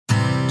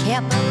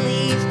Can't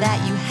believe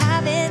that you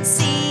haven't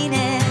seen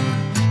it.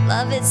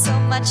 Love it so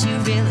much you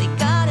really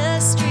gotta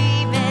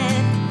stream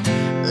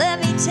it. Let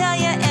me tell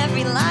you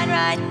every line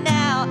right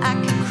now. I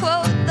could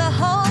quote the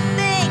whole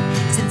thing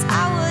since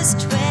I was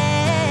 12.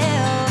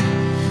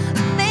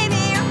 Maybe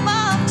your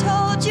mom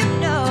told you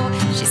no.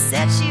 She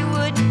said she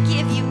wouldn't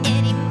give you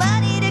any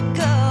money to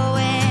go,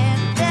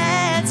 and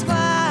that's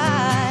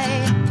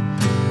why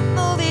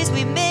movies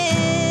we missed.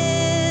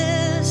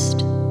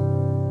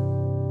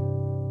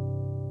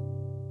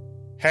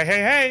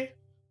 Hey.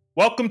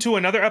 Welcome to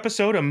another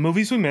episode of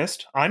Movies We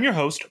Missed. I'm your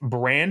host,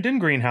 Brandon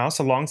Greenhouse,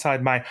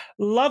 alongside my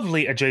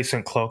lovely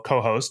adjacent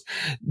co-host,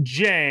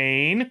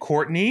 Jane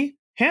Courtney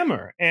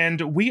Hammer.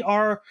 And we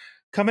are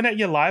coming at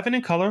you live and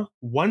in color,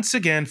 once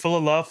again, full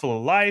of love, full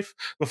of life.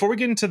 Before we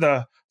get into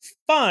the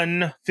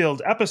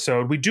fun-filled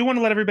episode, we do want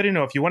to let everybody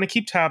know, if you want to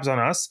keep tabs on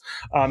us,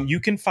 you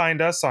can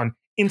find us on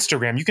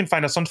Instagram. You can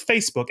find us on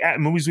Facebook at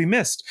Movies We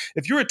Missed.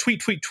 If you're a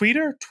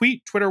Twitter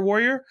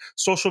warrior,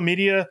 social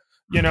media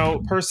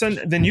person,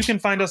 then you can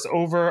find us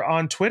over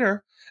on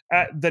Twitter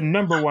at the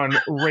number one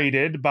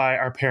rated by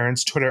our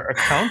parents' Twitter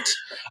account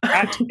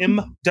at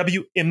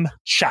MWM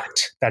Chat.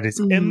 That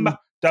is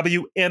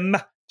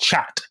MWM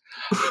Chat.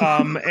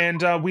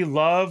 And we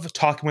love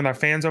talking with our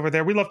fans over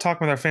there. We love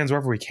talking with our fans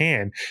wherever we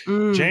can.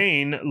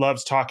 Jane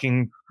loves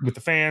talking with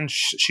the fans.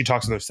 She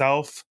talks with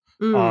herself.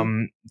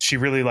 She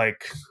really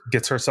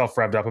gets herself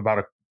revved up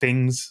about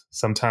things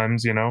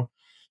sometimes,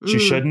 she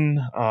shouldn't.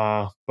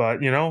 But,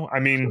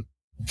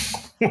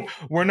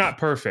 we're not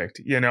perfect,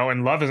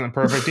 and love isn't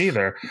perfect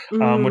either,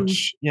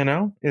 which,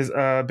 is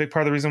a big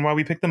part of the reason why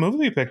we picked the movie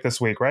we picked this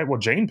week, right? Well,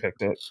 Jane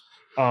picked it.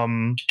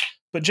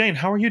 But Jane,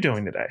 how are you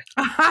doing today?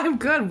 I'm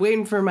good.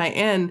 Waiting for my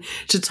end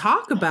to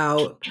talk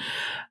about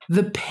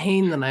the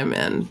pain that I'm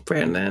in,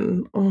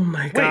 Brandon. Oh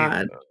my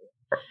God.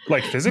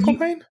 Like physical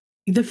pain?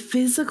 The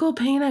physical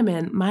pain I'm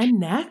in, my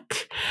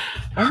neck.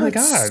 Oh my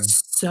God.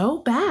 So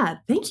bad.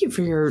 Thank you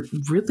for your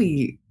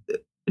really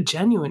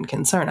genuine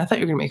concern. I thought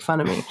you were going to make fun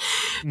of me.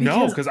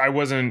 No, because I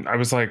was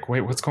like,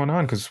 wait, what's going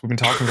on? Because we've been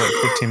talking for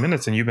 15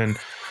 minutes and you've been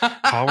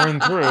powering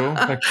through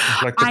like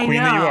the queen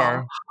that you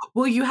are.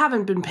 Well, you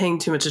haven't been paying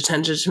too much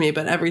attention to me,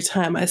 but every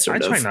time I try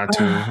not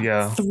to,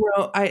 yeah.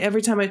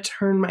 Every time I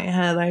turn my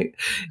head,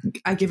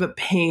 I give it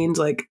pains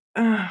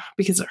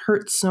because it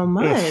hurts so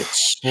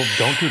much. Well,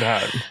 don't do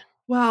that.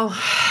 Well,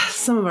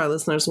 some of our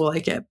listeners will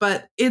like it,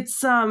 but it's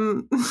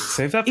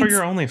save that for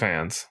your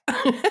OnlyFans.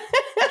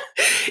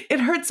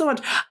 It hurts so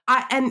much.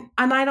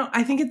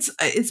 I think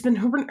it's been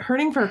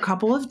hurting for a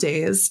couple of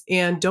days,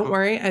 and don't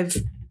worry, I've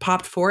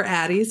popped 4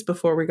 Addies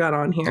before we got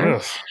on here.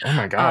 Ugh. Oh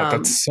my God,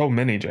 that's so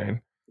many,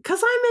 Jane.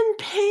 Because I'm in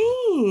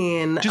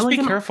pain. Just be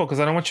careful, because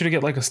I don't want you to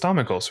get a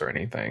stomach ulcer or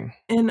anything.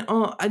 And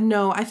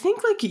no, I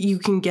think you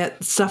can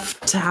get stuff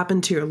to happen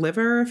to your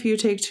liver if you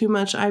take too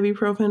much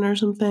ibuprofen or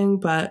something.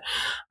 But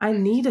I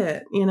need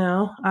it.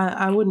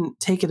 I wouldn't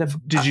take it if.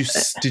 Did you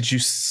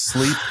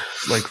sleep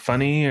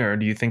funny, or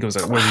do you think it was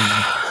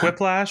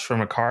whiplash from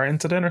a car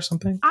incident or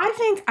something?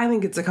 I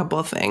think it's a couple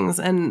of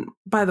things. And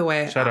by the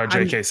way, shout out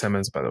J.K.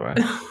 Simmons. By the way,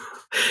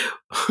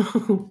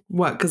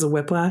 what? Because of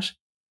whiplash?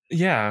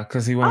 Yeah,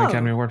 because he won an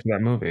Academy Award for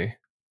that movie.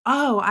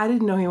 Oh, I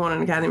didn't know he won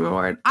an Academy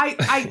Award.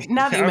 I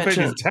now that you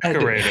mentioned he's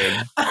decorated.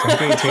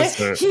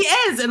 He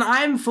is, and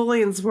I'm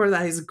fully in support of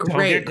that. He's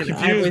great. Don't get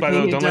confused by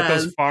those. Don't let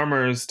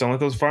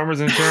those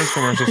farmers insurance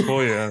commercials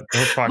fool you.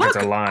 Those pockets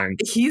are lined.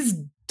 He's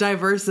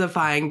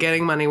diversifying,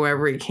 getting money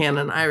wherever he can,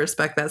 and I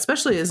respect that,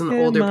 especially as an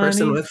older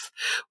person with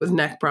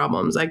neck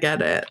problems. I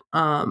get it.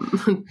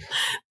 Talking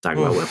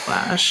about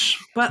whiplash,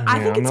 but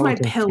I think it's my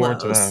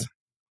pillows.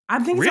 I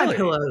think it's my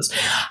pillows.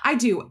 I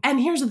do. And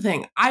here's the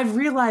thing. I've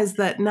realized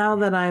that now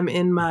that I'm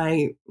in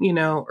my,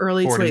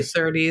 early 40s.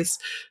 To late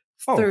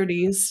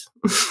 30s.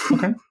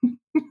 Okay.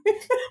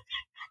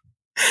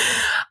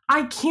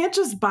 I can't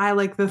just buy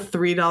the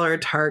 $3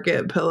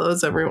 Target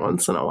pillows every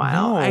once in a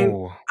while.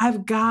 No.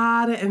 I've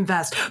got to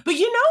invest. But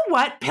you know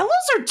what? Pillows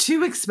are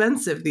too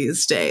expensive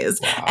these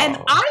days. Wow. And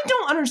I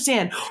don't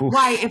understand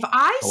why if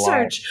I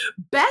search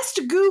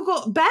best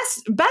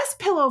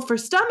pillow for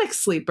stomach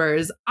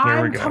sleepers,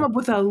 I come up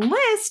with a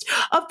list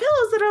of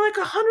pillows that are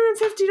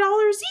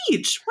 $150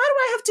 each. Why do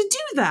I have to do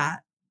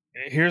that?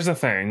 Here's the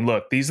thing.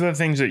 Look, these are the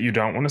things that you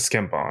don't want to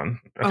skimp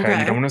on. Okay.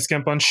 You don't want to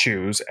skimp on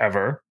shoes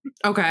ever.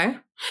 Okay.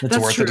 It's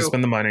worth it to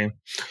spend the money.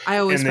 I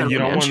always spend money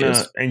on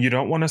shoes. And you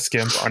don't want to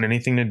skimp on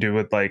anything to do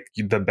with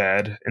the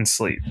bed and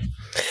sleep.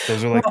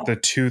 Those are the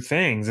two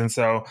things. And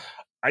so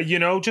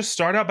just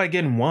start out by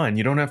getting one.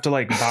 You don't have to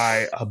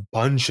buy a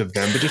bunch of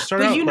them, but just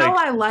start out.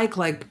 I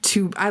like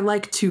two. I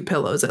like 2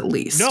 pillows at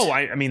least. No,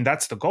 I mean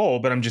that's the goal.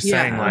 But I'm just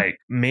saying,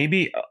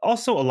 maybe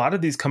also a lot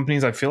of these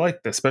companies, I feel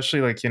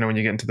especially when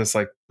you get into this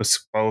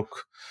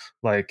bespoke,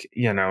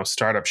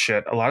 startup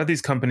shit. A lot of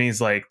these companies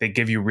they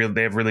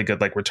have really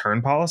good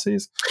return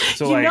policies.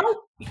 So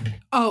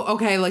oh,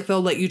 okay.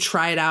 They'll let you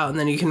try it out and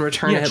then you can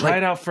return it. Try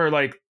it out for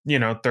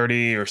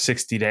 30 or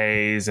 60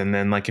 days. And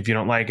then if you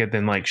don't like it,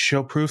 then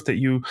show proof that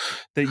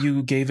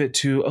you gave it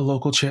to a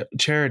local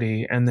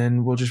charity and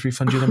then we'll just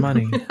refund you the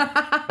money.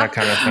 that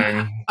kind of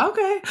thing.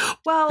 Okay.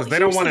 Well, because they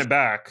don't want it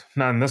back.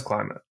 Not in this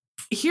climate.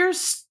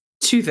 Here's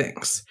two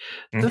things.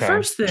 Okay. The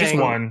first thing, just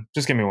one.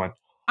 Just give me one.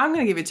 I'm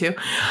going to give you two.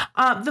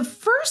 The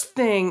first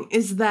thing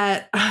is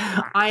that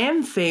I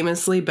am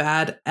famously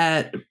bad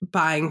at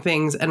buying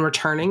things and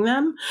returning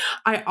them.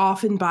 I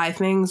often buy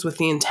things with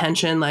the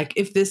intention, like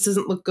if this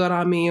doesn't look good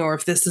on me or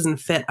if this doesn't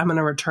fit, I'm going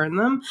to return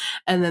them.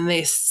 And then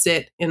they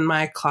sit in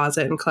my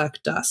closet and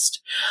collect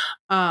dust.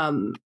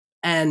 And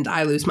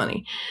I lose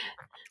money.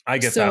 I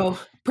get that. So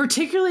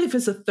particularly if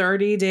it's a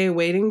 30-day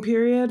waiting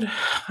period,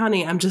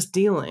 honey, I'm just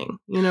dealing.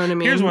 You know what I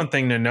mean? Here's one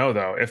thing to know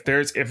though. If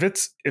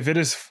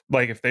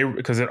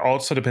because it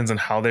also depends on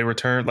how they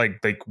return,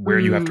 like where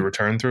you have to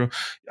return through.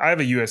 I have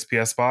a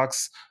USPS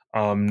box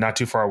not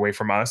too far away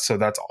from us, so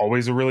that's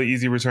always a really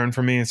easy return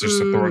for me. It's just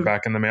to throw it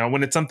back in the mail.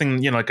 When it's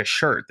something, like a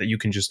shirt that you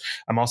can just,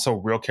 I'm also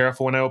real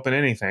careful when I open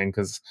anything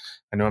because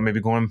I know I may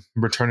be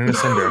returning a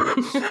sender.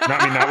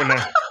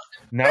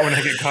 Not when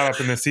I get caught up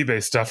in this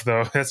eBay stuff,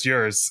 though. That's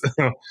yours.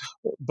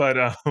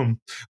 But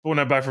when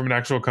I buy from an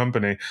actual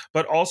company.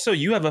 But also,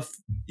 you have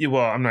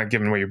I'm not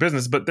giving away your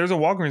business, but there's a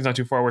Walgreens not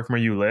too far away from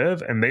where you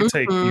live, and you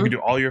can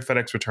do all your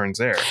FedEx returns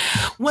there.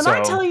 When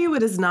I tell you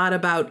it is not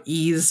about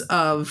ease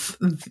of...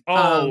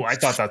 I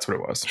thought that's what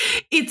it was.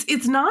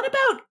 It's not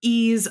about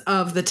ease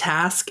of the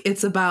task.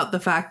 It's about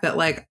the fact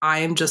that, I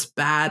am just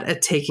bad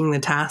at taking the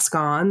task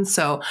on.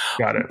 So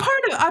got it.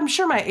 I'm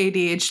sure my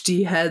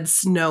ADHD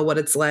heads know what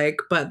it's like,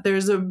 but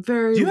there's a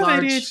very Do you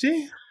large... have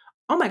ADHD?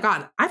 Oh my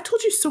God. I've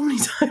told you so many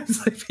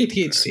times I have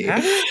ADHD.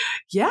 Have you?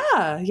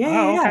 Yeah.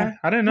 Okay.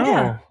 I didn't know.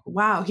 Yeah.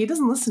 Wow. He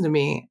doesn't listen to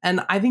me.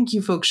 And I think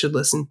you folks should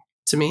listen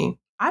to me.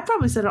 I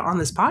probably said it on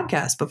this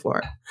podcast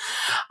before.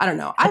 I don't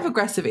know. I have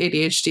aggressive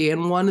ADHD.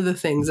 And one of the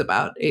things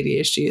about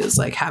ADHD is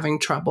having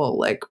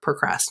trouble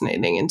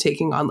procrastinating and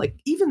taking on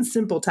even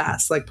simple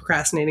tasks,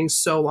 procrastinating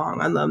so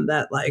long on them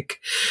that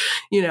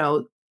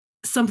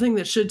something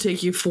that should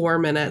take you 4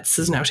 minutes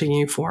is now taking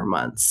you 4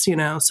 months,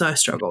 so I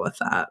struggle with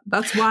that.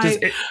 That's why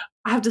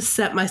I have to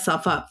set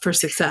myself up for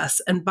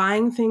success, and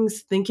buying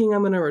things thinking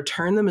I'm going to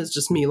return them is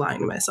just me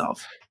lying to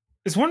myself.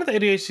 Is one of the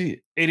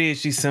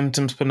ADHD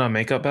symptoms putting on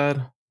makeup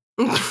bad?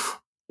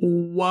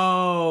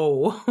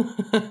 Whoa.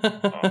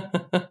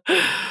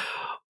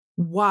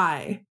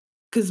 Why?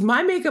 Because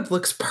my makeup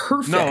looks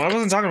perfect. No, I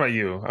wasn't talking about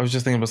you. I was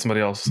just thinking about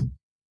somebody else.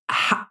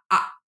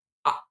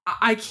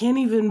 I can't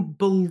even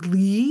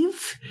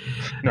believe.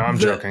 No, I'm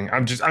joking.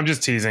 I'm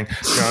just teasing.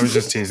 No, I was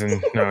just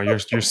teasing. No, your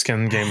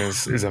skin game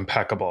is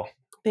impeccable.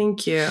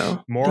 Thank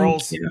you.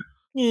 Morals, Thank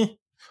you.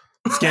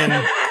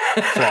 Skin,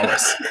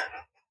 flawless.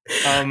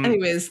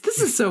 Anyways,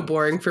 this is so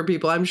boring for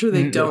people. I'm sure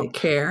they don't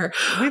care.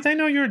 They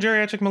know you're a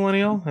geriatric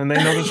millennial, and they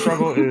know the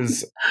struggle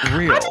is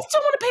real. I just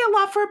don't want to pay a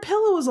lot for a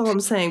pillow is all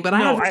I'm saying, but I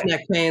have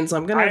neck pain, so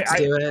I'm going to have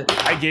to do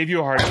it. I gave you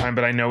a hard time,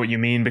 but I know what you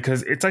mean,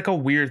 because it's a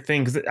weird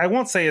thing. Because I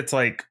won't say it's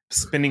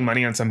spending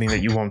money on something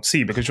that you won't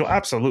see, because you'll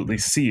absolutely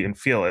see and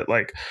feel it.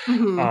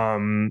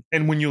 And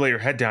when you lay your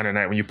head down at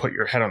night, when you put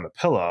your head on the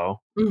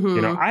pillow,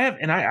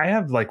 I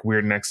have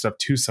weird neck stuff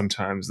too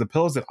sometimes. The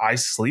pillows that I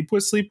sleep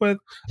with,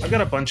 I've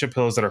got a bunch of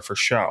pillows that are for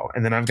show,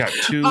 and then I've got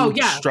two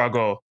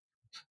struggle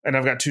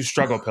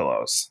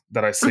pillows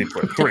that I sleep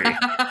with, 3.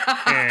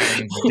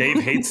 And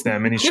Dave hates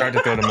them, and he's tried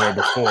to throw them away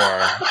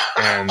before,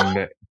 and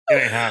it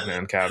ain't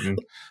happening, Captain.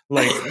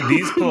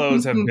 These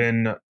pillows have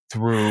been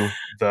through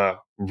the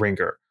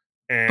ringer.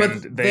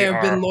 But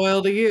they've been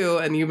loyal to you,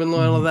 and you've been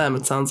loyal to them,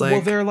 it sounds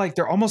like. Well,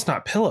 they're almost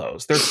not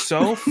pillows. They're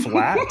so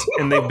flat,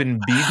 and they've been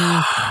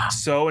beaten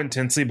so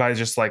intensely by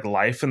just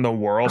life in the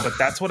world. But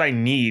that's what I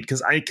need,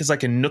 because I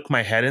can nook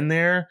my head in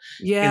there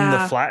in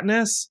the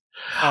flatness.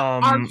 What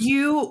are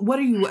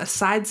you, a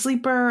side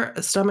sleeper,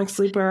 a stomach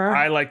sleeper?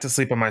 I like to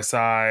sleep on my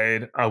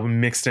side,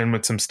 mixed in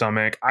with some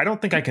stomach. I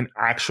don't think I can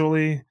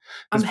actually.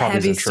 I'm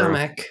heavy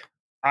stomach.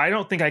 I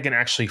don't think I can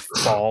actually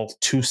fall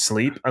to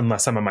sleep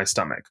unless I'm on my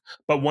stomach.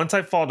 But once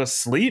I fall to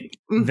sleep,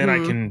 then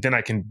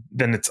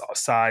it's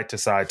side to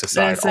side to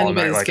side all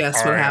night.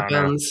 Guess what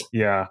happens?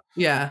 Yeah.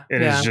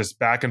 It is just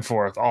back and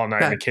forth all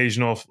night. An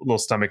occasional little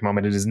stomach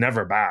moment. It is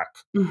never back.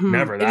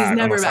 Never that. It is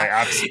never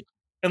back.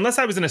 Unless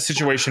I was in a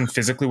situation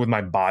physically with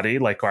my body,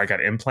 where I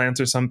got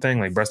implants or something,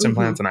 like breast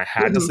implants, and I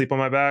had to sleep on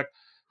my back.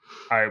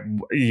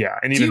 And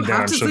even do you then,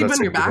 have to sleep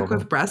on your back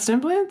with breast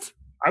implants?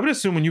 I would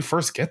assume when you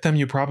first get them,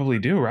 you probably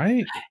do,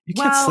 right? You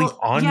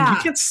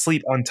can't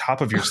sleep on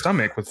top of your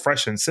stomach with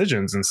fresh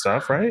incisions and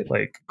stuff, right?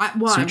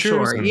 I'm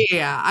sure.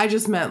 Yeah, I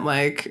just meant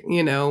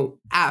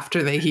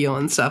after they heal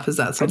and stuff. Is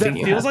that something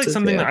you feels have to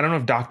something do? I don't know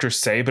if doctors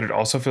say, but it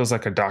also feels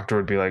like a doctor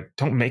would be like,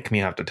 "Don't make me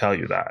have to tell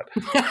you that."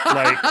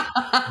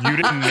 You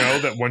didn't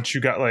know that once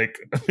you got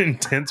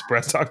intense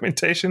breast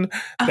augmentation,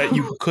 that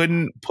you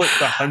couldn't put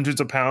the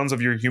hundreds of pounds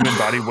of your human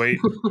body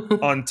weight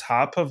on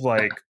top of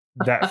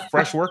that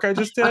fresh work I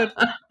just did.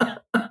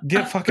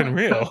 Get fucking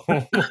real.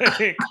 That's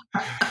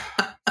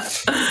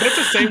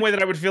the same way that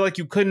I would feel like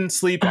you couldn't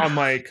sleep on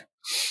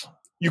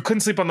you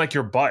couldn't sleep on like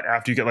your butt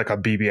after you get like a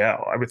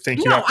BBL. I would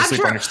think you No, have to I'm sleep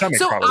sure. on your stomach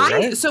So probably,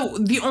 right? So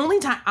the only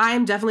time I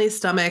am definitely a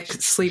stomach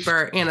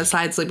sleeper and a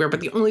side sleeper,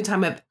 but the only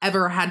time I've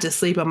ever had to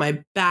sleep on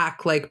my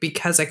back, like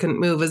because I couldn't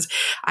move, is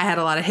I had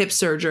a lot of hip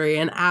surgery,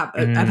 and I've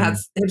had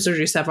hip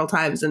surgery several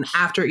times, and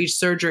after each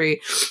surgery,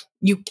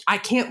 I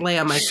can't lay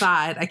on my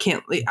side. I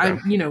can't. I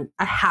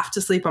have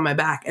to sleep on my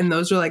back, and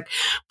those are like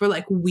for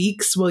like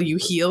weeks while you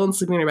heal, and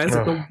sleeping on your back is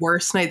like the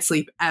worst night's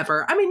sleep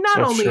ever. I mean, not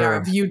only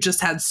have you just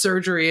had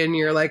surgery and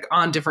you're like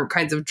on different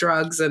kinds of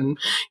drugs and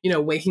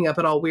waking up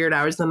at all weird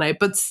hours of the night,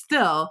 but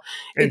still,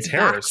 it's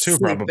terrors too,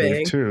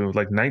 probably too,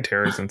 like night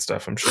terrors and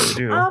stuff. I'm sure you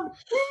do.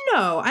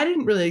 No, I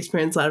didn't really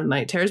experience a lot of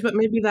night terrors, but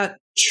maybe that's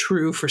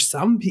true for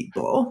some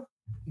people.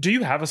 Do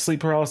you have a sleep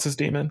paralysis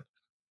demon?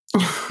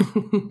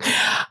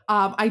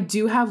 I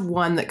do have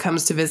one that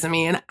comes to visit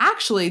me, and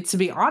actually, to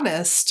be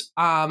honest,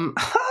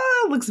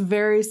 looks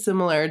very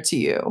similar to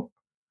you.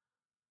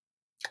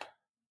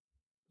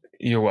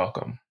 You're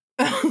welcome.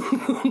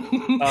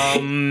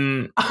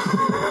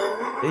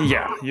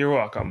 Yeah, you're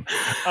welcome.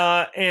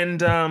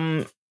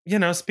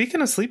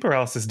 Speaking of sleep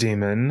paralysis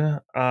demon,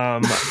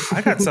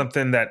 I got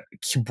something that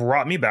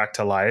brought me back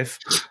to life.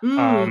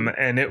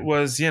 And it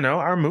was,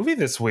 our movie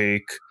this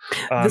week.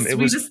 The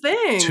Sweetest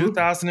Thing.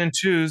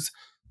 2002's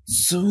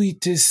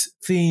Sweetest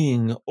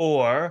Thing,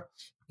 or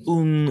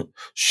Un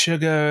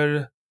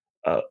Sugar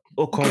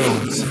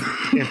Occurrence,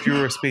 if you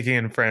were speaking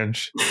in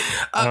French.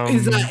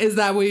 Is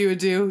that what you would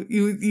do?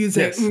 You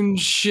say Un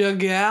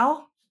Sugar?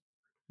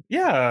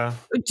 Yeah.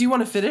 Do you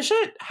want to finish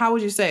it? How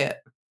would you say it?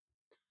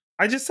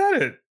 I just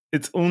said it.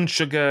 It's Un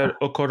Sugar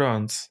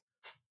Occurrence.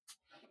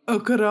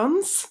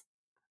 Occurrence?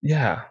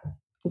 Yeah.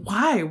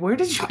 Why? Where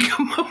did you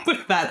come up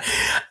with that?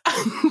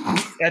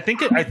 I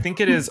think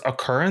it is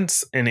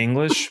occurrence in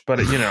English, but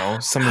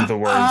some of the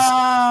words.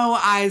 Oh,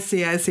 I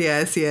see.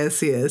 The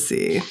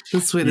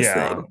Sweetest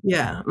Thing.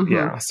 Yeah. Mm-hmm.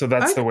 Yeah. So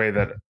that's the way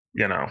that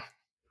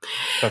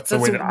that's the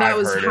way that I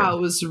was heard how it.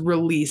 It was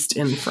released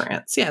in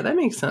France. Yeah, that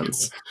makes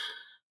sense.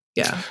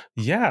 Yeah.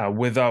 Yeah,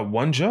 with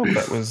one joke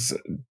that was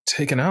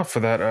taken out for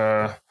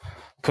that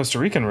Costa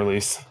Rican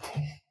release.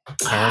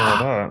 I heard about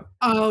that.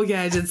 Oh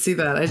yeah, I did see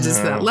that. I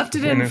just left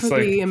it in for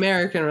the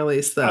American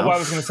release, though. Well, I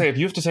was going to say, if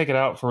you have to take it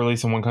out for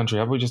release in one country,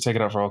 how about we just take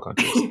it out for all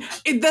countries?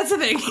 That's the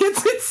thing.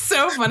 It's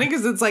so funny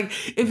because it's like,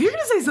 if you're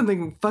going to say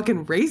something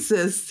fucking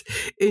racist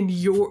in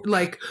your,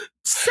 like,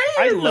 say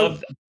it in the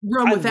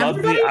room with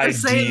everybody, or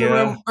say it in the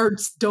room, or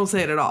don't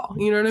say it at all.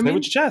 You know what I mean? Say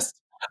what you just.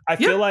 I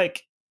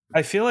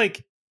feel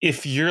like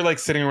if you're like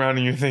sitting around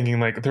and you're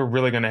thinking like they're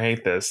really going to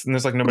hate this, and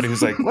there's like nobody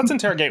who's like, let's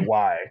interrogate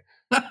why.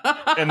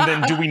 And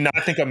then do we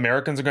not think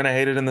Americans are going to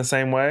hate it in the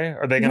same way?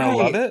 Are they going to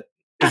love it?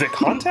 Is it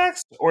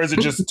context, or is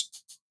it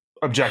just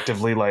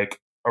objectively like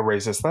a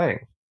racist thing?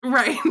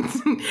 Right.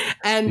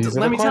 And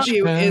let me tell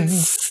you,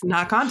 it's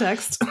not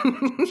context.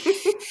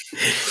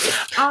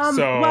 Why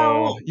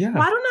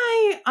don't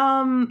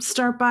I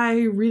start by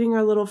reading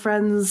our little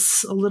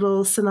friends a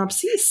little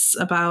synopsis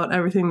about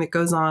everything that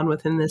goes on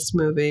within this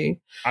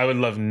movie? I would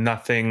love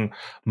nothing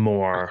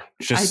more.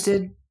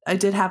 I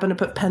did happen to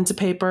put pen to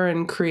paper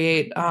and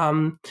create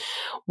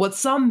what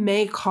some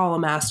may call a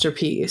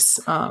masterpiece.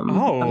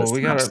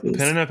 We got a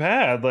pen and a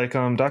pad, like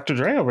Dr.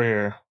 Dre over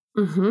here.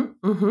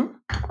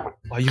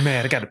 Why you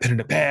mad? I got a pen and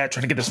a pad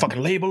trying to get this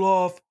fucking label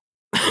off.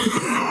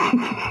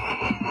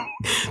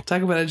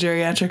 Talk about a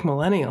geriatric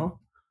millennial.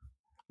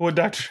 Well,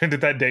 Dr. Dre, did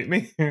that date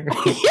me?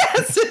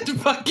 Yes, it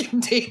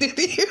fucking dated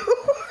you.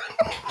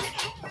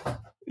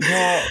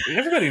 Well,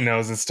 everybody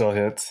knows it still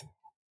hits.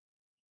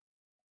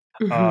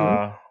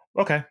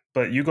 Okay,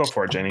 but you go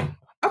for it, Janie.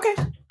 Okay.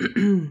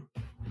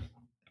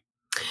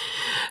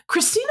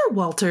 Christina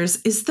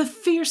Walters is the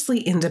fiercely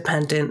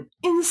independent,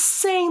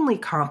 insanely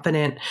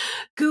confident,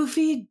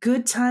 goofy,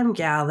 good time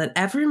gal that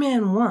every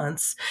man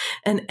wants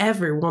and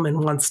every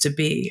woman wants to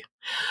be.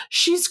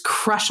 She's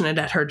crushing it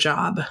at her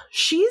job.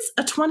 She's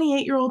a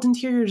 28-year-old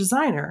interior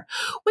designer,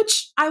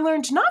 which I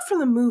learned not from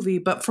the movie,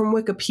 but from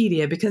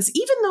Wikipedia, because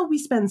even though we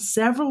spend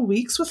several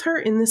weeks with her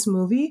in this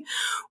movie,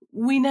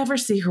 we never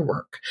see her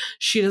work.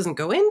 She doesn't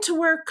go into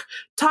work,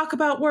 talk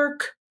about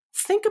work,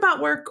 think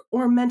about work,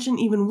 or mention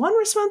even one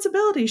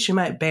responsibility she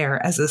might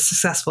bear as a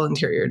successful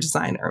interior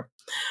designer.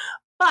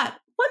 But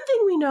one thing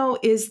we know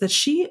is that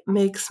she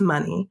makes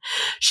money.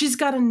 She's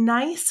got a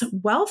nice,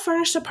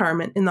 well-furnished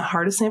apartment in the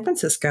heart of San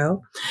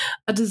Francisco,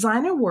 a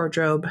designer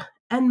wardrobe,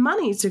 and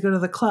money to go to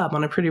the club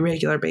on a pretty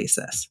regular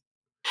basis.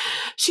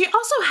 She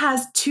also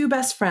has two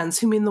best friends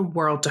who mean the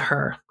world to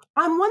her.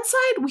 On one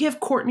side, we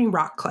have Courtney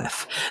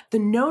Rockcliffe, the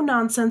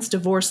no-nonsense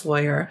divorce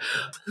lawyer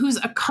who's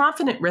a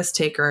confident risk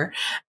taker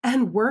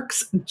and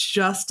works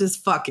just as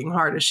fucking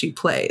hard as she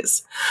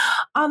plays.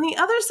 On the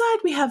other side,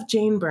 we have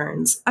Jane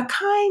Burns, a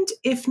kind,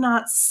 if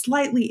not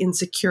slightly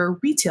insecure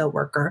retail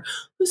worker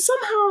who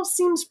somehow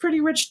seems pretty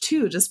rich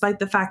too, despite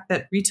the fact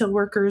that retail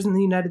workers in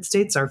the United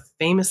States are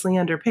famously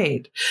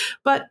underpaid.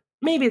 But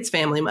maybe it's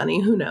family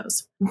money, who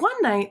knows.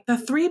 One night, the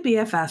three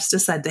BFFs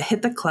decide to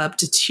hit the club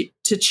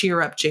to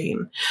cheer up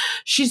Jane.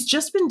 She's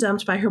just been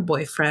dumped by her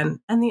boyfriend,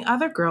 and the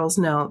other girls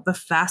know the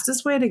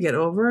fastest way to get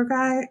over a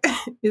guy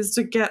is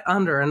to get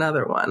under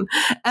another one.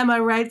 Am I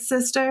right,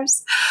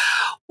 sisters?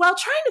 While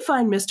trying to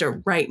find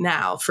Mr. Right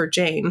Now for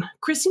Jane,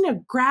 Christina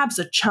grabs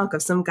a chunk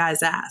of some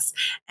guy's ass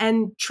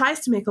and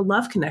tries to make a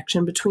love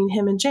connection between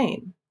him and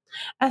Jane.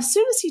 As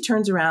soon as he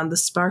turns around, the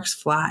sparks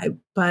fly,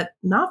 but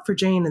not for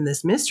Jane and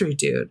this mystery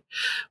dude,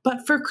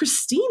 but for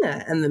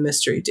Christina and the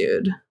mystery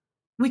dude.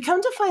 We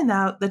come to find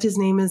out that his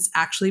name is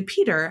actually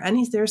Peter, and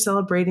he's there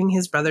celebrating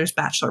his brother's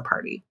bachelor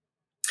party.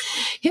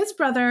 His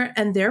brother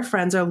and their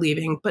friends are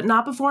leaving, but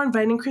not before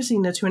inviting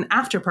Christina to an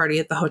after party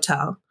at the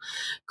hotel.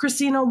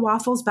 Christina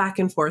waffles back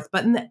and forth,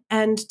 but in the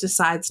end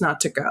decides not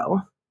to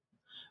go.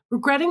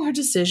 Regretting her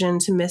decision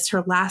to miss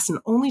her last and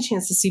only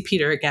chance to see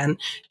Peter again,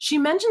 she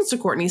mentions to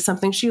Courtney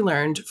something she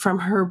learned from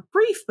her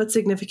brief but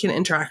significant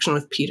interaction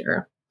with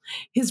Peter.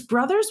 His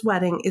brother's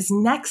wedding is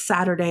next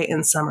Saturday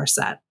in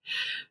Somerset.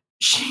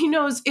 She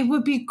knows it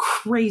would be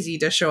crazy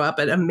to show up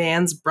at a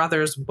man's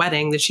brother's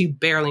wedding that she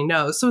barely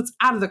knows, so it's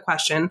out of the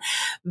question.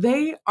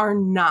 They are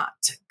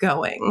not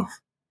going.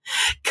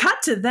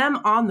 Cut to them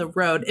on the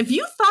road. If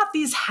you thought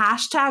these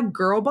hashtag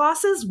girl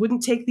bosses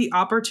wouldn't take the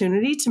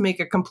opportunity to make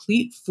a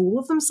complete fool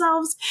of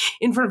themselves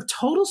in front of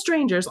total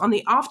strangers on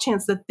the off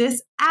chance that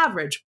this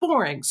average,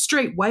 boring,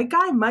 straight white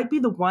guy might be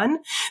the one,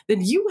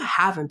 then you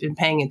haven't been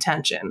paying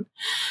attention.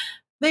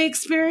 They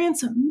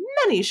experience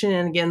many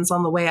shenanigans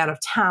on the way out of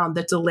town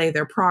that delay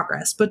their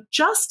progress, but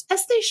just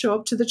as they show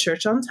up to the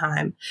church on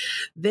time,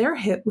 they're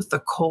hit with the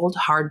cold,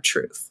 hard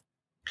truth.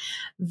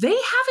 They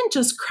haven't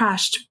just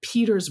crashed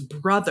Peter's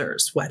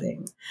brother's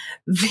wedding.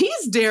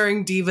 These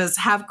daring divas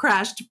have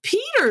crashed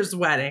Peter's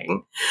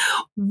wedding.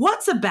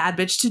 What's a bad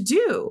bitch to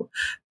do?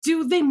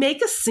 Do they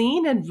make a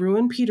scene and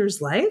ruin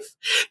Peter's life?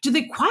 Do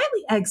they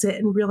quietly exit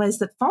and realize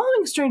that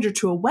following a stranger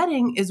to a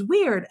wedding is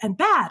weird and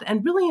bad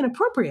and really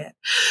inappropriate?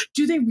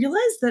 Do they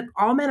realize that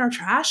all men are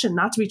trash and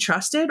not to be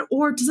trusted?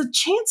 Or does a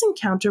chance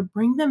encounter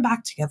bring them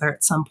back together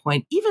at some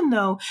point, even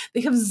though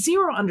they have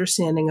zero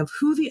understanding of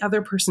who the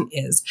other person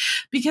is,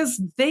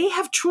 because they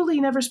have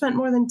truly never spent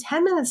more than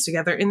 10 minutes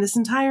together in this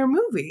entire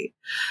movie?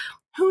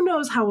 Who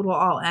knows how it will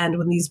all end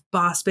when these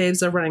boss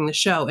babes are running the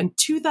show in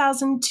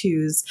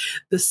 2002's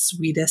The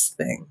Sweetest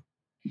Thing.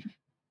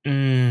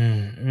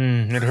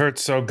 It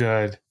hurts so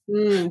good.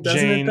 Doesn't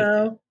Jane, it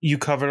though? You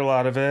covered a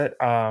lot of it.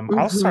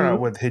 I'll start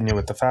out with hitting you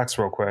with the facts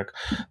real quick.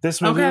 This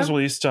movie was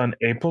released on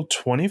April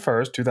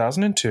 21st,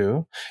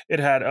 2002. It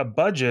had a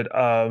budget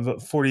of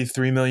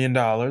 $43 million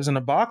and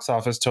a box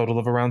office total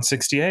of around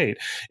 68.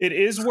 It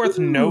is worth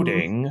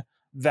noting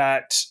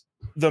that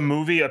the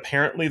movie,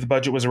 apparently the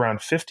budget was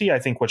around 50, I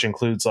think, which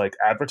includes like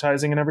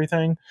advertising and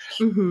everything.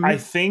 I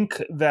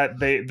think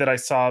that I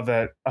saw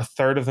that a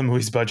third of the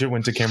movie's budget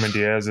went to Cameron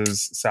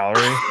Diaz's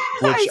salary,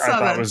 which I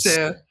thought was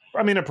too.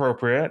 I mean,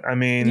 appropriate. I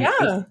mean,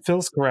 it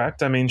feels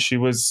correct. I mean, she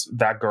was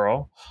that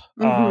girl.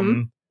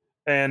 Cameron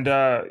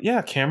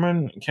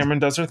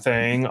does her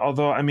thing.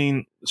 Although, I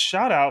mean,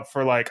 shout out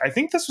for like, I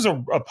think this was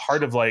a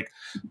part of like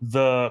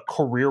the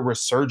career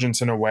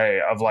resurgence in a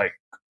way of like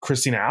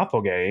Christina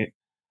Applegate.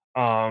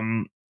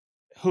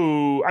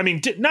 Who, I mean,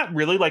 did not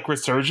really like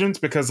resurgence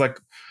because like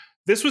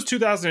this was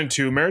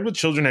 2002. Married with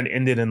Children had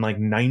ended in like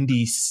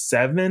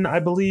 97, I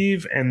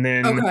believe. And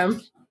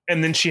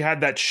then she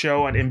had that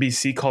show on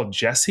NBC called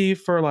Jessie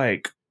for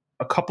like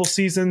a couple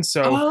seasons.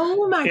 So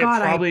oh my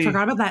God, I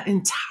forgot about that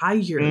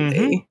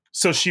entirely.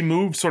 So she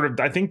moved sort of,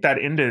 I think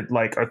that ended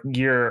like a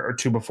year or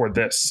two before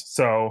this.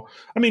 So,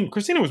 I mean,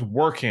 Christina was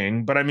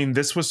working, but I mean,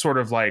 this was sort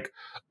of like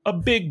a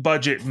big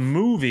budget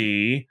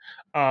movie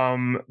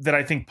that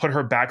I think put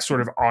her back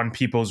sort of on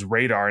people's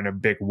radar in a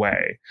big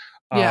way.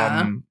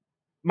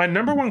 My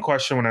number one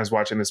question when I was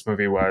watching this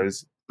movie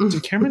was,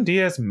 did Cameron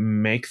Diaz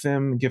make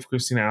them give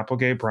Christina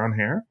Applegate brown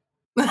hair?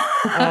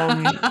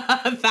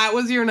 That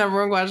was your number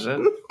one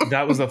question?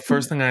 That was the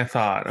first thing I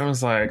thought. I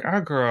was like,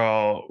 our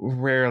girl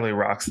rarely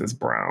rocks this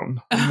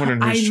brown. I'm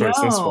wondering whose choice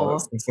this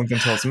was. And something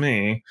tells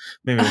me,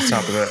 maybe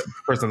the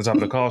person at the top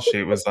of the call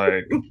sheet was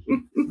like,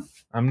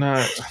 I'm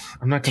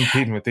not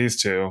competing with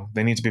these two.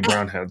 They need to be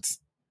brown heads.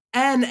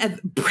 And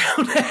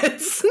brown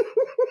heads.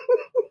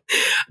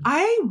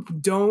 I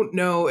don't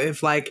know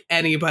if like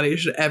anybody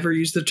should ever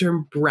use the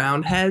term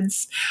brown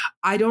heads.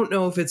 I don't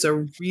know if it's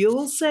a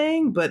real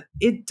saying, but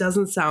it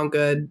doesn't sound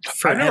good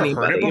for anybody. I've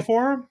never heard it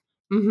before.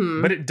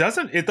 But it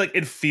doesn't. It like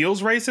it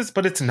feels racist,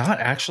 but it's not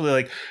actually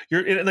like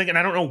you're like. And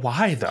I don't know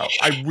why though.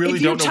 I really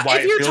don't know why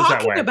it feels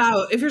that way.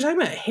 If you're talking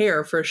about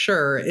hair, for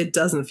sure, it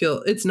doesn't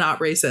feel. It's not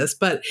racist.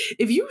 But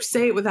if you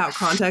say it without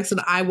context, and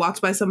I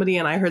walked by somebody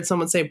and I heard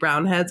someone say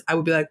brown heads, I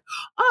would be like,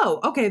 oh,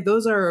 okay,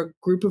 those are a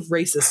group of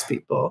racist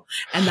people,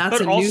 and that's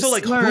a new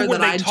slur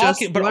that I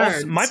just learned. But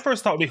also, my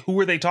first thought would be, who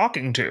are they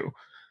talking to?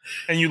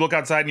 And you look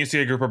outside and you see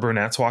a group of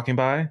brunettes walking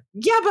by.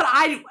 Yeah, but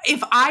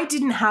if I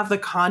didn't have the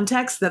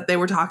context that they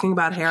were talking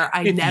about hair,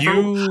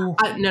 no.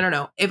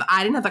 If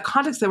I didn't have the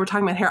context they were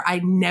talking about hair, I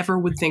never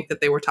would think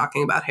that they were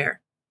talking about hair.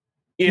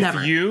 Never.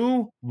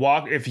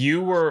 If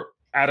you were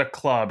at a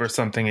club or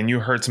something and you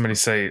heard somebody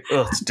say,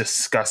 "Ugh, it's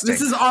disgusting."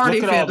 This is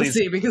already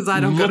fantasy because I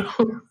don't go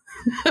to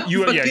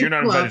you're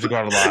not invited to go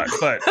out a lot,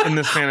 but in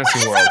this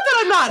fantasy world. It's not that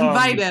I'm not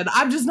invited.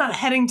 I'm just not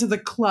heading to the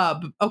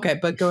club. Okay,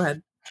 but go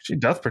ahead. She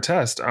doth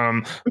protest.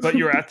 But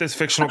you're at this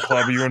fictional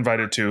club you're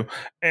invited to,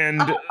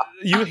 and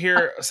you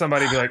hear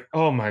somebody be like,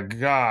 "Oh my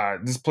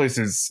God, this place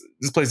is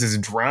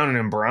drowning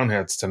in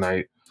brownheads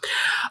tonight."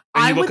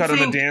 And you look out on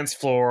the dance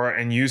floor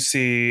and you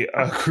see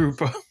a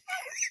group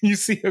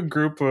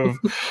of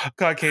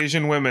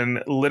Caucasian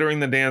women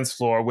littering the dance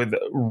floor with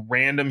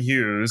random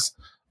hues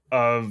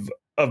of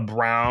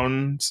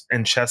browns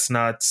and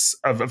chestnuts,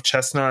 of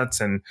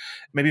chestnuts and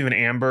maybe even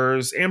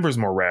ambers. Amber's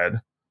more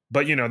red,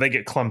 but they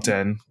get clumped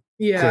in.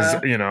 Yeah.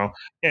 Because,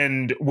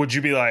 and would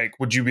you be like,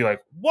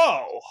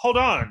 whoa, hold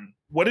on.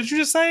 What did you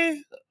just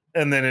say?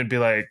 And then it'd be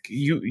like,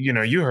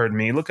 you heard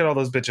me. Look at all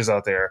those bitches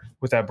out there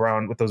with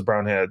those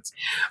brown heads.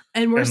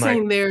 And we're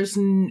saying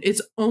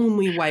it's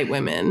only white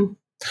women.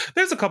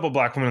 There's a couple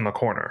black women in the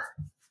corner.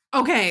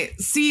 Okay.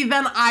 See,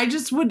 then I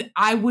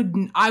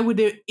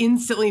would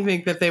instantly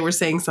think that they were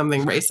saying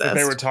something racist.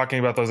 They were talking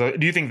about those.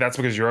 Do you think that's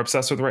because you're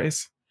obsessed with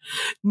race?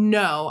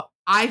 No,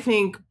 I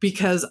think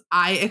because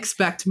I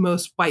expect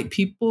most white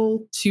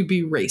people to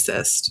be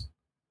racist.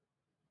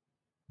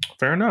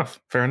 Fair enough.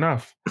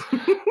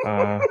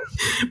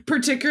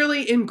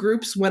 Particularly in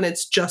groups when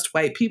it's just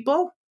white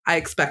people, I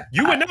expect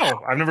you would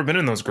know. I've never been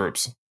in those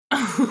groups.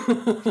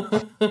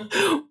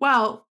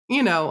 Well,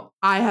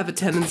 I have a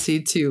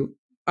tendency to,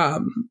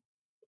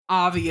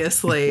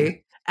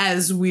 obviously,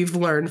 as we've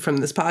learned from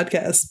this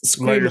podcast,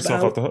 let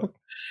yourself off the hook.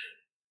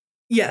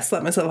 Yes,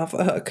 let myself off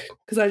the hook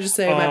because I just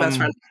say my best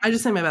friend. I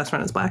just say my best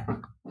friend is black,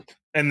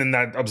 and then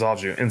that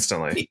absolves you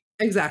instantly.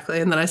 Exactly,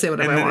 and then I say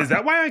whatever I want. Is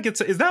that why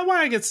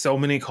I get so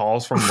many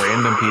calls from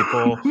random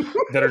people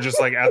that are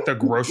just like at the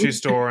grocery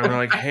store and they're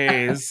like,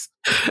 "Hey, is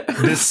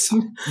this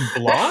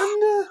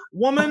blonde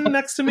woman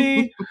next to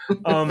me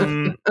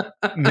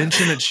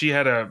mentioned that she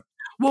had a."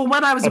 Well,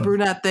 when I was a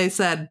brunette, they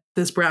said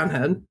this brown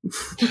head.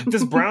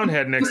 This brown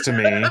head next to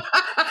me.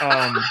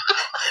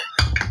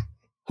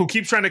 Who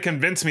keeps trying to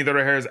convince me that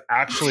her hair is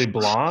actually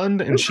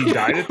blonde and she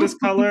dyed it this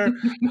color.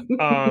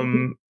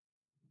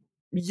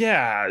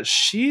 Yeah,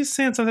 she's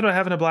saying something about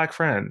having a black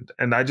friend.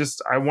 And I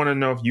want to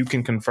know if you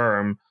can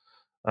confirm.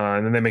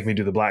 And then they make me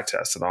do the black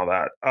test and all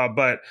that.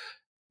 But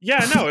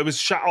yeah, no, it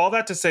was all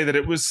that to say that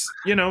it was,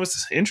 it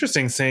was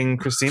interesting seeing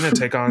Christina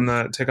take on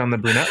the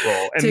brunette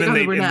role. And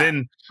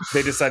then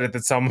they decided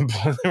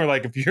that they were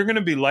like, if you're going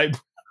to be light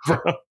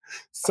brown,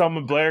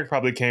 Selma Blair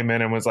probably came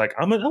in and was like,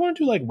 I want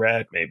to do like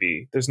red,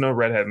 maybe. There's no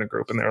redhead in the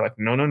group. And they were like,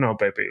 no,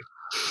 baby.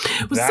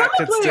 That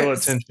gets still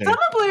attention. Selma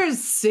Blair's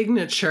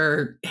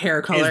signature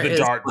hair color is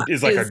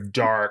a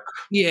dark.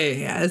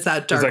 Yeah. Is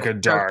that dark? It's like a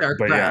dark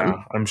but brown.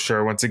 Yeah, I'm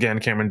sure once again,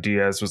 Cameron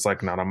Diaz was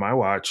like, not on my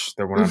watch.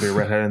 There will not be a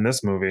redhead in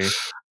this movie.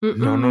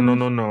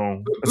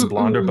 No. It's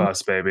blonde or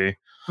bust, baby.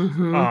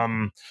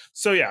 Mm-hmm.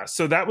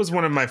 So that was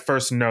one of my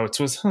first notes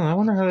was, I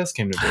wonder how this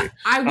came to be.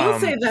 I will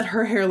say that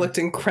her hair looked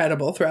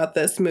incredible throughout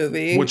this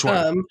movie. Which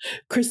one?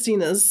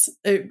 Christina's.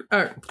 Did?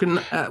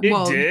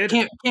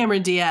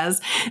 Cameron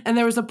Diaz. And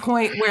there was a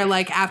point where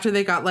like after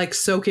they got like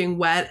soaking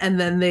wet and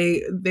then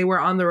they were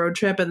on the road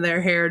trip and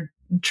their hair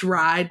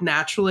dried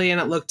naturally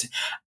and it looked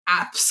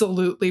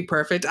absolutely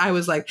perfect. I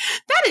was like,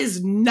 that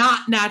is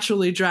not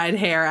naturally dried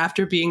hair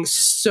after being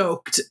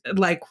soaked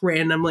like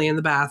randomly in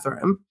the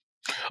bathroom.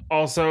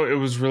 Also, it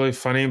was really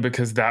funny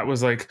because that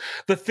was like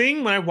the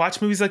thing when I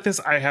watch movies like this,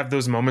 I have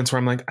those moments where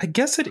I'm like, I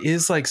guess it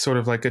is like sort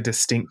of like a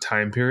distinct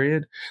time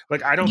period.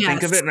 Like I don't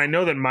think of it. And I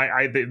know that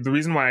the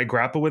reason why I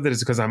grapple with it is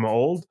because I'm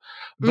old.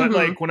 But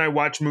like when I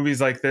watch movies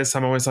like this,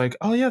 I'm always like,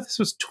 oh yeah, this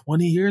was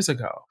 20 years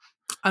ago.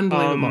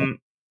 Unbelievable.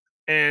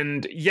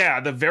 And yeah,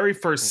 the very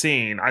first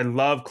scene, I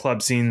love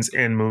club scenes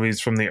in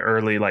movies from the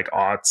early like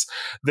aughts.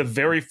 The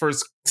very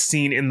first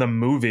scene in the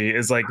movie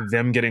is like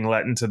them getting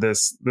let into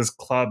this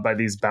club by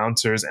these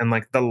bouncers. And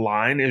like the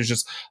line is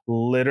just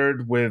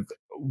littered with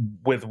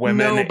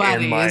women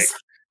and like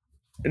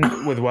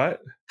with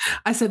what?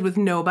 I said with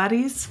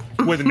nobodies.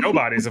 With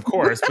nobodies, of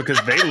course,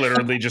 because they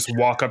literally just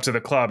walk up to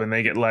the club and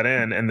they get let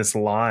in. And this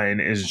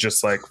line is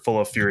just like full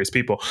of furious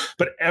people.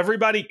 But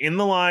everybody in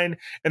the line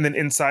and then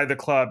inside the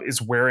club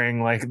is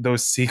wearing like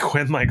those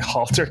sequin like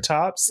halter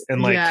tops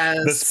and like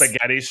the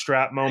spaghetti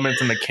strap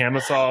moments and the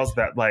camisoles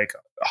that like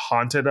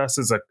haunted us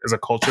as a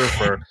culture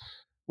for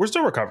we're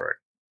still recovering.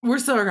 We're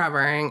still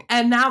recovering.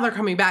 And now they're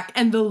coming back.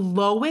 And the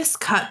lowest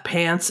cut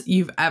pants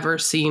you've ever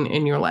seen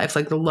in your life,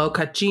 like the low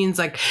cut jeans,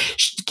 like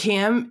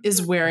Cam is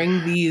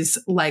wearing these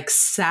like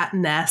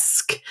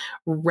satin-esque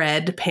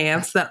red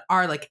pants that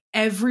are like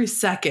every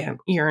second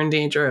you're in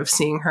danger of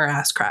seeing her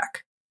ass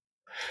crack.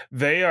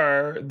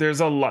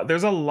 There's a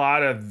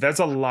lot of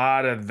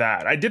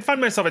that. I did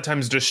find myself at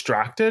times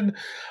distracted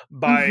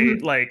by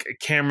like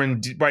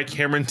Cameron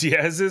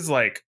Diaz's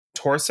like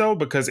torso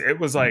because it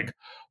was like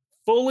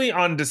fully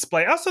on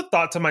display. I also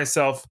thought to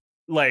myself,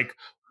 like,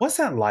 what's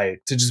that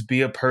like to just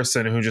be a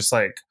person who just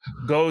like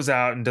goes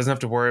out and doesn't have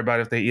to worry about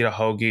if they eat a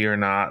hoagie or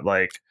not?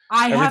 Like,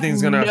 I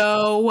everything's have gonna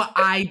no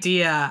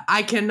idea.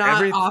 I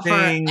cannot offer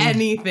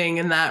anything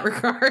in that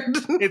regard.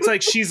 It's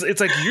like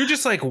you're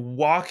just like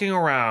walking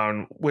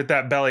around with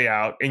that belly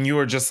out, and you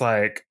are just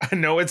like, I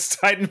know it's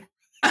tight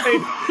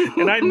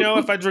and I know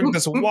if I drink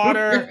this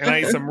water and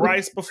I eat some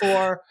rice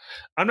before,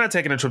 I'm not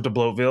taking a trip to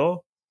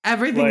Bloatville.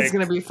 Everything's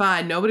going to be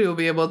fine. Nobody will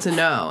be able to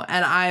know.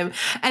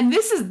 And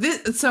this is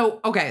this.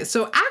 So, okay.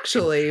 So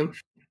actually,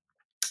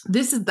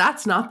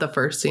 that's not the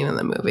first scene in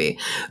the movie.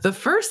 The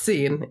first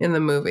scene in the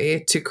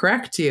movie, to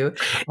correct you,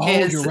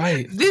 is you're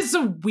right. This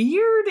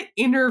weird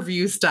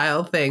interview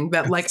style thing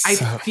that like I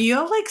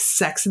feel like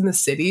Sex and the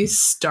City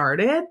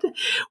started,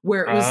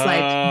 where it was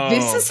like,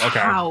 this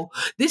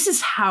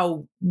is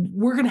how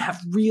we're gonna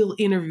have real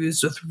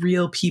interviews with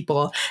real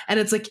people. And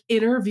it's like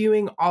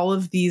interviewing all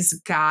of these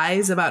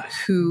guys about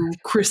who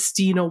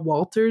Christina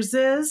Walters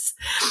is.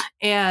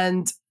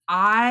 And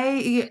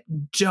I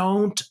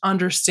don't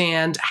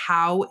understand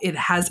how it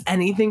has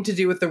anything to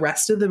do with the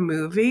rest of the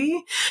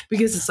movie,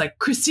 because it's like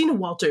Christina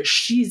Walters,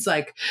 she's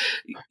like,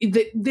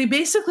 they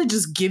basically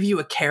just give you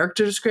a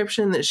character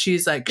description that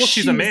she's like, well,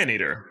 she's a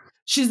man-eater.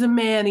 She's a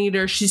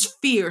man-eater. She's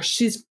fierce.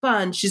 She's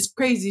fun. She's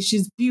crazy.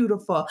 She's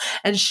beautiful.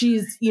 And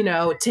she's,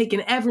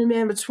 taking every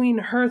man between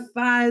her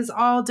thighs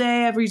all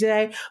day, every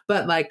day.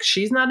 But like,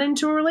 she's not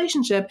into a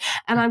relationship.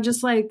 And I'm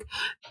just like,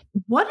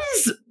 what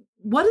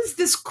is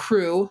this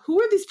crew?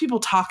 Who are these people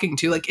talking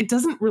to? Like, it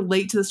doesn't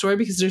relate to the story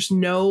because there's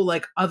no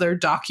like other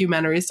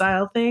documentary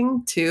style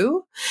thing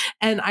too.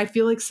 And I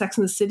feel like Sex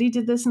and the City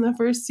did this in the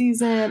first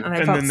season, and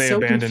I felt then they so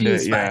abandoned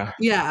confused it. by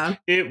Yeah.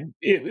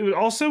 It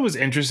also was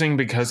interesting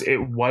because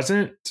it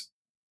wasn't.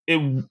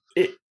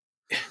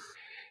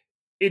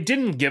 It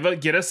didn't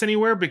get us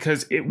anywhere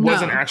because it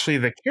wasn't actually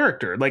the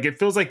character. Like, it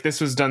feels like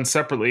this was done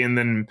separately, and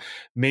then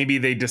maybe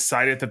they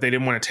decided that they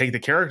didn't want to take the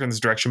character in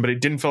this direction, but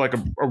it didn't feel like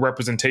a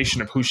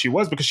representation of who she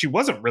was, because she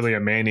wasn't really a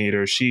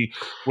man-eater. She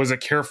was a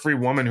carefree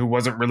woman who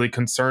wasn't really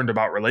concerned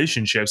about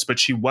relationships, but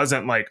she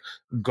wasn't like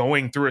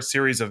going through a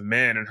series of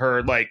men, and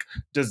her like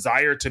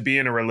desire to be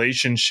in a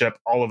relationship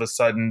all of a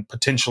sudden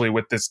potentially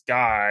with this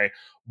guy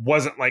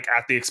wasn't like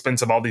at the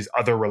expense of all these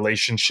other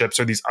relationships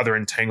or these other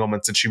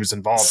entanglements that she was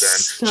involved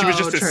in. She was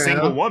just a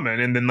single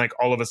woman, and then like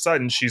all of a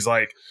sudden she's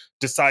like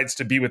decides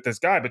to be with this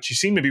guy, but she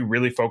seemed to be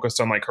really focused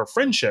on like her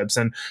friendships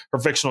and her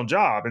fictional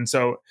job. And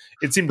so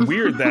it seemed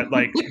weird that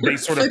like they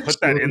sort of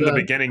put that in the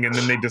beginning, and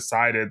then they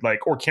decided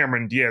like, or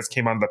Cameron Diaz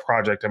came on the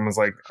project and was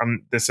like,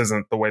 this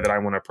isn't the way that I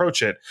want to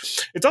approach it.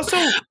 It's also,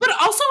 but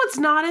also it's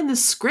not in the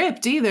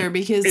script either,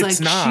 because it's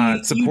like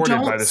not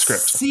supported by the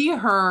script. See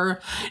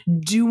her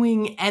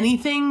doing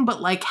anything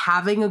but like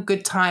having a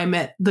good time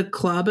at the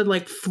club and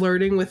like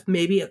flirting with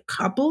maybe a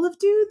couple of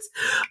dudes,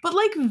 but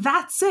like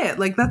that's it.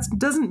 Like that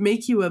doesn't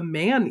make you a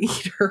man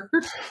eater.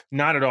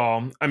 Not at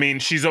all. I mean,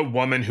 she's a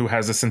woman who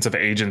has a sense of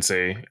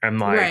agency, and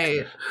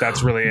like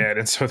that's really it.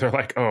 And so they're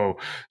like, oh,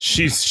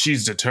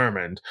 she's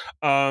determined.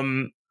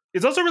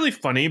 It's also really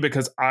funny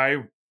because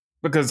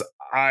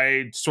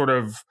I sort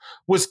of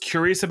was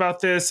curious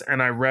about this,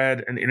 and I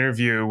read an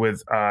interview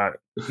with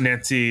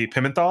Nancy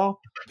Pimentel,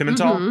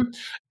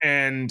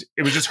 and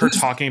it was just her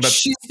talking about.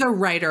 She's the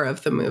writer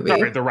of the movie.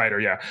 Right, the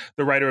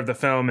writer of the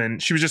film,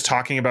 and she was just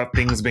talking about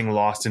things being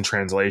lost in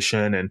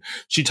translation, and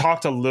she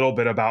talked a little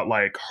bit about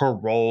like her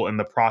role in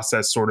the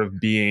process, sort of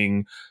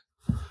being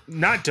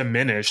not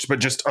diminished, but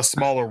just a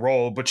smaller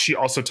role. But she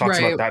also talks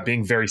about that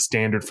being very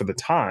standard for the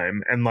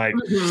time, and like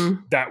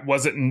that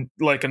wasn't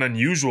like an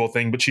unusual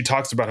thing. But she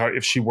talks about how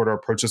if she were to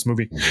approach this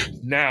movie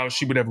now,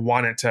 she would have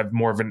wanted to have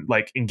more of an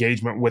like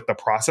engagement with the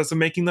process of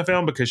making the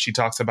film, because she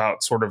talks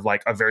about sort of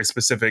like a very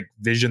specific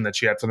vision that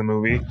she had for the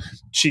movie.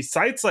 She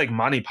cites like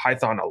Monty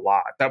Python a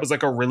lot. That was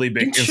like a really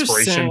big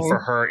inspiration for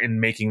her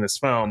in making this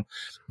film.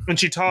 And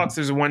she talks,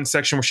 there's one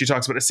section where she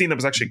talks about a scene that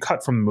was actually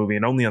cut from the movie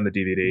and only on the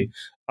DVD.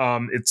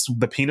 It's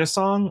the Penis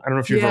song. I don't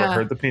know if you've ever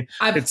heard the Penis.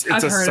 It's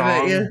a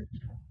song.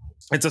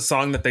 It's a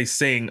song that they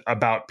sing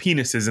about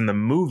penises in the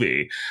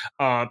movie.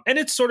 And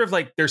it's sort of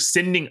like they're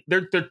sending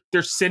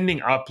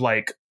up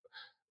like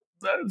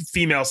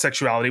female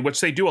sexuality,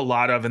 which they do a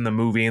lot of in the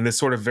movie, in this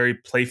sort of very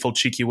playful,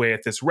 cheeky way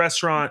at this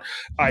restaurant.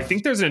 I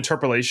think there's an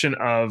interpolation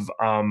of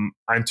I'm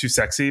Too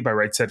Sexy by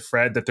Right Said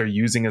Fred that they're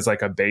using as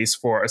like a base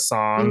for a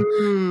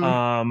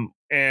song.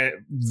 And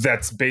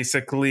that's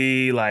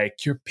basically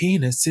like, your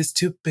penis is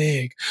too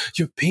big.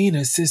 Your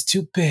penis is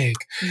too big.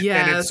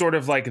 Yeah. And it's sort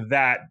of like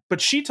that.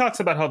 But she talks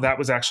about how that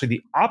was actually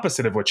the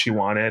opposite of what she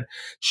wanted.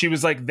 She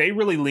was like, they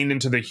really leaned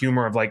into the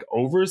humor of like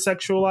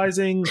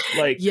over-sexualizing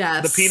like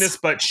the penis,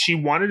 but she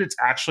wanted it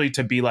actually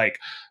to be like,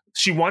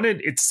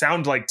 it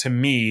sound like to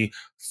me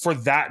for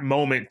that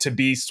moment to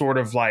be sort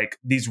of like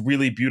these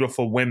really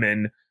beautiful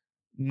women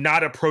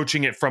not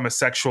approaching it from a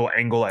sexual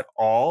angle at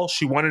all.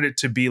 She wanted it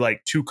to be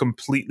like two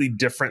completely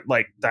different,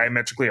 like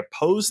diametrically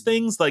opposed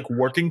things, like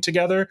working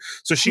together.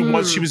 So she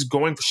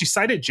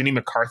cited Jenny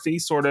McCarthy,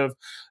 sort of,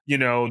 you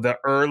know, the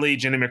early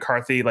Jenny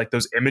McCarthy, like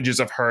those images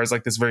of her as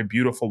like this very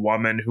beautiful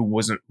woman who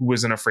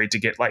wasn't afraid to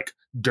get like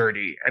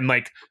dirty and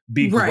like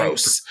be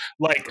gross.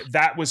 Like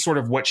that was sort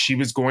of what she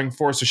was going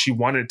for. So she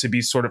wanted it to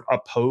be sort of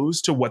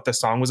opposed to what the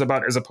song was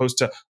about, as opposed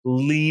to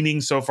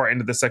leaning so far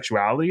into the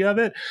sexuality of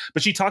it.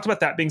 But she talked about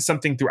that being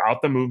something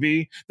throughout the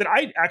movie that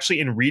I actually,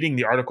 in reading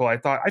the article, I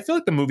thought, I feel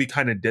like the movie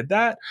kind of did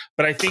that,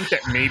 but I think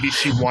that maybe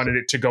she wanted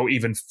it to go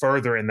even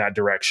further in that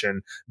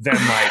direction than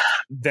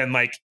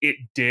it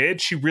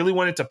did. She really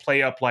wanted to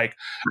play up, like,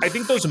 I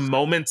think those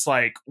moments,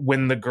 like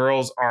when the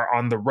girls are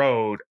on the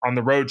road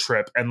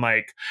trip and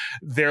like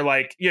they're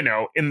like, you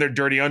know, in their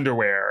dirty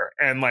underwear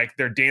and like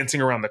they're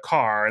dancing around the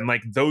car and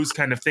like those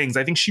kind of things.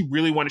 I think she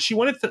really wanted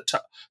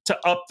to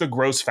up the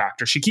gross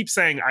factor. She keeps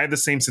saying, I have the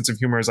same sense of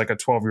humor as like a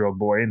 12-year-old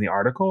boy in the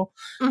article.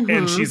 Mm-hmm.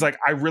 And she's like,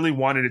 I really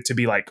wanted it to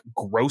be like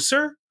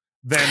grosser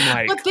than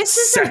like but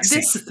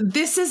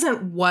this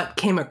isn't what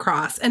came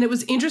across. And it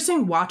was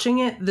interesting watching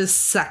it the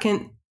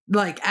second,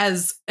 like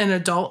as an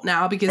adult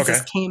now, because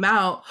this came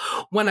out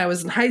when I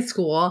was in high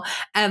school,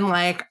 and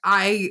like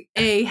I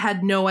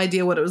had no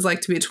idea what it was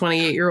like to be a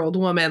 28-year-old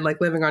woman,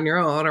 like living on your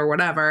own or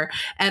whatever.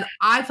 And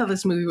I thought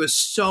this movie was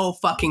so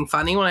fucking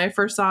funny when I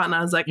first saw it, and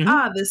I was like,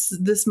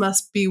 this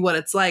must be what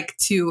it's like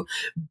to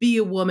be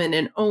a woman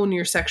and own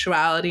your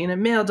sexuality in a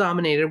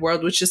male-dominated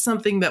world, which is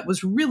something that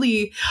was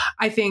really,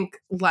 I think,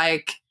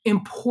 like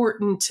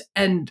important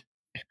and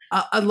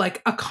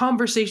a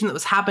conversation that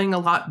was happening a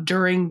lot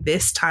during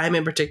this time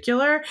in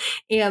particular,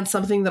 and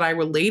something that I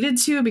related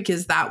to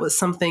because that was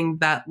something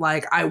that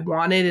like I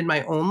wanted in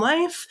my own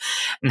life.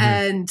 Mm-hmm.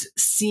 And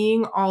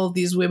seeing all of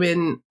these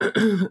women,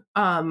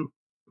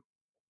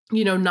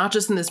 you know, not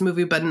just in this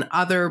movie, but in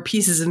other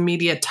pieces of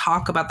media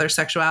talk about their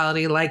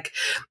sexuality, like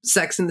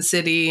Sex and the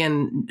City,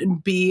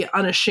 and be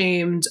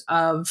unashamed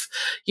of,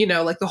 you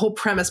know, like the whole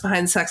premise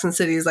behind Sex and the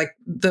City is like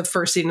the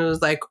first scene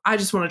was like, I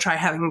just want to try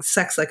having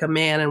sex like a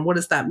man. And what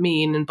does that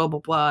mean? And blah, blah,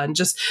 blah. And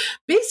just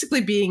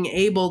basically being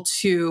able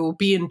to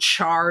be in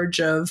charge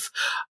of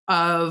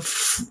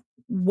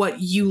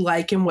what you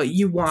like and what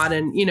you want.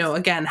 And, you know,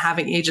 again,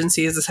 having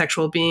agency as a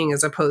sexual being,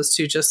 as opposed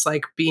to just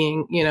like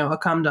being, you know, a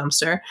cum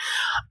dumpster,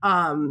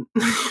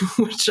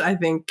 which I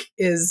think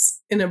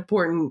is an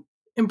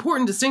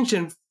important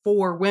distinction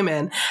for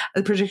women,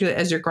 particularly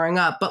as you're growing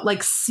up. But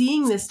like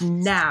seeing this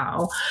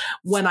now,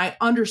 when I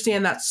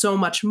understand that so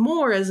much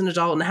more as an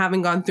adult and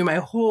having gone through my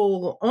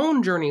whole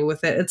own journey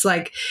with it, it's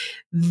like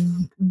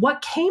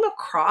what came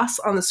across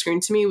on the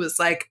screen to me was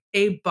like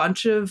a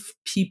bunch of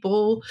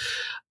people.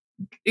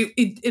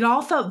 It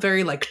all felt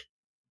very like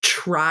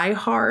try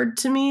hard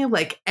to me.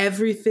 Like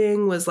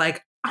everything was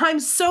like, I'm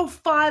so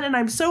fun and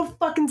I'm so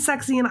fucking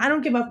sexy and I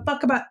don't give a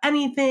fuck about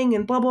anything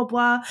and blah, blah,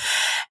 blah.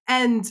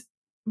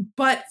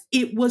 But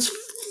it was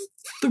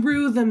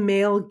through the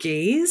male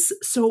gaze.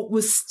 So it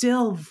was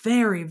still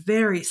very,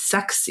 very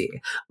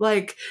sexy.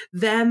 Like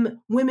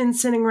them women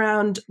sitting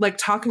around, like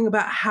talking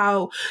about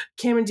how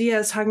Cameron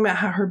Diaz talking about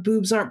how her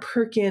boobs aren't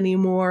perky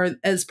anymore,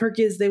 as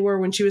perky as they were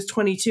when she was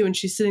 22. And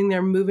she's sitting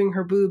there moving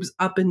her boobs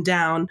up and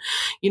down,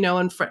 you know,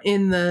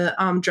 in the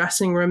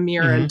dressing room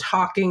mirror, and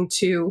talking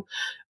to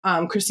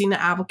Christina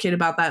Applegate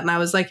about that. And I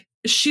was like,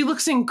 she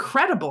looks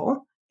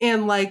incredible.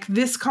 And like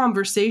this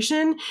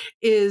conversation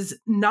is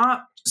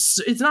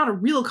it's not a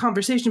real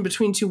conversation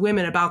between two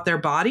women about their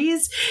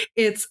bodies.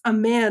 It's a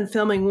man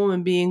filming a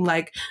woman being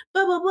like,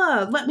 blah, blah,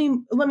 blah. Let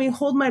me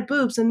hold my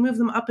boobs and move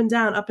them up and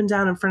down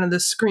in front of the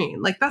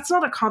screen. Like that's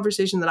not a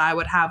conversation that I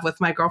would have with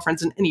my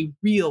girlfriends in any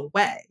real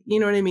way. You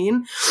know what I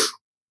mean?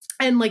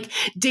 And like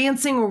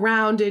dancing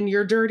around in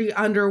your dirty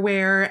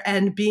underwear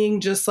and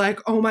being just like,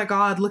 oh my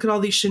God, look at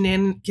all these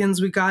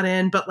shenanigans we got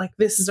in, but like,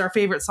 this is our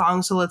favorite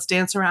song, so let's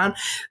dance around.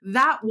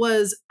 That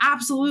was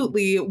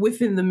absolutely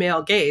within the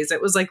male gaze. It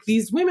was like,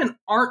 these women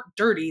aren't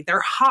dirty.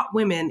 They're hot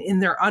women in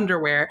their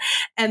underwear.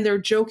 And they're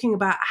joking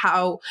about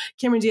how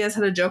Cameron Diaz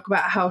had a joke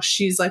about how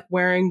she's like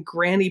wearing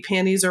granny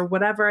panties or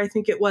whatever, I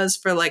think it was,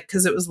 for like,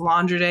 because it was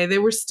laundry day. They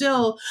were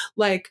still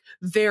like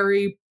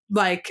very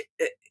like,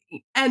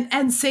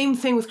 and same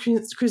thing with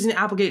Christina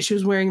Applegate. She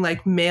was wearing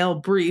like male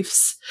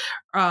briefs,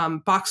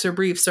 boxer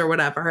briefs or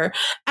whatever.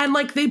 And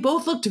like, they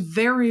both looked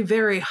very,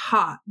 very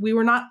hot. We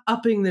were not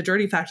upping the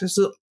dirty factors.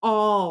 So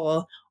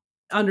all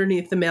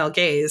underneath the male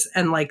gaze,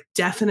 and like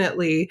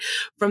definitely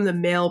from the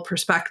male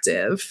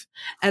perspective.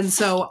 And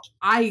so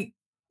I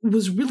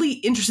was really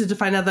interested to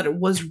find out that it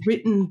was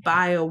written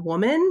by a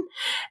woman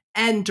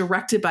and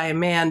directed by a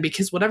man,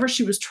 because whatever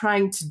she was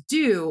trying to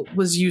do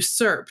was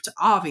usurped,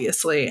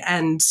 obviously.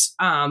 And,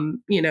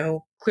 you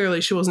know,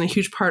 clearly she wasn't a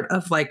huge part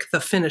of like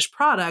the finished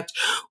product,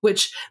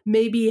 which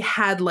maybe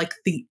had like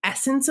the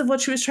essence of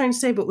what she was trying to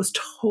say, but was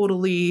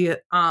totally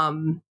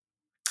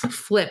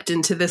flipped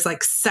into this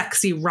like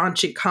sexy,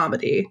 raunchy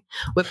comedy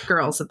with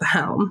girls at the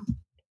helm.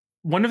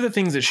 one of the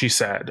things that she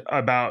said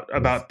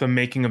about the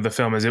making of the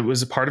film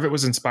is part of it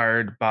was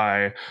inspired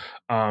by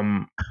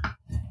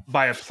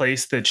a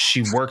place that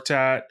she worked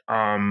at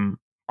on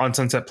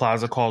Sunset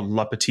Plaza called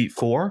La Petite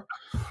Four,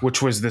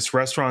 which was this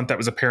restaurant that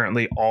was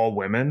apparently all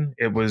women.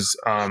 It was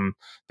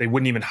they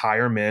wouldn't even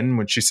hire men,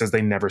 which she says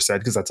they never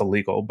said because that's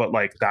illegal, but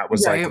like that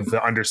was like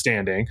the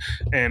understanding.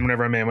 And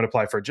whenever a man would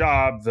apply for a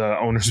job, the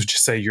owners would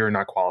just say you're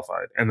not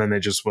qualified, and then they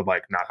just would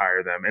like not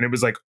hire them. And it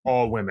was like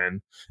all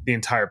women, the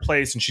entire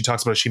place. And she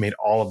talks about she made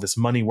all of this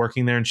money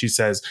working there, and she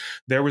says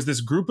there was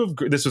this group of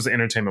this was an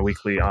Entertainment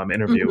Weekly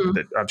interview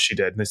that she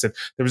did, and they said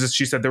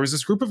she said there was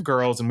this group of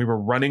girls, and we were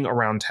running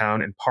around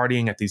town and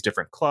partying at these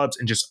different clubs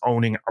and just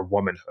owning our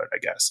womanhood, I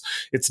guess.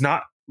 It's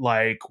not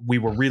like we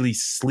were really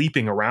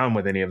sleeping around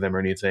with any of them or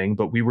anything,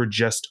 but we were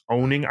just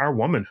owning our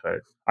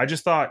womanhood. I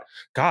just thought,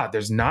 God,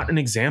 there's not an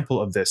example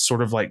of this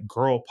sort of like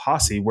girl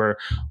posse where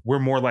we're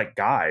more like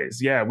guys.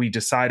 Yeah, we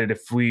decided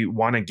if we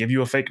want to give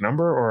you a fake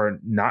number or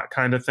not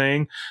kind of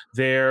thing.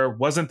 There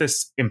wasn't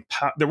this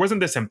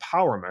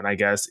empowerment, I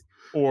guess,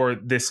 or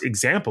this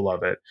example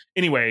of it.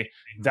 Anyway,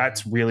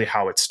 that's really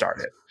how it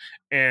started.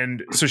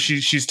 And so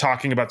she's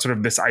talking about sort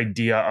of this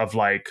idea of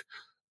like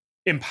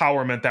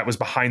empowerment that was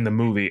behind the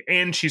movie.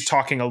 And she's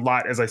talking a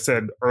lot, as I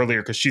said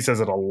earlier, because she says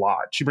it a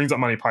lot. She brings up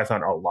Monty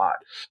Python a lot.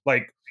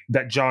 Like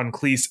that John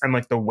Cleese and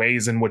like the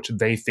ways in which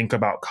they think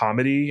about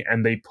comedy,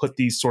 and they put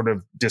these sort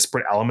of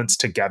disparate elements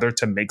together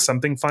to make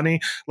something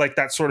funny, like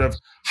that sort of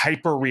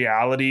hyper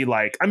reality.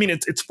 Like, I mean,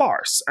 it's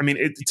farce. I mean,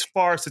 it's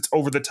farce. It's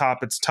over the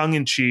top. It's tongue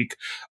in cheek.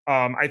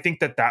 I think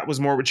that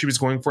was more what she was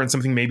going for, and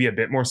something maybe a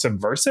bit more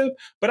subversive.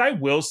 But I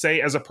will say,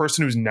 as a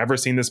person who's never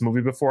seen this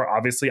movie before,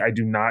 obviously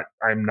I'm not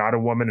a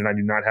woman and I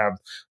do not have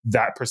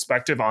that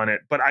perspective on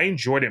it, but I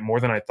enjoyed it more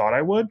than I thought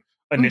I would.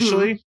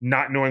 Initially,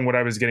 not knowing what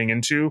I was getting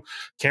into.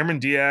 Cameron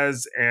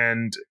Diaz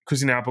and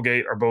Christina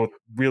Applegate are both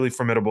really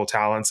formidable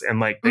talents, and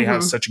like they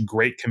have such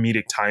great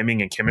comedic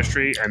timing and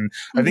chemistry, and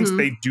I think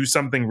they do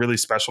something really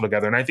special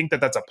together, and I think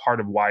that's a part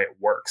of why it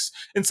works.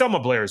 And Selma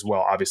Blair as well,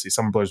 obviously.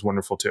 Selma Blair is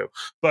wonderful too,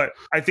 but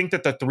I think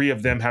that the three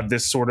of them have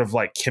this sort of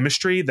like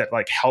chemistry that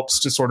like helps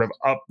to sort of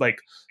I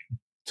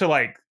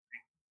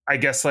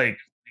guess like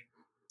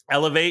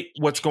elevate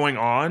what's going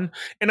on.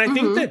 And I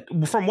think that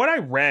from what I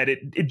read,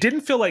 it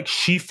didn't feel like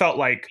she felt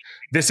like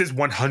this is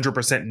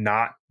 100%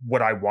 not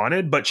what I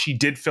wanted, but she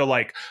did feel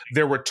like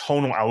there were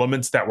tonal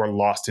elements that were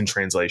lost in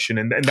translation.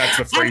 And that's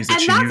the phrase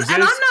that she uses.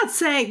 And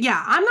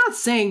I'm not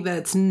saying that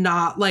it's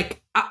not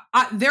like,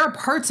 there are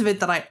parts of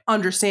it that I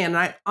understand, and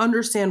I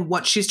understand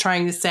what she's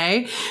trying to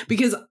say,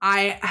 because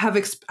I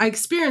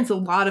experienced a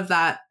lot of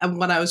that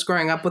when I was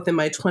growing up within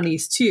my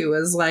 20s too,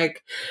 as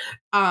like,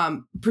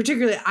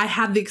 particularly I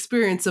had the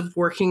experience of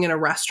working in a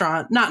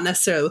restaurant, not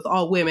necessarily with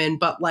all women,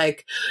 but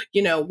like,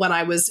 you know, when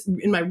I was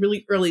in my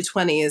really early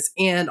 20s,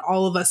 and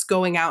all of us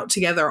going out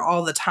together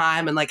all the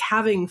time and like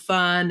having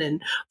fun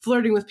and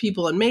flirting with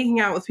people and making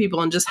out with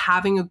people and just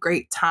having a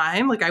great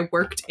time. Like I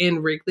worked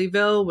in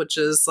Wrigleyville, which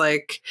is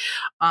like,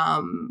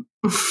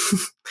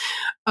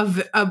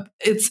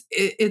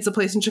 it's a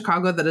place in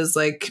Chicago that is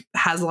like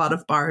has a lot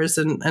of bars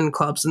and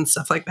clubs and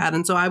stuff like that,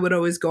 and so I would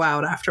always go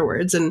out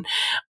afterwards, and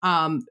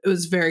it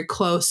was very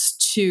close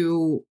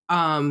to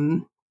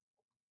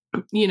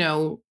you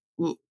know,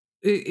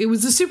 it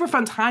was a super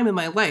fun time in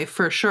my life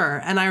for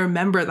sure, and I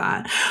remember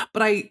that.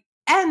 But I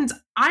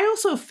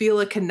also feel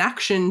a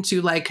connection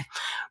to like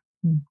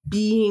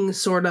being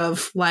sort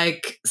of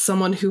like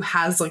someone who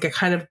has like a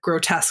kind of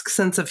grotesque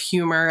sense of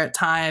humor at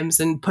times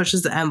and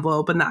pushes the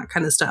envelope and that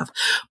kind of stuff.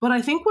 But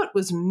I think what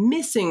was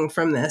missing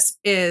from this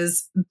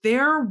is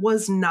there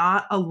was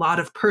not a lot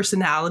of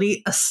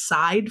personality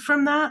aside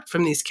from that,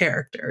 from these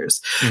characters.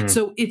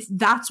 So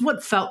that's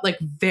what felt like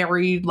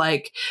very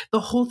like the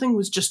whole thing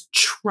was just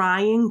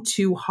trying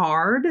too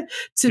hard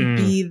to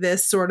be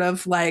this sort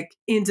of like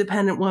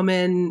independent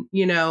woman,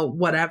 you know,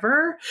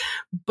 whatever.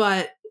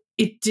 But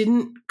it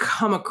didn't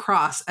come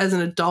across as an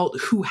adult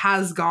who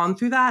has gone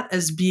through that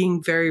as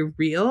being very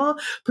real.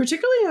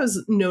 Particularly, I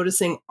was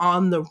noticing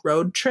on the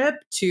road trip,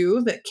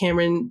 too, that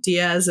Cameron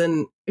Diaz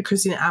and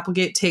Christina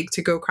Applegate take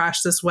to go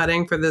crash this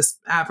wedding for this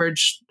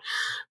average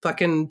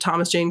fucking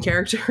Thomas Jane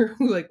character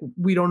who, like,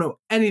 we don't know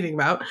anything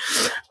about.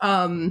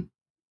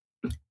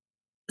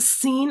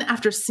 Scene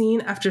after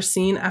scene after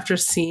scene after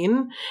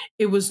scene,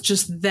 it was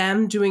just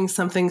them doing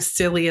something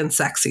silly and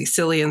sexy,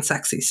 silly and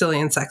sexy,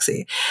 silly and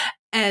sexy.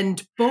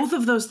 And both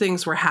of those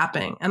things were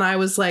happening. And I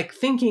was like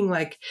thinking,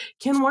 like,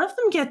 can one of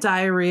them get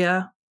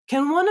diarrhea?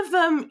 Can one of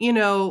them, you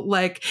know,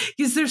 like,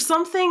 is there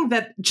something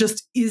that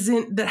just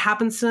that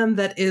happens to them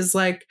that is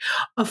like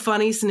a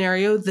funny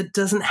scenario that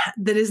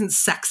that isn't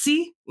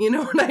sexy? You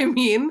know what I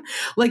mean?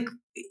 Like,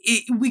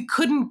 we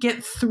couldn't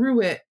get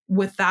through it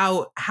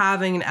without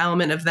having an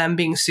element of them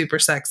being super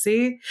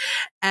sexy.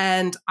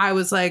 And I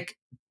was like,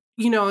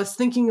 I was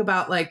thinking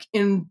about like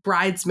in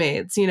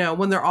Bridesmaids,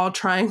 when they're all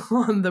trying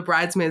on the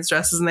bridesmaids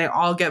dresses and they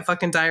all get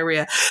fucking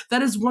diarrhea.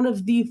 That is one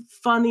of the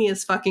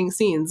funniest fucking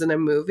scenes in a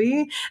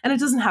movie. And it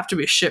doesn't have to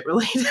be shit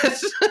related,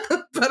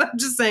 but I'm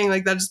just saying,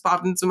 like, that just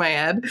popped into my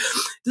head. It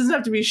doesn't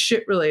have to be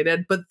shit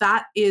related, but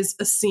that is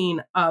a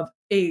scene of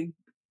a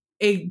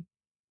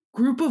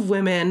group of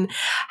women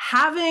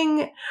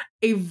having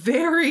a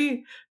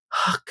very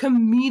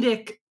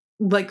comedic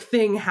like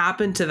thing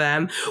happen to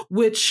them,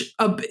 which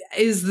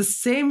is the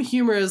same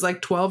humor as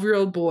like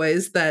 12-year-old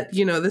boys that,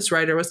 this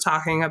writer was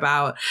talking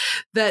about,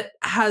 that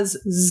has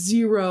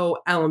zero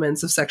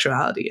elements of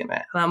sexuality in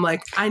it. And I'm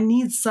like, I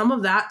need some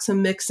of that to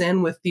mix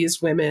in with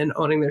these women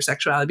owning their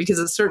sexuality, because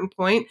at a certain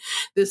point,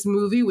 this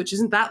movie, which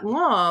isn't that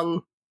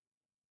long,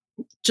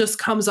 just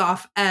comes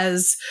off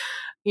as,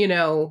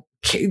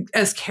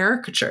 as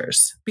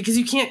caricatures, because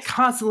you can't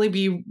constantly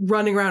be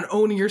running around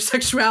owning your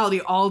sexuality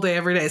all day,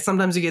 every day.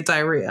 Sometimes you get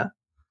diarrhea.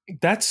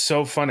 That's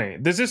so funny.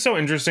 This is so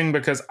interesting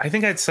because I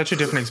think I had such a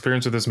different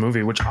experience with this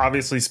movie, which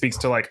obviously speaks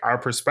to like our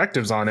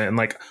perspectives on it. And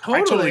like, I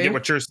totally get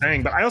what you're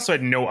saying, but I also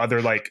had no other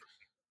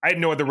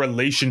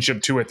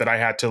relationship to it that I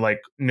had to like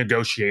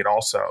negotiate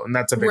also. And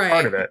that's a big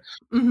part of it.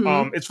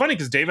 Mm-hmm. It's funny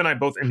because Dave and I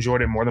both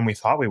enjoyed it more than we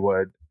thought we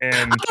would.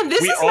 And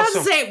this is not to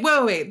say,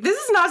 wait, this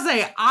is not to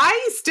say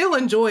I still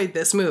enjoyed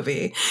this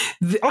movie.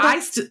 Okay.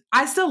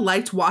 I still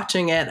liked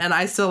watching it, and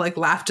I still like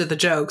laughed at the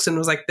jokes and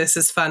was like, this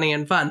is funny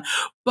and fun.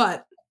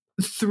 But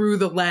through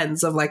the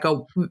lens of like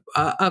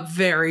a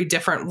very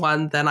different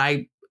one than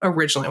I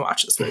originally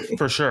watched this movie.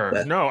 For sure.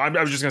 But no, I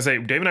was just going to say,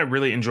 Dave and I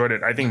really enjoyed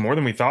it. I think more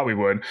than we thought we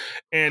would.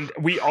 And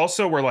we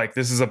also were like,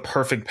 this is a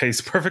perfectly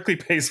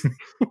paced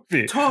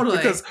movie. Totally.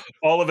 Because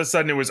all of a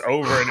sudden it was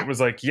over and it was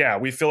like, yeah,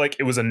 we feel like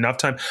it was enough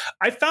time.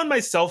 I found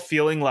myself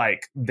feeling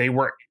like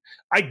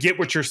I get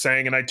what you're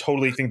saying, and I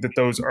totally think that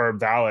those are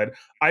valid.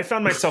 I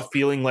found myself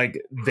feeling like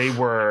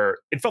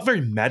it felt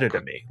very meta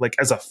to me, like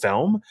as a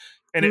film.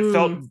 And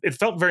it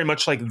felt very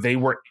much like they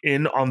were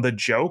in on the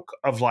joke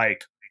of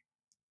like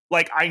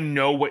I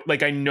know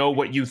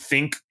what you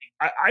think.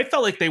 I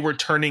felt like they were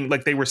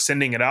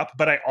sending it up,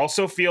 but I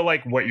also feel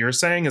like what you're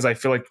saying is I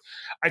feel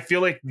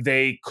like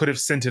they could have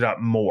sent it up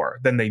more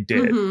than they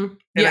did. Mm-hmm.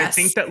 And yes. I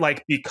think that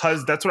like,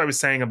 because that's what I was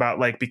saying about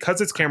like, because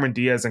it's Cameron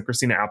Diaz and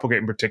Christina Applegate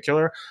in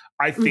particular,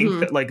 I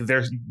think that like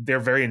they're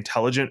very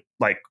intelligent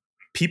like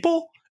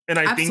people. And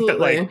I think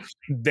that like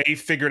they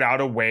figured out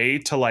a way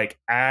to like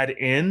add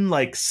in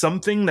like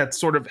something that's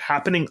sort of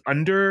happening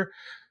under.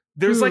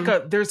 There's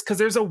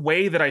there's a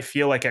way that I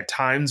feel like at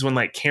times when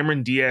like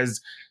Cameron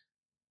Diaz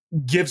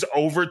gives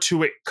over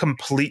to it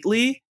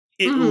completely,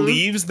 it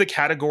leaves the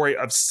category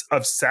of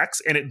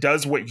sex, and it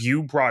does what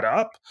you brought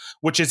up,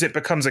 which is it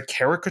becomes a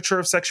caricature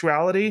of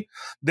sexuality.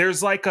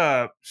 There's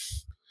a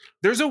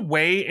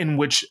way in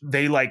which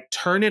they like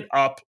turn it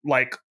up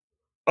like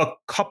a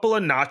couple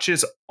of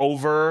notches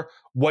over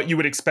what you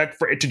would expect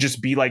for it to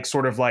just be like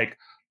sort of like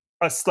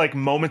like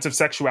moments of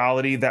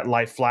sexuality that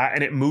lie flat,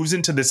 and it moves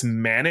into this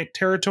manic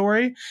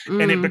territory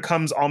and it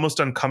becomes almost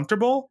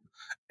uncomfortable.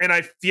 And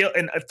I feel,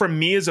 and for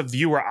me as a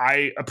viewer,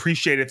 I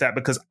appreciated that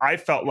because I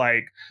felt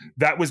like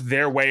that was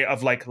their way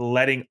of like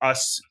letting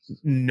us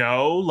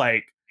know,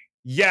 like,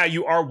 yeah,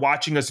 you are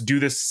watching us do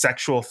this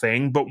sexual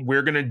thing, but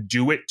we're going to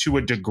do it to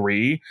a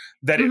degree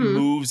that it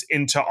moves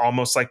into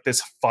almost like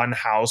this fun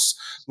house,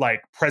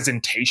 like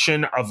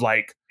presentation of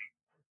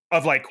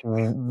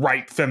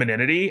right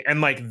femininity. And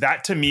like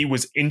that to me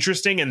was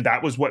interesting. And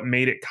that was what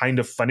made it kind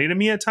of funny to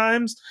me at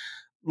times.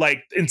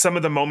 Like in some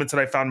of the moments that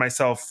I found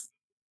myself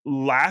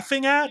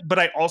laughing at, but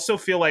I also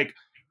feel like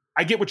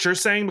I get what you're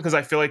saying because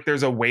I feel like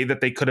there's a way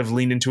that they could have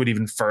leaned into it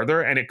even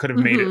further and it could have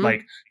made it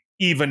like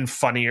even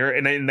funnier.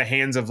 And in the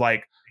hands of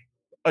like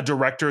a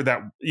director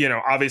that,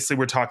 obviously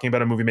we're talking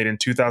about a movie made in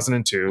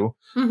 2002.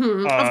 Of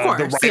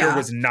course, the writer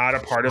was not a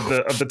part of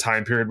the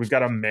time period. We've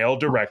got a male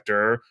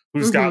director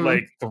who's got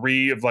like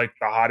three of like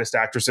the hottest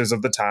actresses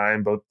of the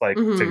time, both like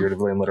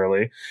figuratively and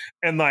literally.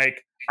 And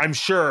like, I'm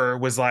sure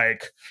was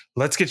like,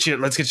 let's get you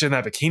in that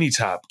bikini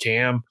top,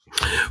 Cam.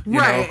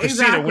 Right,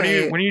 Christina,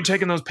 exactly. when are you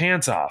taking those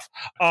pants off?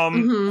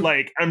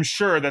 Like, I'm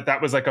sure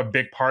that was like a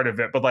big part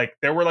of it, but like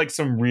there were like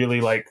some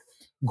really like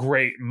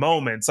great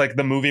moments, like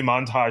the movie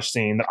montage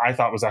scene that I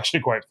thought was actually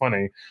quite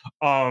funny.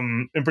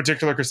 In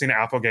particular, Christina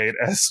Applegate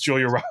as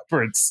Julia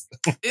Roberts.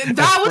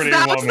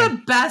 That was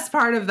the best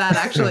part of that,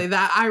 actually.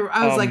 That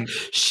I was like,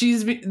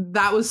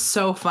 that was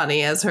so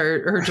funny as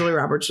her Julia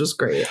Roberts was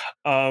great.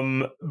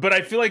 But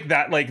I feel like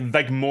that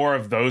like more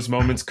of those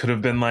moments could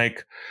have been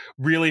like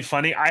really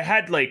funny. I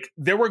had like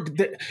Dave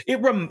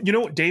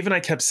and I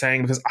kept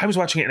saying, because I was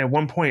watching it and at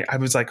one point I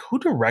was like, who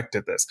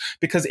directed this?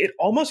 Because it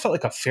almost felt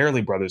like a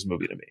Farrelly Brothers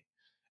movie to me.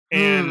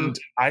 And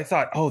I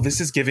thought, oh,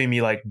 this is giving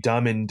me like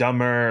Dumb and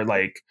Dumber,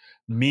 like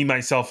Me,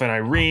 Myself, and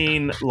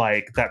Irene,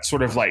 like that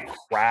sort of like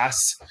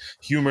crass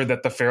humor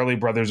that the Farrelly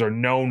brothers are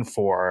known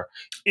for.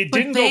 It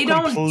didn't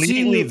go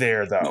completely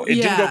there, though. It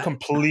didn't go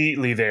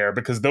completely there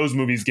because those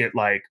movies get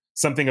like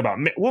something about,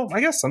 well,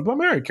 I guess something about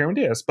Mary, Cameron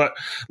Diaz, but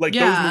like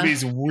those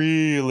movies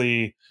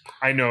really,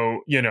 I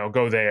know,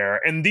 go there.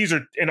 And these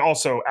are, and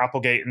also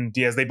Applegate and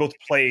Diaz, they both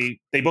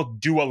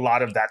do a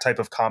lot of that type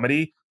of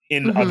comedy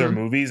in other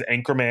movies,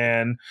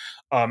 Anchorman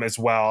as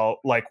well,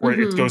 like where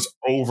it goes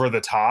over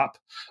the top.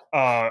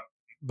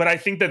 But I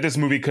think that this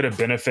movie could have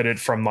benefited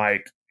from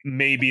like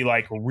maybe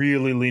like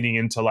really leaning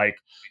into like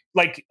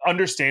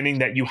understanding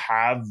that you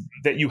have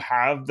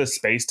the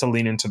space to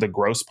lean into the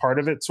gross part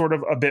of it sort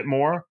of a bit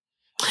more.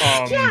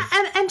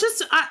 And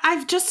just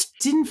I just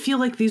didn't feel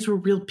like these were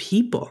real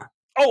people.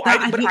 Oh,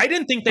 I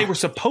didn't think they were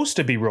supposed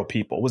to be real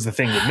people was the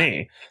thing with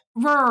me.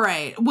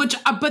 Right. Which,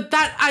 but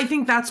that, I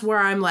think that's where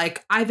I'm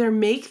like, either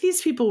make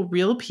these people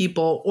real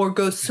people or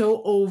go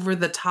so over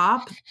the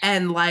top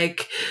and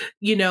like,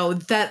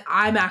 that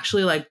I'm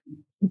actually like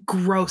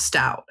grossed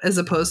out as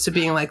opposed to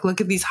being like,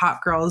 look at these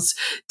hot girls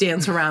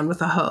dance around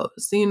with a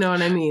hose. You know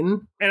what I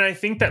mean? And I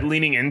think that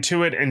leaning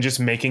into it and just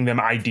making them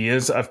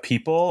ideas of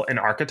people and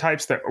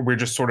archetypes that we're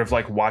just sort of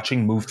like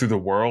watching move through the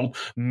world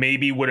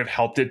maybe would have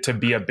helped it to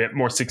be a bit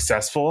more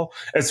successful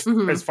as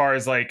far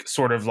as like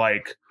sort of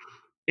like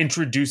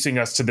introducing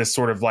us to this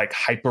sort of like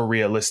hyper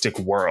realistic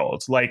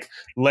world. Like,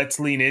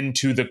 let's lean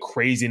into the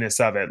craziness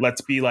of it.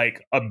 Let's be a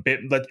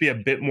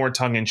bit more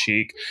tongue in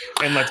cheek,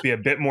 and let's be a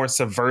bit more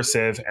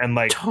subversive. And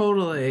like,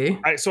 totally.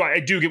 So I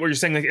do get what you're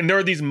saying. Like, and there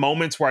are these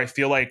moments where I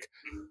feel like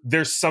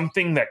there's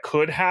something that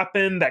could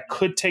happen that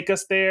could take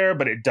us there,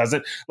 but it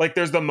doesn't. Like,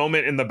 there's the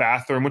moment in the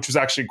bathroom, which was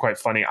actually quite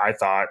funny. I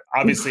thought,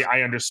 obviously,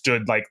 I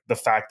understood like the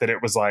fact that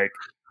it was like,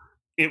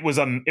 it was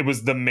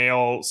the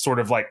male sort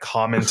of like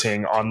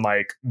commenting on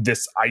like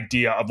this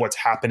idea of what's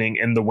happening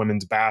in the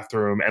women's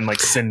bathroom and like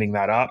sending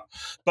that up.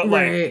 But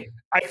like,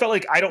 I felt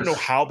like, I don't know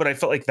how, but I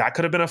felt like that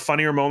could have been a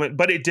funnier moment,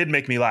 but it did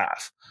make me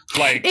laugh.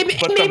 Like, it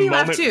made me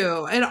laugh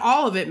too. And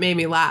all of it made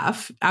me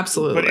laugh.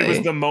 Absolutely. But it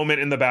was the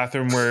moment in the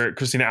bathroom where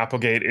Christina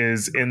Applegate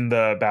is in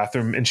the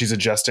bathroom and she's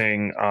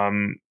adjusting,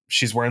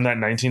 she's wearing that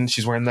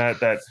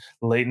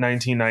late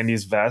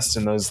 1990s vest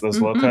and those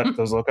low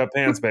cut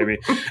pants, baby.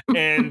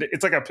 And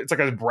it's like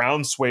a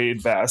brown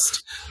suede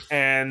vest,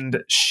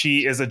 and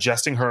she is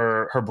adjusting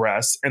her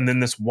breasts. And then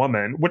this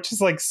woman, which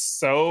is like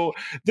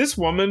this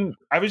woman,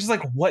 I was just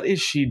like, what is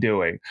she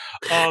doing?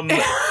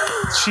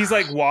 She's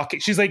like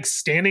walking, she's like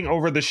standing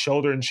over the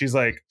shoulder, and she's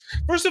like,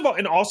 first of all,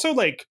 and also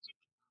like,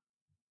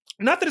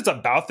 not that it's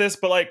about this,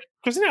 but like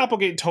Christina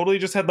Applegate totally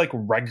just had like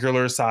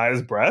regular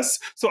size breasts.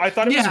 So I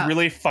thought it was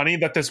really funny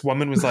that this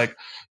woman was like,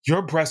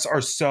 your breasts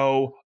are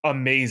so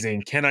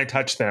amazing. Can I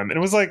touch them? And it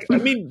was like, I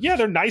mean, yeah,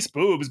 they're nice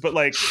boobs, but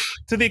like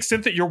to the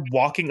extent that you're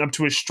walking up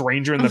to a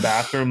stranger in the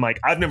bathroom, like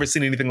I've never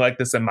seen anything like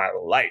this in my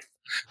life.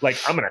 Like,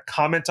 I'm going to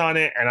comment on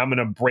it and I'm going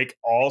to break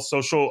all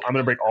social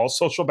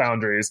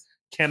boundaries.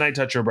 Can I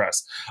touch your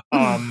breasts?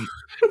 And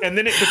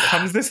then it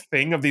becomes this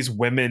thing of these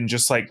women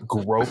just like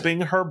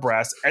groping her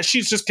breasts as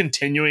she's just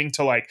continuing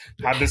to like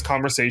have this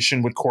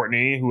conversation with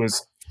Courtney,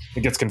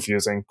 it gets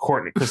confusing.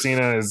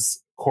 Christina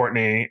is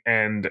Courtney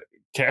and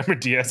Cameron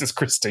Diaz is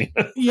Christina.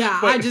 Yeah,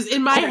 but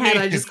in my head,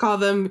 I just call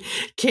them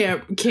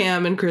Cam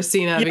and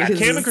Christina. Yeah, because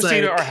Cam and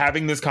Christina are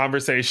having this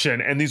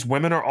conversation, and these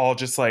women are all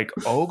just like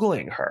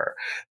ogling her,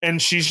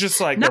 and she's just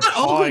like not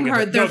ogling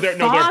her. They're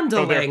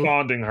fondling. They're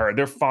fondling her.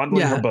 They're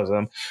fondling her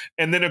bosom.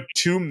 And then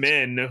two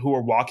men who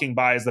are walking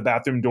by as the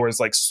bathroom door is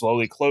like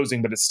slowly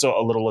closing, but it's still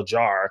a little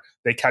ajar.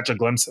 They catch a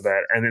glimpse of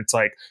it, and it's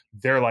like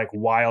they're like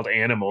wild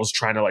animals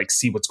trying to like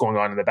see what's going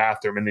on in the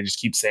bathroom, and they just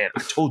keep saying,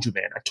 "I told you,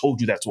 man. I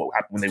told you that's what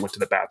happened when they went to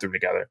the bathroom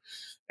together."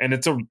 And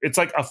it's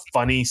like a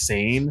funny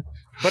scene,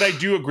 but I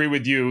do agree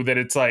with you that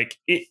it's like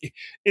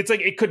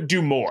it could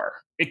do more.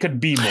 It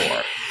could be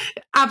more.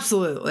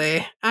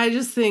 Absolutely. I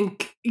just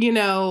think,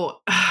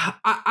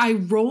 I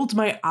rolled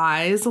my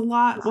eyes a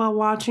lot while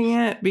watching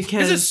it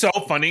because this is so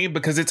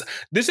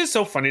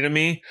funny to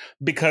me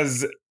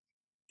because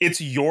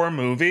it's your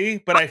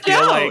movie, but I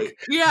feel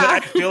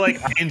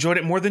like I enjoyed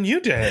it more than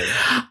you did,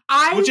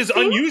 which is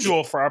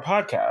unusual for our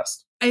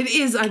podcast. It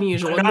is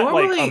unusual.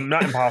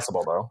 Not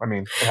impossible though. I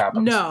mean, it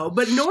happens. No,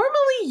 but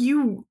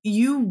normally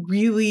you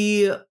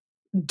really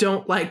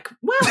don't like.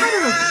 Well,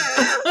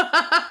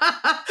 I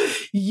don't know.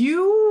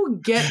 You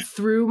get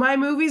through my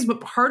movies,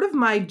 but part of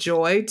my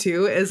joy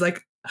too is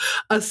like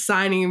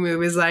assigning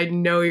movies that I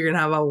know you're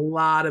gonna have a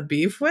lot of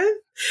beef with,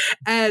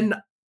 and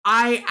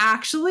I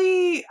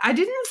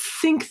didn't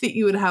think that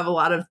you would have a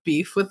lot of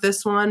beef with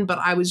this one, but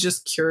I was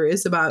just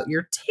curious about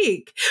your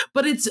take.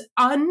 But it's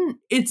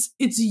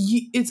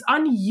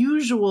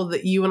unusual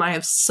that you and I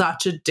have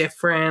such a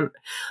different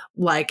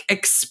like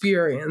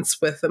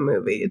experience with the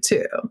movie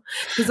too,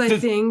 because I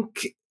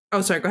think Oh,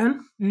 sorry, go ahead.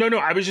 No,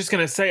 I was just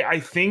going to say, I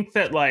think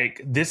that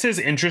like, this is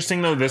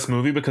interesting though, this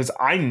movie, because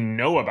I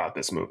know about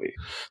this movie.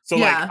 So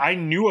like, I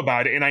knew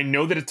about it and I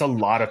know that it's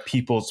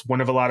one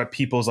of a lot of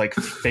people's like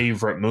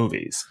favorite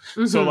movies.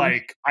 So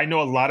like, I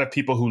know a lot of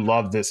people who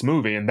love this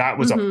movie, and that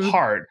was a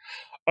part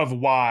of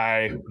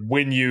why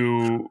when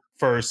you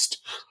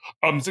first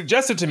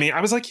suggested to me,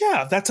 I was like,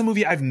 yeah, that's a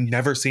movie I've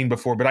never seen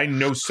before, but I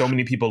know so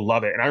many people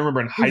love it. And I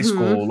remember in high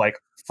school, like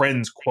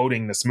friends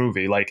quoting this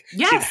movie, like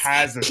it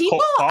has this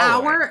people cult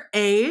following. Our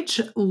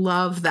age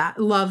love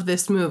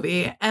this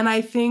movie. And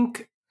I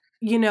think,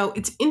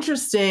 it's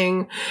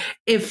interesting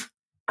if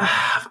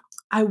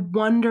I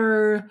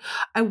wonder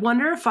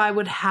if I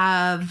would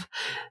have,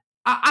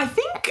 I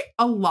think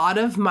a lot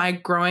of my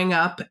growing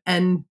up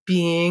and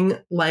being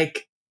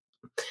like,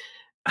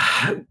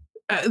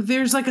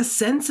 there's like a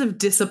sense of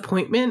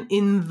disappointment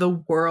in the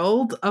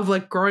world of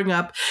like growing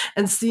up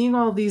and seeing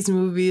all these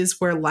movies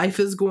where life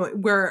is going,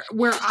 where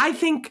I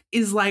think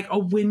is like a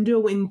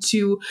window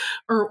into,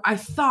 or I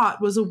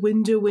thought was a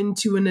window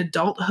into an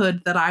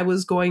adulthood that I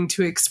was going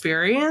to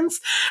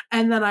experience.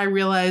 And then I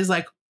realized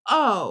like,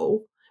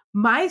 oh,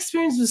 my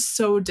experience was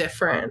so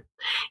different.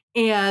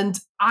 And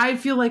I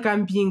feel like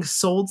I'm being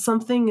sold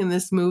something in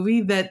this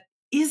movie that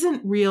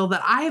isn't real,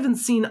 that I haven't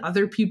seen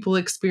other people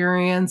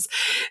experience,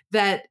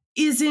 that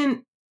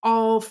isn't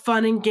all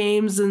fun and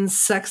games and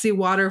sexy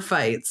water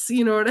fights.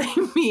 You know what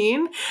I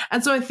mean?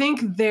 And so I think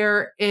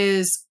there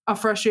is a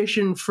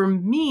frustration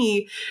from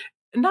me,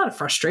 not a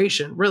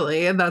frustration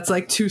really, and that's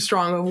like too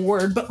strong of a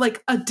word, but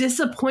like a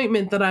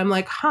disappointment that I'm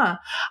like,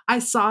 I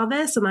saw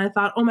this and I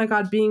thought, oh my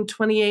God, being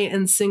 28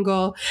 and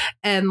single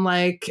and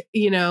like,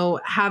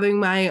 having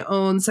my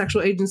own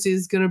sexual agency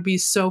is going to be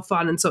so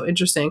fun and so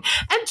interesting.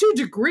 And to a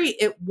degree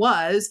it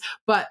was,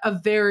 but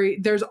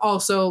there's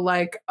also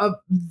like a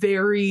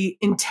very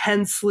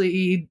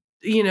intensely,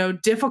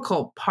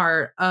 difficult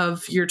part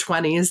of your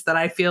 20s that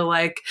I feel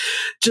like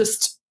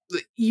just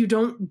you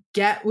don't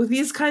get with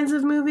these kinds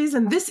of movies.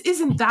 And this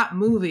isn't that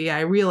movie. I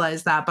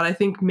realize that, but I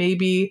think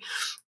maybe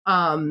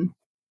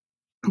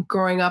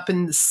growing up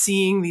and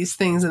seeing these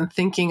things and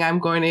thinking I'm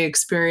going to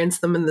experience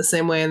them in the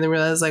same way, and then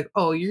realize like,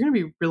 oh, you're going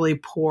to be really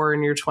poor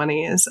in your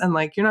 20s, and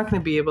like you're not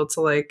going to be able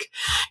to like,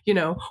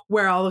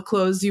 wear all the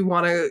clothes you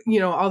want to,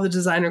 all the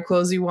designer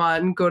clothes you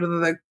want, and go to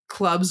the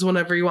clubs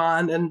whenever you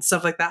want and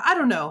stuff like that. I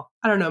don't know.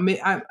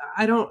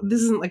 I don't,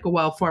 this isn't like a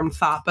well-formed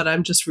thought, but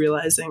I'm just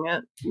realizing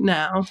it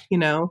now,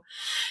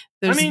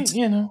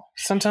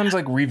 sometimes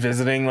like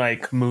revisiting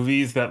like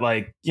movies that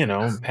like,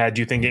 had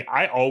you thinking,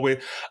 I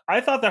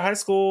thought that high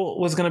school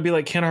was going to be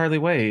like Can't Hardly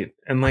Wait.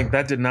 And like,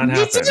 that did not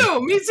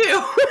happen. Me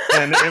too.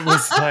 And it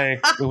was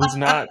like, it was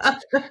not,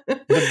 the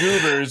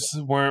Goobers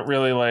weren't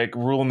really like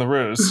ruling the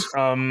roost.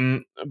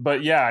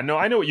 But yeah, no,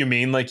 I know what you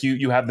mean. Like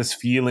you have this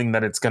feeling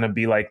that it's going to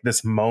be like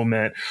this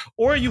moment,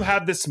 or you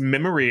have this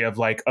memory of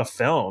like a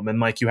film, and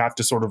like you have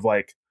to sort of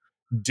like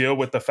deal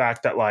with the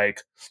fact that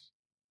like,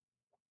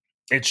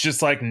 it's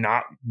just like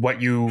not what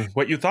you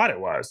thought it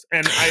was.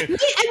 And maybe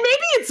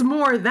it's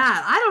more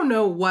that I don't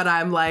know what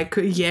I'm like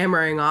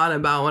yammering on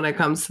about when it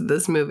comes to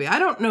this movie. I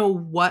don't know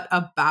what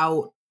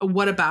about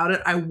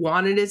it I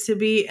wanted it to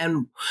be,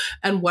 and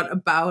what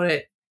about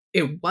it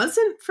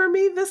wasn't for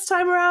me this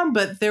time around.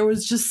 But there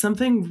was just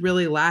something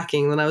really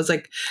lacking when I was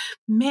like,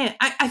 man,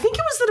 I think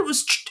it was that it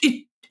was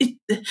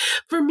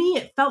for me,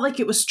 it felt like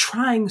it was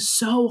trying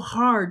so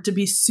hard to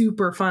be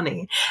super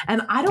funny.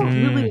 And I don't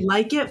really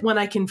like it when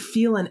I can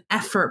feel an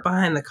effort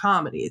behind the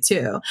comedy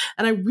too.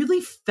 And I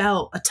really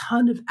felt a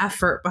ton of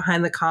effort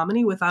behind the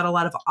comedy without a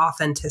lot of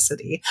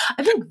authenticity.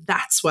 I think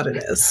that's what it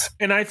is.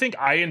 And I think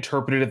I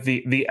interpreted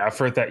the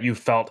effort that you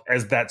felt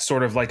as that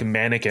sort of like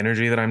manic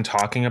energy that I'm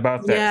talking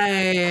about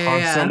that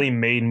constantly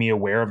made me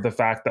aware of the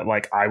fact that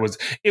like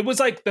it was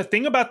like the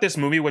thing about this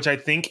movie, which I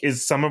think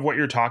is some of what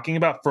you're talking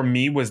about for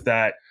me, was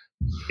that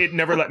it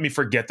never let me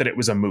forget that it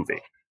was a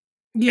movie.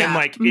 Yeah. And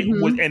like it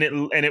was, and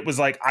it was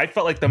like, I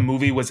felt like the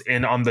movie was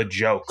in on the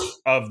joke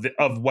of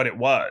what it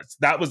was.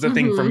 That was the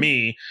thing for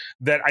me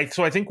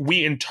so I think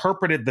we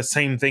interpreted the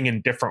same thing in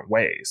different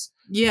ways.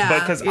 Yeah.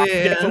 Because I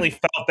definitely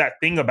felt that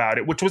thing about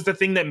it, which was the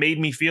thing that made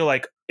me feel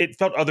like it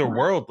felt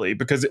otherworldly,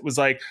 because it was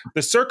like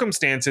the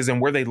circumstances and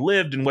where they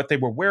lived and what they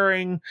were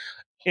wearing.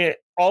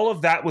 All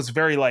of that was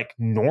very like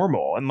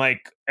normal and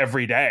like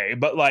every day,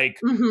 but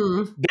like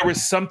there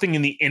was something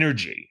in the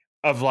energy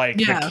of like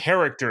the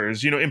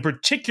characters, in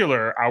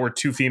particular our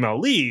two female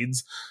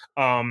leads,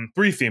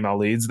 3 female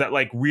leads, that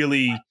like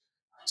really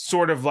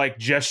sort of like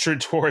gestured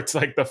towards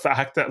like the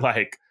fact that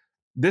like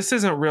this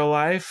isn't real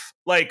life.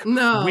 Like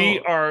we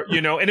are,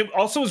 and it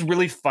also was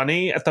really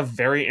funny at the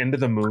very end of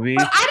the movie.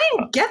 But I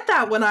didn't get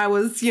that when I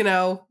was,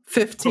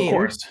 15. Of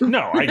course.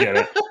 No, I get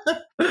it.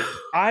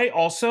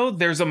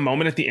 There's a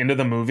moment at the end of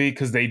the movie,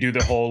 because they do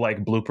the whole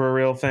like blooper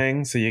reel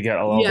thing. So you get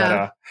a little bit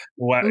of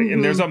what,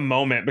 and there's a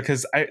moment,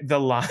 because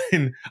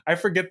I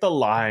forget the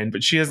line,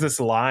 but she has this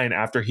line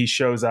after he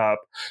shows up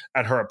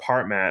at her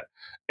apartment,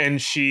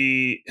 and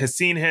she has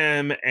seen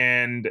him,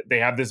 and they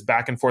have this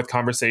back and forth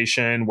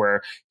conversation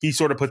where he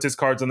sort of puts his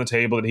cards on the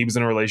table that he was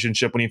in a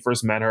relationship when he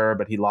first met her,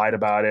 but he lied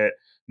about it,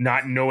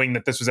 not knowing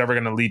that this was ever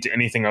going to lead to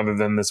anything other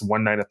than this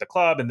one night at the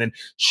club. And then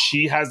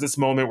she has this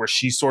moment where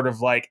she sort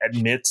of like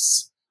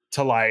admits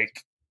to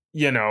like,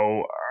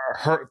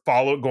 her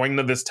going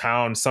to this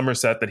town,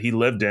 Somerset, that he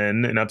lived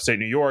in upstate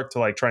New York, to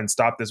like try and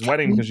stop this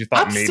wedding because she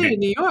thought upstate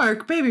New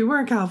York, baby,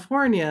 we're in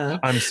California.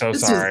 I'm so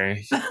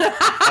sorry.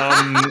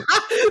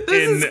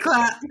 This is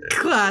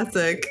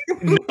classic.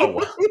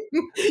 No.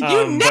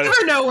 You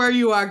never know where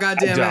you are,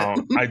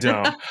 goddammit. I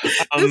don't.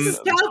 This is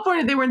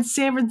California. They were in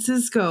San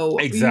Francisco.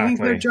 Exactly. You think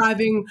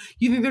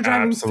they're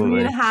driving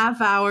Absolutely.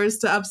 3.5 hours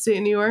to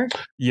upstate New York?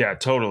 Yeah,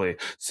 totally.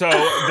 So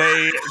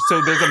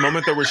there's a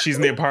moment there where she's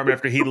in the apartment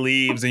after he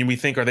leaves, and we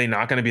think, are they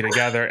not going to be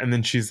together? And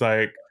then she's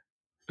like,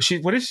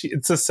 what is she?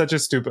 It's such a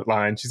stupid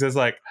line. She says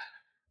like,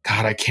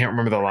 God, I can't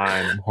remember the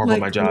line. I'm horrible at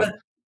my job.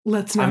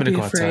 Let's not be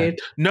afraid.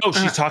 No,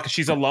 she's talking.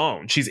 She's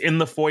alone. She's in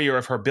the foyer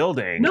of her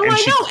building. No, I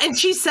know. And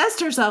she says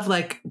to herself,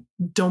 like,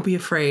 don't be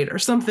afraid or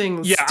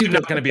something. Yeah, I'm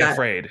not going to be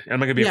afraid. I'm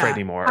not going to be afraid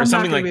anymore. Or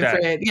something like that.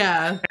 Afraid.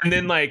 Yeah. And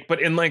then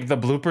but in like the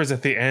bloopers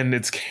at the end,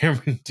 it's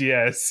Cameron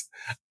Diaz.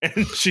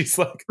 And she's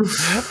like,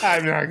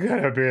 I'm not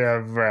going to be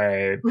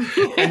afraid.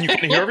 And you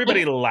can hear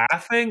everybody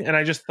laughing. And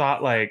I just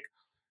thought like,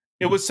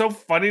 it was so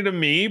funny to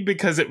me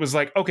because it was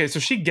like, okay, so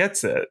she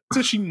gets it.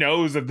 So she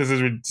knows that this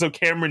is, so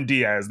Cameron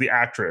Diaz, the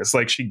actress,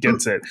 like she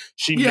gets it.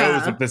 She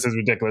knows that this is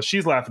ridiculous.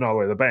 She's laughing all the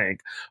way to the bank.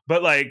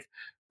 But like,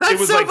 that's it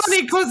was so like,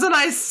 funny because when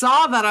I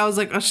saw that, I was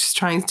like, oh, she's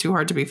trying too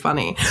hard to be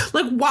funny.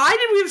 Like, why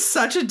did we have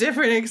such a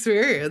different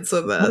experience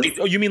of this?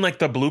 Oh, you mean like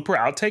the blooper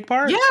outtake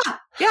part? Yeah.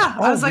 Yeah.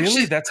 Oh, I was like,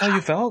 really? That's how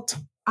you felt?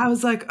 I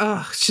was like,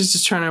 oh, she's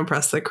just trying to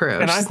impress the crew.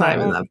 And she's not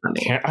even that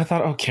funny. I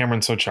thought, oh,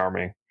 Cameron's so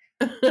charming.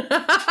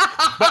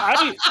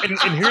 But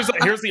and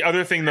here's the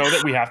other thing though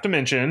that we have to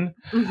mention.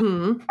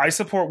 Mm-hmm. I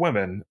support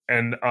women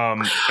and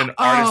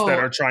artists that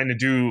are trying to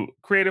do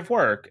creative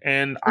work,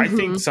 and I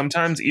think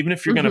sometimes even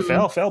if you're going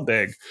to fail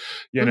big,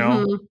 you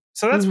know.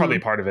 So that's probably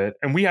part of it,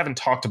 and we haven't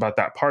talked about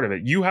that part of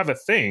it. You have a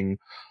thing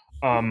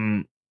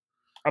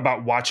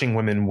about watching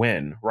women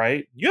win,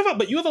 right? You have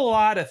a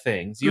lot of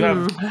things. You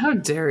have how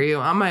dare you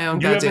on my own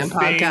goddamn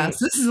podcast.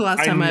 This is the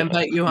last time I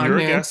invite you on here.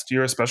 You're a guest.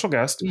 You're a special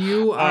guest.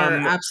 You are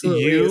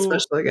absolutely a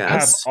special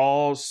guest. Have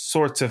all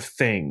sorts of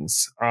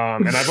things.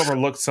 And I've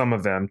overlooked some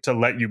of them to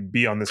let you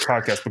be on this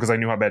podcast because I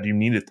knew how bad you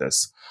needed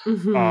this.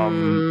 I'm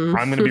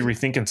going to be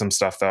rethinking some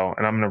stuff though.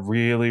 And I'm going to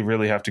really,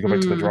 really have to go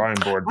back to the drawing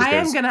board. I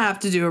am going to have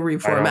to do a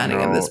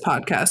reformatting of this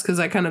podcast because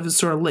I kind of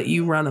sort of let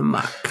you run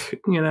amok,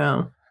 you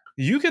know?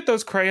 You get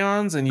those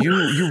crayons and you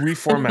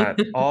reformat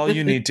all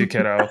you need to,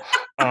 kiddo.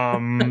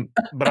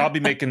 But I'll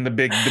be making the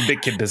big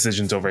kid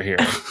decisions over here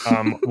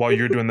while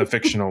you're doing the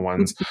fictional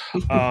ones.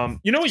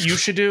 You know what you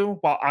should do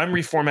while I'm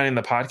reformatting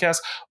the podcast?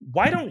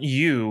 Why don't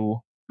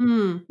you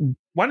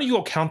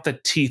go count the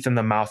teeth in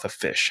the mouth of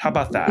fish? How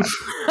about that?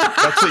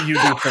 That's what you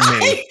do for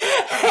me.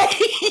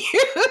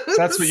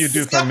 That's what you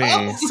do for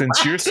me.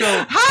 Since you're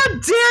so... How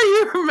dare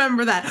you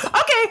remember that?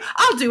 Okay,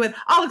 I'll do it.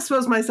 I'll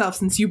expose myself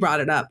since you brought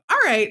it up. All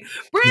right.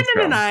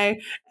 Brandon and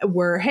I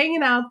were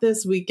hanging out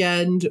this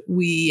weekend.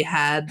 We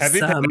had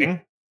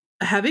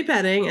heavy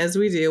petting, as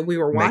we do. We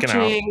were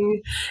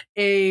watching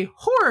a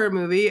horror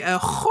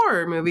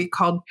movie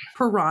called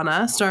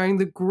Piranha, starring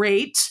the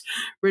great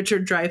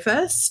Richard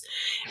Dreyfuss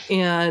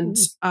and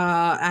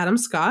Adam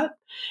Scott.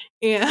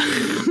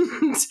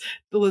 And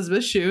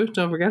Elizabeth Shue,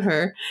 don't forget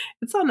her.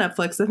 It's on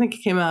Netflix. I think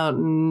it came out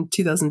in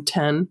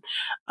 2010.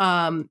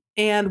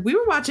 And we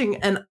were watching,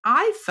 and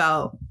I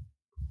felt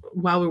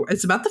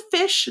it's about the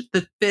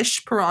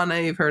fish piranha.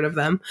 You've heard of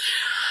them.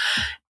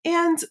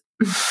 And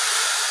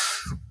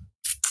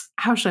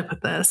how should I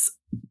put this?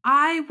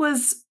 I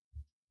was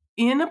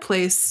in a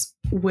place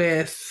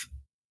with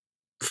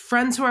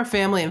friends who are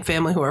family and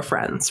family who are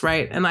friends,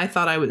 right? And I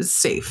thought I was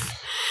safe.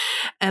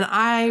 And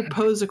I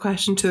posed a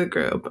question to the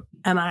group,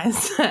 and I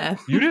said,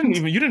 you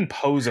didn't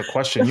pose a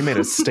question. You made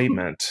a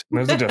statement.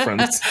 There's a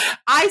difference.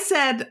 I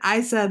said,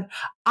 I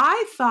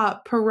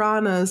thought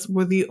piranhas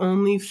were the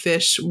only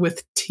fish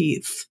with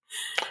teeth.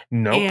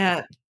 Nope.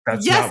 And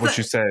that's not what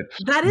you said.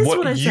 That is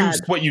what I said.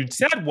 What you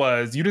said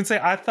was, you didn't say,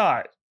 I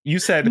thought. You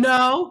said,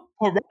 no.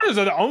 Piranhas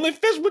are the only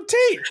fish with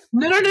teeth.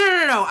 No.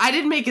 I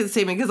didn't make a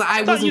statement because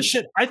I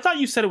thought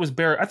you said it was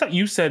bear. I thought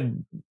you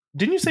said...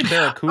 Didn't you say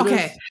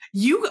barracudas?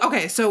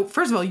 Okay. So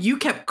first of all, you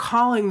kept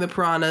calling the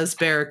piranhas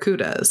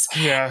barracudas.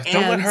 Yeah.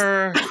 Don't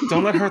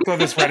let her throw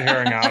this red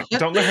herring out.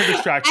 Don't let her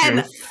distract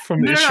you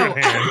from the issue at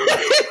hand.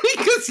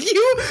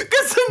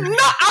 because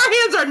our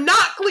hands are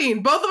not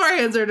clean. Both of our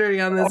hands are dirty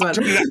on this one.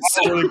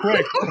 Really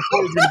quick. I thought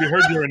it was going to be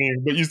her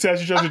urinating, but you said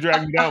she chose to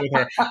drag me down with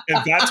her,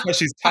 and that's why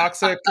she's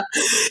toxic.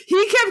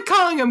 He kept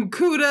calling them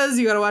cudas.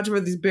 You got to watch for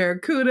these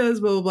barracudas.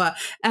 Blah blah blah.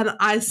 And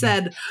I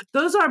said,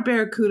 those aren't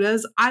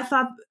barracudas. I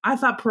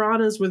thought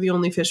piranhas were the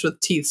only fish with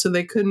teeth, so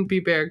they couldn't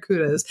be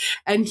barracudas.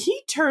 And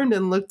he turned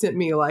and looked at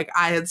me like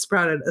I had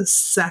sprouted a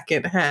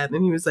second head,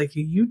 and he was like,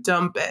 "You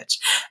dumb bitch."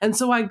 And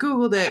so I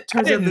Googled it.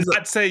 I did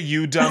not say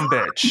you dumb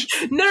bitch.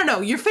 bitch.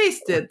 No. Your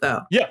face did,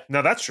 though. Yeah,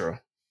 no, that's true.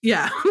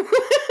 Yeah.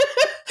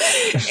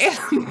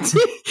 And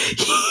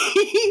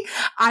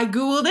I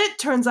Googled it.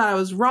 Turns out I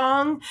was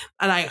wrong.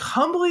 And I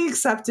humbly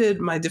accepted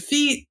my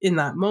defeat in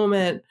that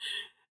moment.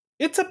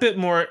 There's a bit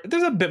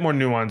more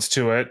nuance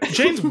to it.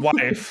 Jane's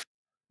wife,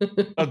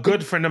 a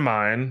good friend of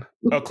mine,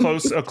 a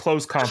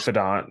close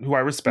confidant who I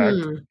respect,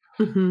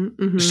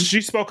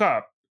 she spoke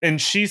up and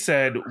she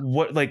said,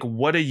 what do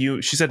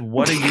you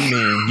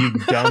mean, you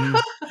dumb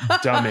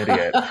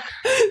idiot?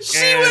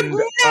 She would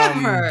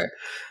never.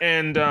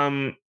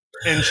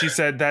 And she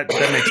said that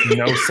makes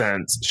no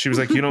sense. She was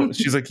like,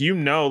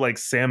 like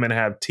salmon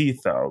have teeth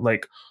though.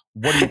 Like,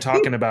 what are you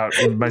talking about?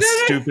 My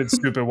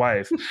stupid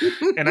wife.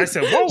 And I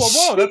said,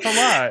 whoa, that's a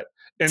lot.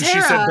 And Tara.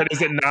 She said, but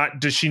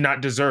does she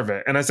not deserve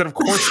it? And I said, of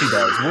course she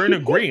does. We're in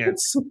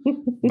agreement.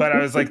 But I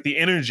was like, the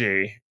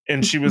energy.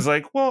 And she was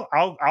like, well,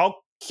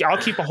 I'll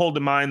keep a hold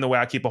of mine the way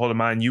I keep a hold of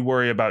mine. You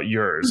worry about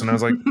yours. And I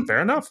was like,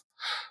 fair enough.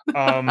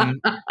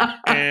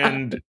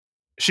 And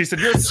she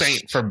said, you're a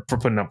saint for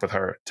putting up with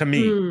her, to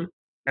me.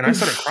 And I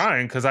started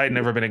crying because I had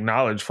never been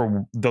acknowledged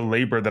for the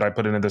labor that I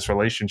put into this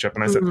relationship.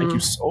 And I said, thank you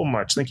so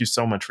much. Thank you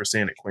so much for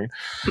seeing it, Queen.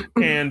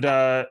 And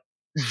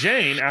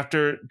Jane,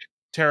 after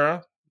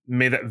Tara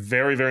made that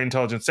very, very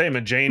intelligent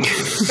statement, Jane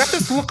got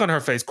this look on her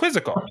face,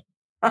 quizzical.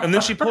 And then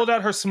she pulled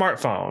out her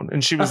smartphone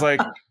and she was like,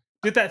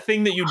 did that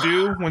thing that you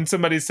do when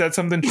somebody said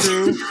something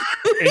true and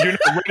you're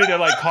not ready to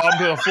like calm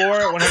to the floor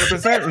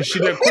 100%? And she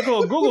did a quick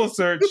little Google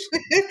search.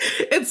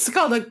 It's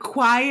called a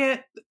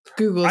quiet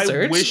Google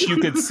search. I wish you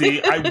could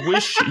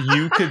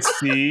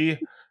see.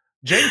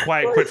 Jane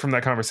quiet quit from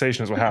that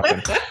conversation is what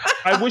happened.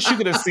 I wish you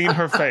could have seen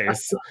her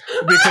face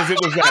because it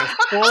was that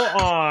full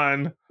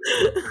on.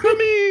 Let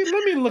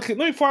me look at.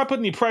 Before I put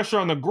any pressure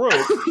on the group,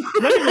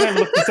 let me go ahead and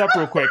look this up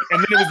real quick. And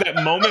then it was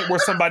that moment where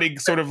somebody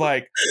sort of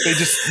like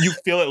you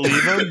feel it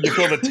leave them. You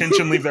feel the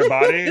tension leave their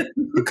body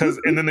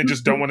and then they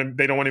just don't want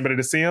anybody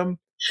to see them.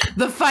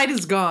 The fight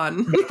is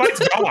gone. The fight's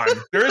gone.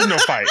 There is no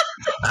fight.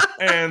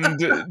 And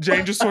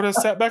Jane just sort of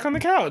sat back on the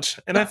couch,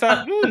 and I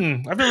thought, I've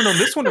never known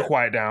this one to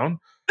quiet down.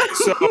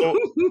 So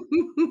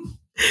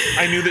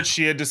I knew that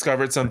she had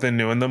discovered something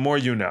new, and the more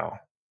you know,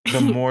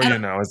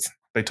 as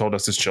they told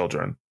us as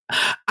children.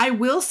 I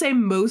will say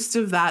most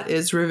of that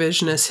is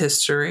revisionist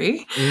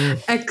history,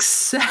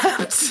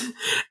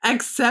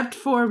 except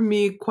for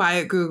me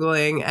quiet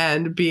Googling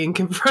and being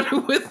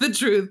confronted with the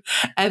truth,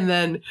 and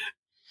then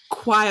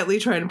quietly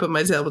trying to put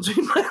my tail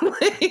between my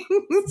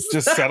legs.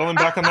 Just settling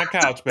back on that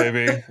couch,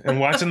 baby,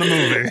 and watching the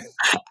movie. And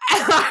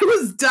I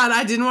was done.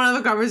 I didn't want to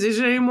have a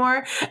conversation anymore.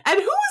 And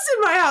who was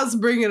in my house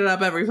bringing it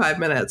up every 5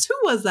 minutes? Who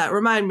was that?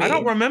 Remind me. I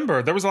don't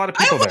remember. There was a lot of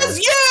people there. It was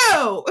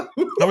you!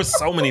 There was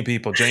so many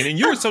people, Jane, and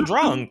you were so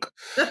drunk.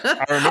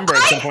 I remember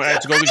at some point I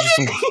had to go get you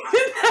some. I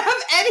didn't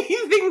have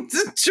anything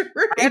to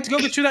drink. I had to go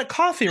get you that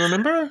coffee,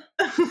 remember?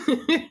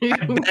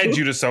 I begged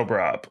you to sober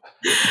up.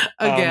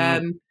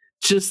 Again.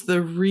 Just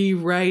the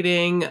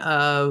rewriting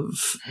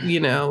of,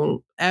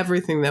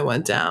 everything that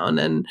went down.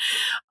 And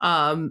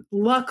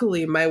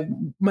luckily,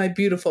 my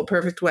beautiful,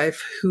 perfect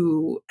wife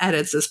who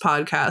edits this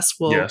podcast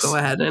will go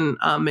ahead and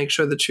make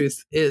sure the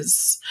truth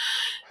is...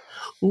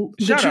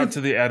 Shout out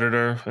to the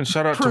editor and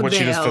shout out to what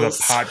she does for the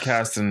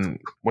podcast and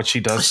what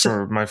she does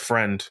for my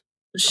friend.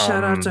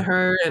 Shout out to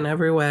her in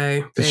every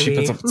way, baby. She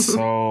puts up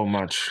so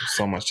much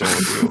to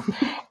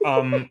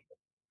do.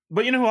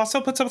 But who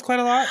also puts up with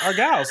quite a lot? Our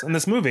gals in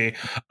this movie.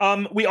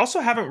 We also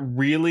haven't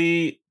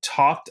really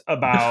talked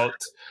about...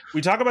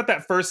 We talk about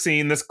that first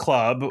scene, this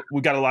club.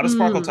 We got a lot of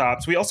sparkle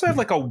tops. We also have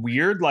like a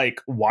weird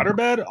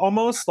waterbed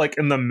almost like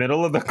in the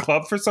middle of the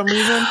club for some reason.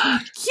 Yeah,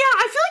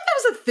 I feel like that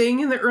was a thing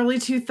in the early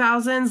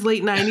 2000s,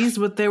 late 90s,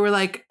 but they were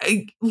like,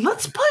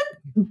 let's put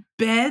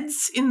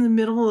beds in the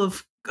middle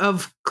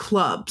of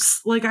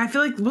clubs. Like, I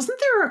feel like, wasn't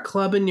there a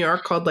club in New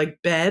York called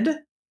like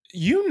Bed?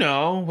 You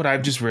know what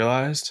I've just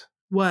realized?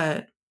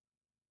 What?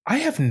 I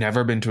have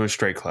never been to a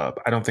straight club,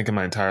 I don't think, in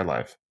my entire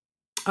life.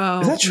 Oh,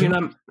 is that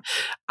true?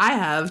 I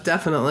have,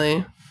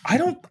 definitely. I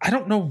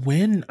don't know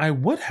when I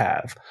would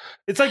have.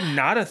 It's like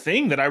not a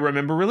thing that I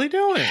remember really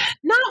doing.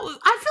 No,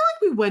 I feel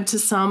like we went to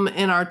some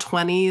in our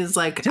 20s,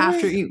 like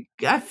after you.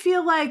 I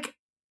feel like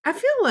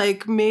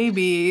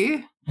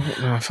maybe.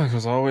 No, I feel like it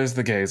was always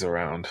the gays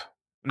around.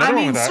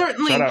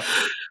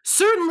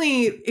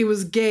 Certainly it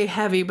was gay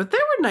heavy, but there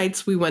were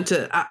nights we went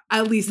to,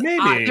 at least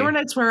there were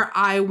nights where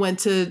I went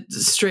to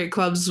straight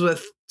clubs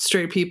with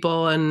straight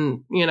people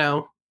and,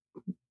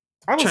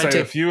 I will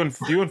say few and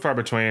far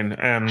between.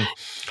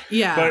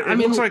 Yeah. But it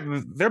looks like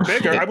they're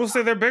bigger. I will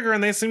say they're bigger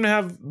and they seem to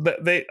have,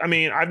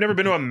 I've never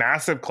been to a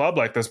massive club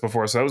like this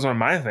before, so that was one of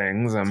my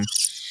things.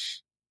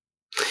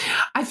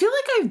 I feel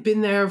like I've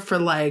been there for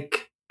I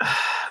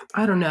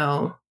don't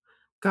know.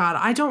 God,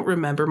 I don't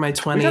remember my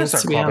 20s,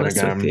 to be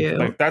honest with you.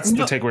 Like, that's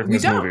the takeaway from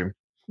this movie.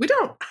 We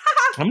don't.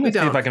 I'm going to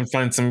see if I can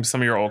find some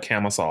of your old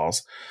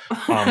camisoles for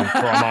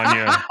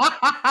Amanya.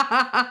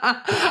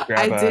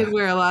 I did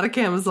wear a lot of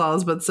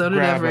camisoles, but so did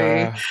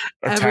every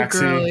taxi.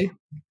 girly.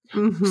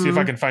 See if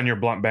I can find your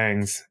blunt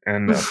bangs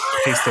and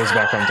paste those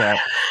back on top.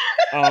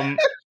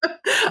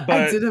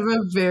 I did have a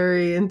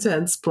very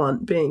intense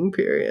blunt bang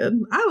period.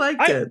 I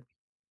liked it.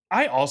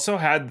 I also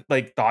had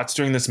like thoughts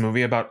during this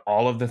movie about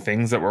all of the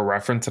things that were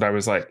referenced that I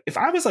was like, if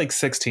I was like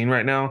 16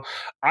 right now,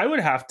 I would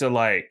have to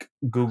like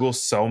Google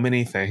so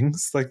many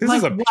things. Like this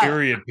is a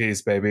period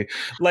piece, baby.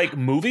 Like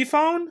movie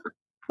phone?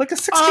 Like a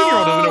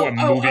 16-year-old doesn't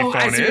know what movie phone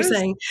I see is. What you're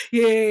saying.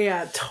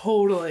 Yeah,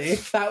 totally.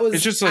 That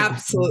was just like,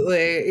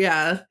 absolutely,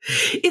 yeah.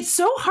 It's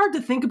so hard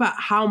to think about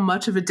how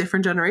much of a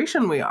different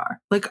generation we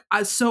are. Like,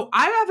 so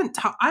I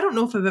don't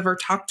know if I've ever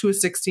talked to a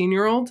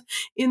 16-year-old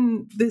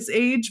in this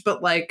age,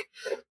 but like,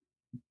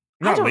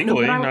 not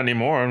legally, not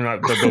anymore.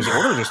 Those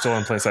orders are still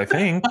in place, I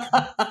think.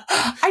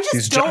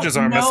 These judges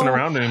aren't messing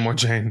around anymore,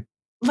 Jane.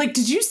 Like,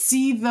 did you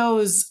see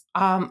those?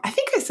 I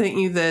think I sent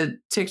you the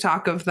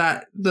TikTok of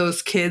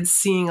those kids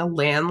seeing a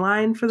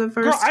landline for the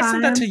first time. I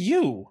sent that to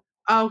you.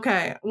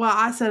 Okay. Well,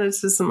 I sent it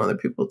to some other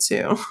people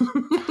too.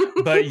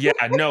 But yeah,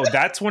 no,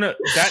 that's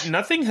that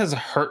nothing has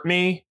hurt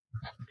me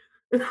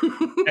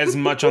as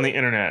much on the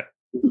internet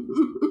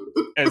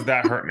as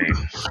that hurt me.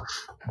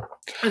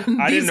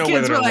 I didn't know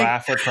whether to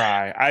laugh or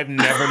cry. I've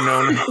never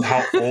known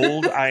how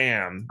old I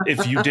am.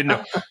 If you didn't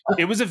know,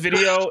 it was a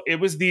video. It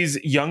was these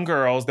young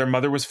girls. Their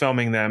mother was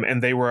filming them,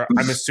 and they were,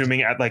 I'm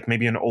assuming, at like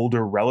maybe an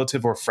older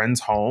relative or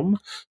friend's home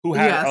who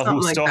had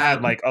who still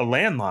had like a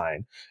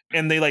landline,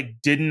 and they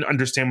like didn't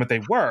understand what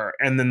they were.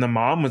 And then the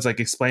mom was like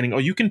explaining, "Oh,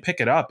 you can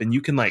pick it up and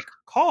you can like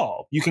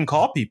call. You can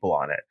call people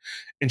on it."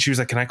 And she was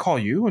like, "Can I call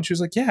you?" And she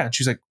was like, "Yeah." And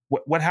she's like,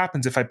 "What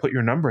happens if I put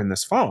your number in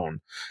this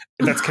phone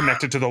that's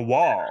connected to the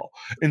wall?"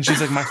 And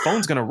she's like, "My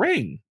phone's gonna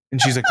ring."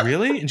 And she's like,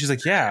 "Really?" And she's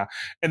like, "Yeah."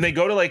 And they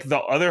go to like the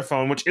other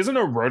phone, which isn't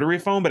a rotary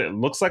phone, but it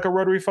looks like a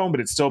rotary phone, but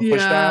it's still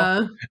pushed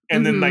out.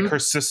 And then like her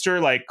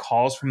sister like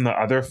calls from the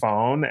other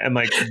phone, and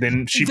like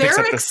then she picks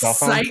up the cell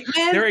phone.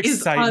 Their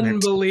excitement is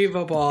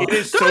unbelievable. It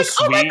is so like,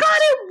 sweet. Oh my god,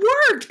 it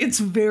worked! It's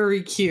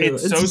very cute.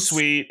 It's so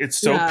sweet. It's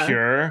so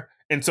pure.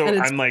 And so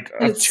I'm like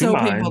of it's two so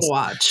minds. Painful to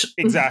watch.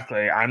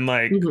 Exactly. I'm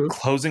like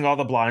closing all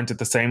the blinds at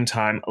the same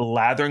time,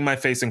 lathering my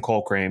face in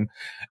cold cream,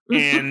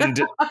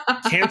 and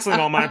canceling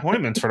all my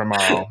appointments for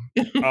tomorrow.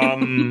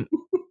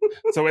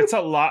 So it's a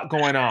lot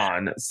going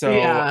on.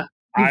 So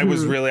I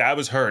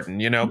was hurting,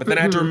 you know, but then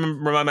I had to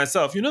remind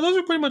myself, you know, those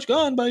are pretty much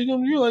gone by,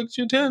 you're like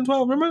 10,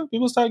 12, remember?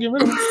 People start getting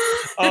rid of them.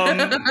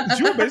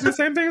 You were basically the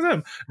same thing as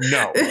them.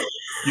 No,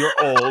 you're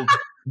old.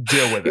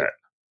 Deal with it.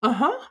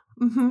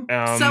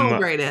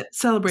 Celebrate it.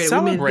 We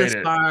made this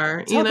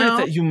far.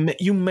 Celebrate that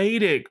you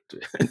made it.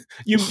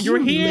 You're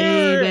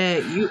here.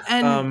 Made it.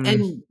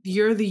 And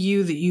you're the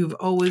you that you've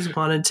always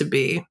wanted to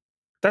be.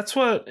 That's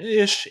what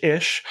ish.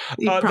 That's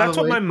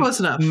what close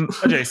enough.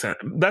 Adjacent.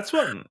 That's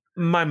what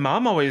my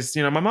mom always.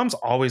 You know, my mom's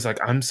always like,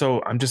 I'm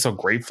just so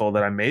grateful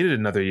that I made it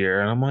another year,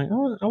 and I'm like,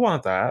 oh, I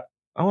want that.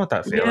 I want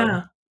that feeling.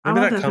 Yeah,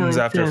 maybe that comes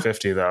after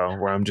 50 though,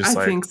 where I'm just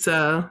I think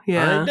so.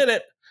 Yeah, I did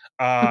it.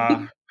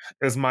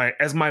 As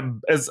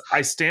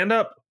I stand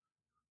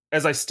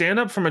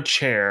up from a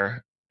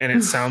chair, and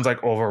it sounds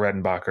like Orville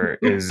Redenbacher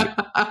is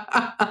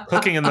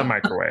cooking in the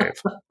microwave.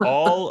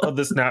 All of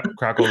the snap,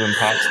 crackles, and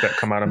pops that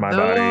come out of my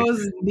body,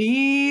 those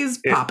knees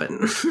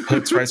popping,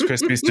 puts Rice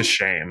Krispies to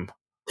shame.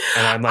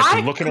 And I'm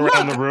like looking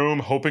around the room,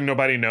 hoping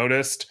nobody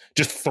noticed.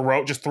 Just throw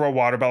a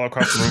water bottle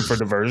across the room for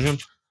diversion.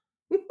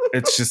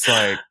 It's just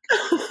like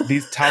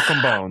these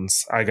talcum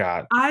bones I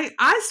got.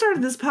 I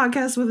started this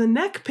podcast with a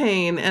neck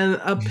pain and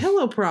a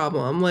pillow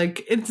problem.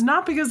 Like, it's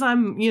not because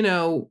I'm, you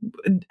know,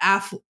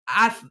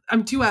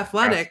 I'm too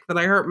athletic that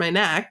I hurt my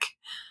neck.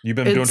 You've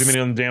been doing too many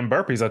on the damn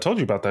burpees. I told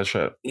you about that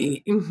shit.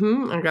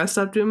 I gotta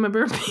stop doing my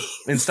burpees.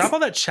 And stop all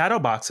that shadow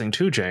boxing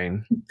too,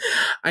 Jane.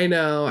 I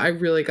know. I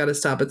really gotta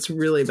stop. It's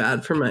really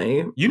bad for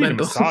my. You need a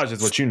massage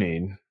is what you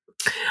need.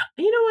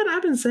 You know what?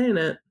 I've been saying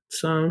it.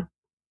 So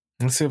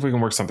let's see if we can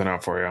work something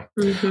out for you.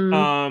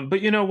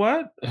 But you know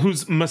what?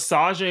 Who's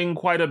massaging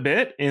quite a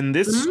bit in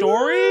this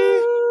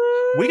story?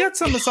 We got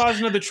some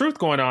massaging of the truth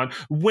going on.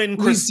 When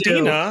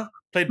Christina,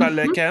 played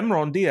by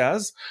Cameron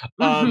Diaz,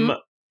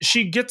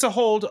 she gets a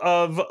hold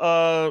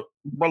of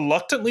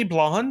reluctantly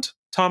blonde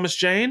Thomas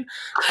Jane.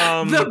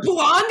 The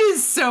blonde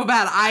is so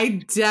bad.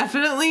 I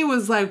definitely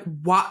was like,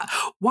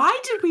 why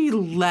did we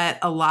let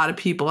a lot of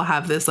people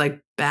have this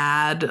like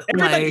bad?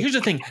 Here's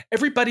the thing.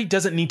 Everybody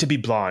doesn't need to be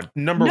blonde.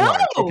 Number one.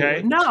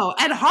 Okay. No.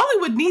 And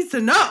Hollywood needs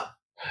to know.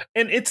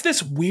 And it's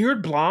this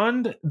weird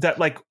blonde that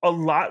like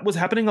was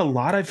happening a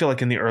lot, I feel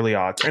like, in the early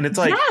aughts. And it's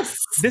like,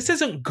 this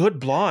isn't good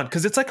blonde,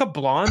 because it's like a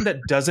blonde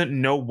that doesn't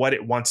know what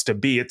it wants to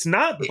be. It's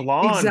not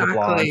blonde.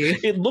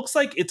 It looks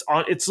like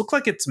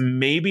it's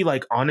maybe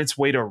like on its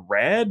way to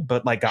red,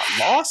 but like got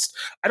lost.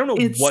 I don't know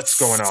what's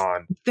going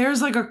on.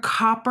 There's like a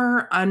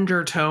copper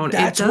undertone.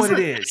 That's what it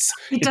is.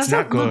 It's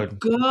not good.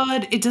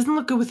 It doesn't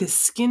look good with his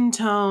skin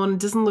tone. It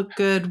doesn't look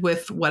good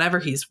with whatever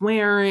he's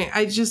wearing.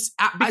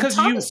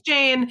 Thomas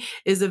Jane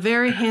is a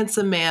very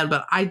handsome man,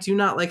 but I do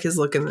not like his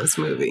look in this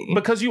movie.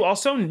 Because you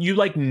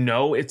like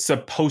know what it's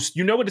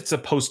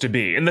supposed to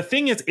be. And the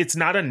thing is, it's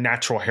not a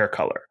natural hair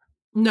color.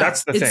 No,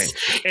 that's the thing.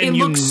 And it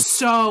looks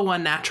so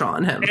unnatural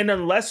on him. And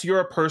unless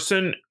you're a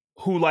person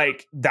who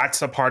like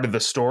that's a part of the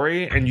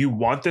story and you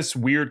want this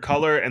weird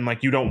color and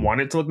like you don't want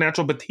it to look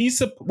natural, but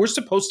we're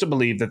supposed to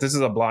believe that this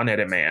is a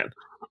blonde-headed man.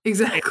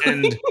 Exactly.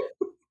 And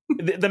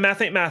the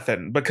math ain't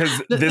mathin'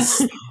 because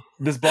this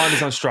blonde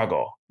is on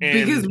struggle.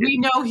 And because we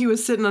know he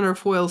was sitting under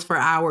foils for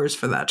hours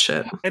for that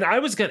shit. And I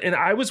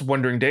was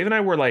wondering, Dave and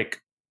I were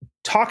like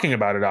talking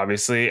about it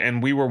obviously,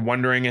 and we were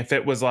wondering if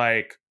it was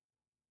like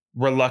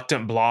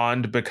reluctant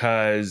blonde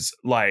because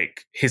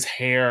like his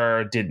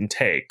hair didn't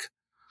take.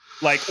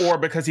 Like, or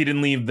because he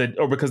didn't leave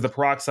or because the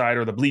peroxide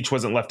or the bleach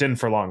wasn't left in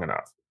for long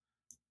enough.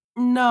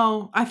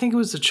 No, I think it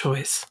was a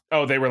choice.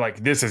 Oh, they were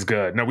like, this is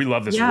good. No, we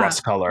love this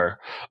rust color.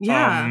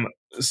 Yeah.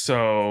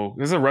 So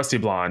this is a rusty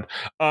blonde.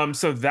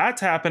 So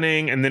that's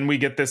happening. And then we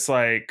get this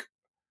like,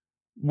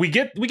 we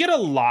get a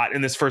lot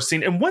in this first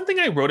scene. And one thing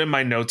I wrote in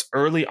my notes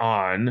early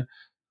on,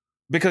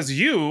 because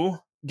you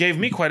gave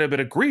me quite a bit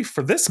of grief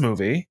for this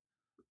movie,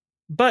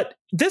 but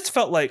this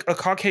felt like a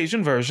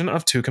Caucasian version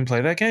of Two Can Play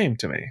That Game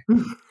to me.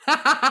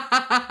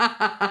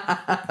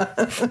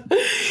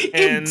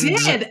 It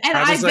did. And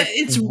I was like,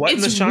 what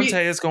in the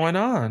Shantae is going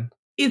on?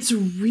 It's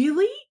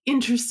really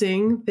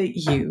interesting that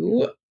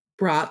you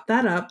brought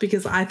that up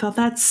because I thought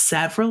that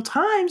several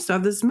times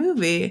throughout this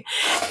movie.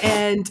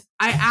 And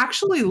I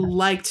actually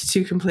liked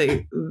Two Can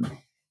Play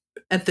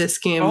at this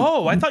game.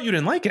 Oh, I thought you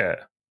didn't like it.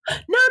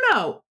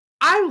 No.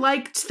 I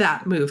liked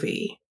that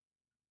movie.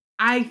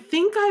 I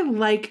think I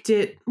liked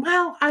it.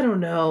 Well, I don't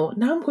know.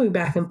 Now I'm going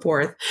back and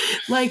forth.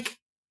 Like,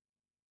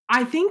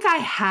 I think I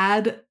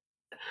had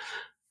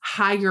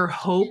higher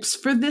hopes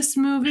for this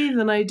movie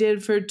than I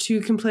did for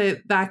Two Can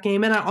Play That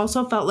Game. And I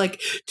also felt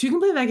like Two Can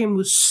Play That Game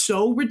was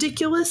so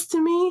ridiculous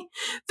to me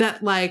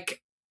that,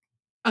 like,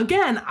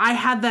 again, I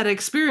had that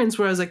experience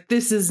where I was like,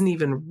 this isn't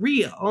even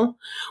real.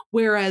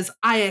 Whereas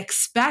I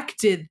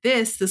expected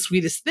the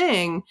sweetest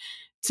thing,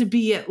 to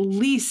be at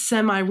least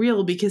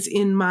semi-real because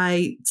in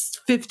my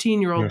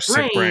 15-year-old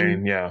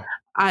brain, yeah.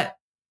 I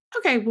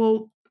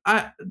don't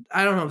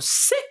know.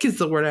 Sick is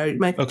the word.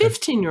 My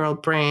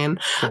 15-year-old brain,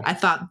 cool. I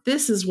thought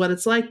this is what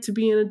it's like to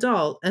be an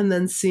adult. And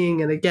then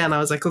seeing it again, I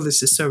was like, oh,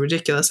 this is so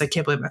ridiculous. I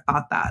can't believe I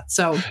thought that.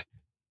 So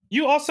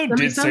you also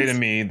did say to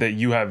me that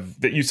you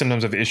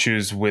sometimes have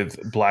issues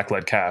with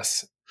black-led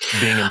casts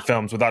being in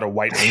films without a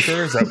white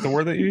anchor. Is that the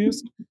word that you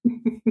used?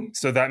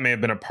 So that may have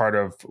been a part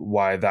of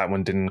why that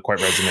one didn't quite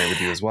resonate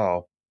with you as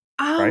well,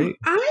 right?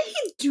 I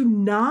do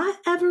not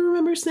ever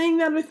remember saying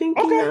that or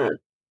thinking that.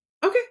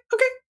 Okay.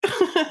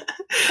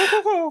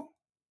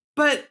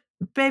 But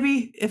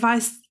baby,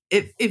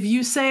 if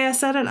you say I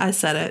said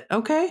it,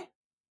 okay?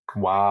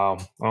 Wow.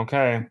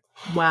 Okay.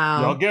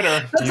 Wow. Y'all get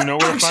her. You know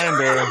where to find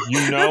her.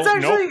 You know.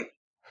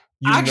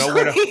 Know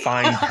where to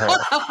find her.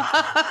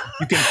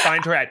 You can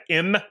find her at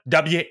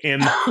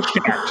MWM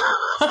Chat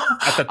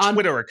at the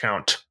Twitter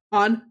account.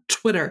 On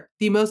Twitter,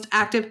 the most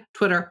active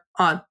Twitter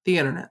on the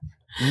internet.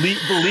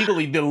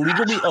 Legally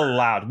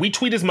allowed. We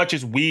tweet as much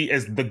as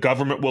the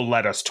government will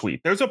let us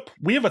tweet.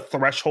 We have a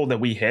threshold that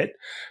we hit,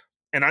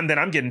 and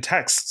I'm getting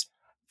texts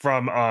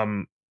from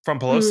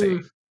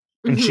Pelosi,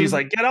 and she's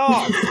like, "Get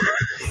off!"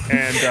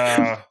 And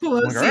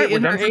Pelosi like, all right, we're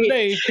done for the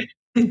day.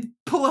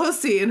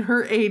 Pelosi in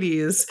her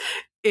 80s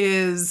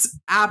is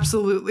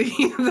absolutely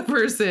the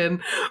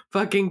person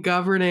fucking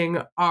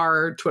governing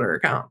our Twitter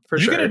account for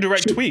sure. You get a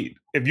direct tweet.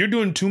 If you're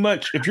doing too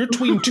much, if you're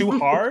tweeting too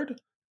hard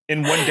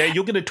in one day,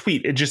 you'll get a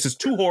tweet. It just is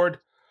too hard.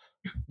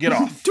 Get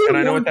off. And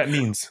I know what that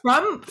means.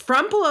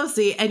 From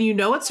Pelosi, and you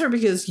know it's her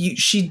because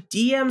she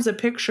DMs a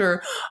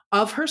picture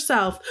of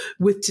herself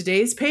with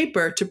today's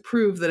paper to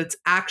prove that it's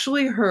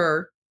actually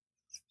her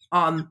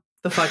on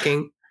the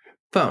fucking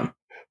phone.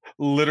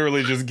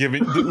 Literally just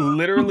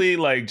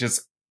like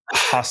just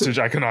hostage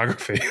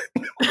iconography.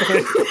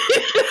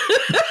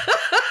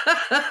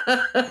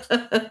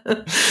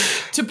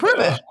 To prove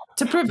it.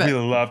 We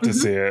love to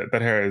see it.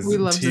 That hair is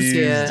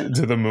teased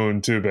to the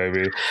moon too,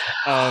 baby.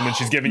 And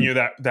she's giving you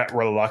that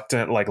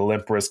reluctant, like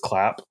limp wrist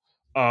clap.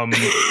 But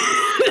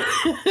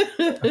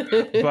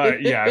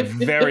yeah,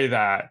 very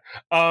that.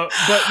 But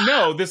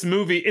no, this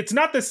movie, it's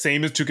not the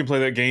same as Two Can Play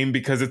That Game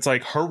because it's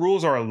like her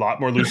rules are a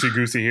lot more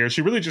loosey-goosey here.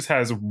 She really just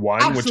has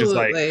one, Absolutely. Which is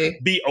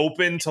like be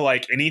open to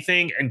like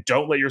anything and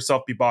don't let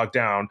yourself be bogged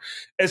down.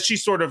 As she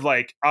sort of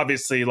like,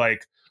 obviously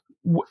like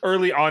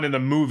early on in the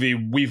movie,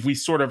 we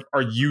sort of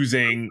are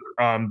using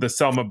the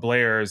Selma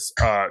Blair's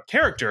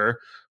character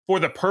for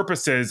the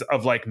purposes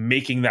of like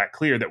making that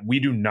clear that we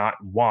do not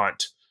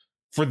want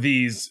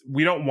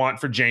we don't want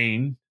for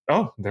Jane.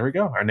 Oh, there we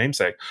go. Our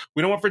namesake.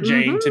 We don't want for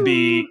Jane to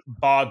be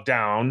bogged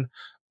down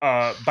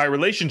by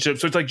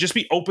relationships. So it's like, just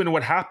be open to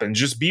what happens.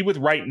 Just be with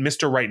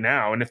Mr. Right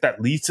Now. And if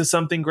that leads to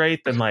something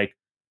great, then like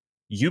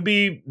you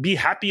be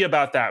happy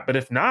about that. But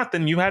if not,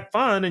 then you had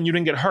fun and you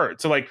didn't get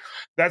hurt. So like,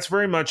 that's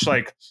very much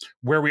like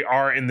where we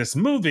are in this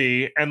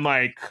movie. And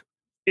like,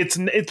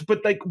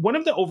 but like one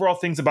of the overall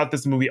things about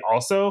this movie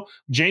also,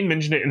 Jane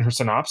mentioned it in her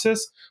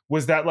synopsis,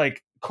 was that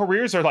like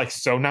careers are like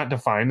so not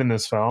defined in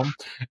this film.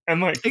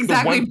 And like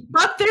exactly,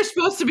 but they're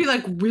supposed to be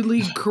like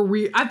really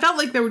career. I felt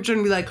like they were trying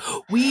to be like,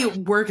 we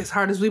work as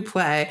hard as we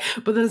play,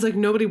 but then it's like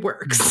nobody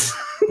works.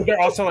 They're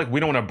also like, we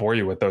don't want to bore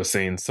you with those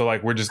scenes, so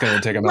like we're just going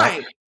to take them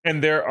out.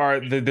 And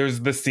there's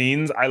the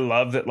scenes I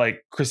love that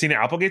like Christina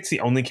Applegate's the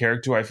only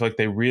character who I feel like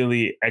they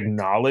really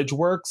acknowledge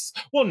works.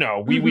 Well,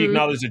 no, we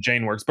acknowledge that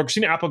Jane works, but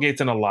Christina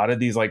Applegate's in a lot of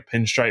these like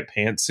pinstripe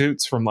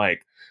pantsuits from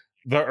like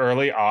the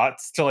early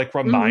aughts to like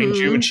remind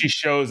you, and she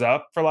shows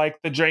up for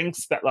like the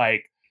drinks that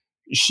like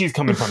she's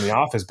coming from The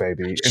Office,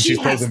 baby, and she's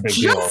closing big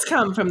deal. Just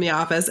come from The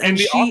Office, and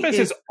The Office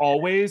is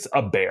always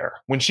a bear.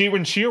 When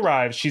she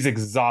arrives, she's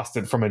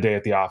exhausted from a day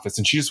at the office,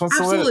 and she just wants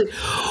to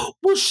live.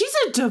 Well, she's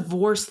a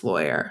divorce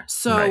lawyer,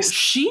 so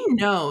she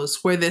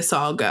knows where this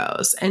all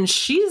goes, and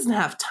she doesn't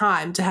have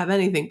time to have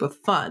anything but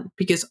fun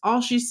because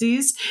all she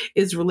sees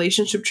is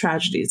relationship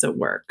tragedies at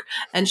work,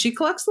 and she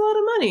collects a lot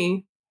of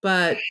money,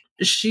 but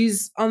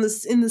she's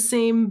in the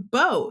same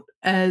boat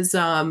as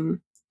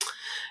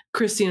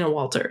Christina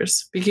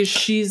Walters, because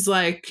she's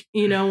like,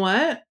 you know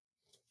what?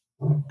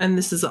 And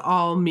this is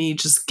all me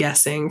just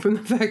guessing from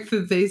the fact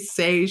that they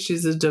say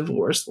she's a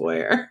divorce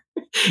lawyer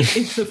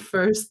in the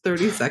first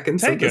 30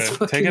 seconds of this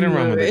fucking Take it and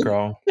run with it,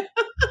 girl.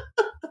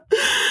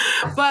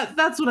 But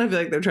that's what I feel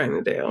like they're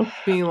trying to do.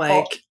 Being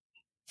like,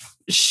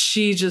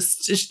 she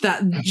just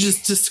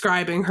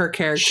describing her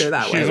character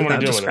that way. She doesn't want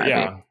to deal with it,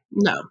 yeah.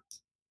 No.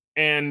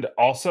 And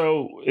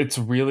also, it's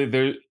really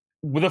there.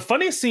 The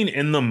funniest scene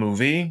in the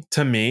movie,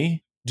 to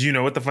me, do you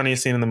know what the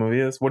funniest scene in the movie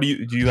is? Do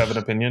you have an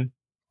opinion?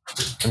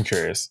 I'm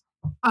curious.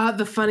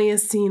 The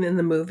funniest scene in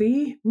the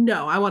movie?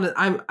 No,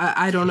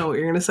 I don't know what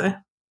you're gonna say.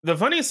 The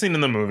funniest scene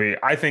in the movie,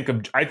 I think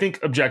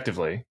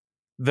objectively,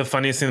 the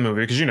funniest scene in the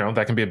movie, because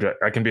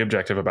I can be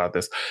objective about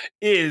this,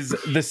 is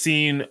the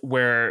scene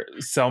where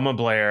Selma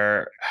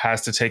Blair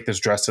has to take this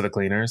dress to the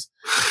cleaners.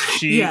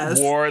 She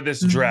wore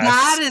this dress.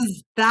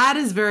 That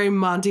is very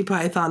Monty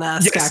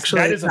Python-esque,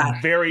 actually. That is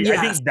I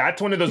think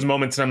that's one of those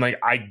moments that I'm like,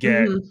 I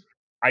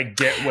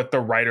get what the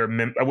writer,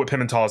 what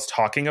Pimentel is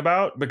talking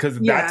about, because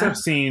that's a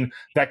scene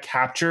that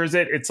captures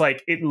it. It's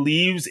like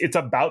it's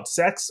about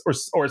sex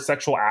or a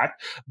sexual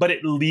act, but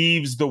it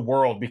leaves the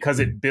world because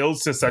it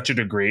builds to such a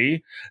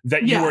degree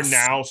that you are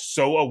now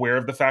so aware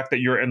of the fact that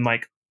you're in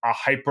like a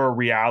hyper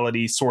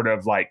reality sort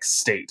of like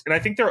state. And I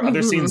think there are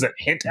other scenes that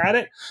hint at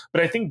it,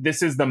 but I think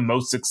this is the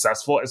most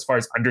successful as far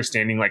as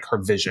understanding like her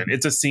vision.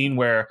 It's a scene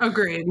where,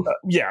 agreed.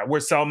 Where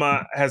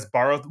Selma has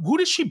borrowed. Who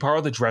does she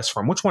borrow the dress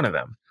from? Which one of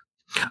them?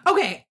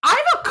 Okay, I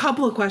have a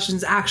couple of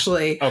questions,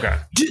 actually. Okay.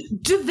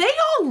 Do they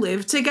all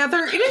live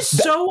together? It is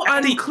so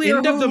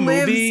unclear who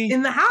lives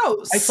in the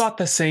house. I thought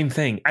the same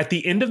thing. At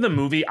the end of the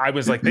movie, I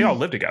was like, they all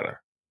live together.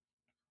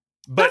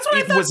 But That's what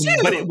I thought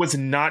too. But it was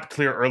not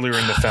clear earlier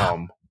in the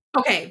film.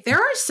 Okay, there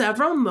are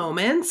several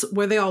moments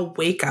where they all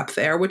wake up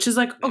there, which is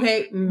like,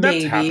 okay,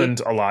 maybe. That's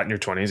happened a lot in your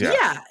 20s, yeah.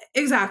 Yeah,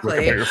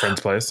 exactly. At your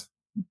friend's place.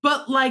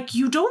 But, like,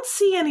 you don't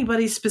see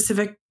anybody's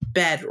specific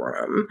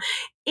bedroom.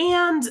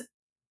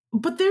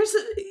 But there's,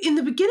 in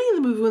the beginning of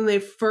the movie, when they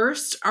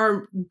first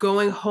are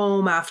going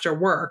home after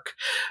work,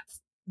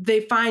 they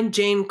find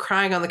Jane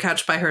crying on the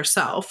couch by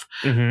herself.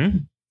 Mm-hmm.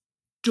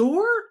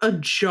 Door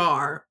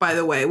ajar, by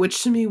the way,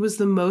 which to me was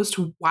the most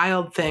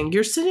wild thing.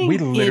 You're sitting. We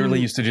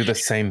literally used to do the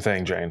same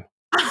thing, Jane.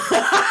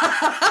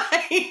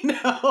 I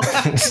know.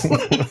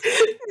 Actually,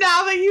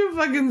 now that you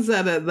fucking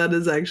said it, that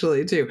is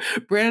actually too.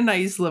 Brandon and I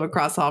used to live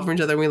across the hall from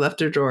each other, and we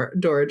left our door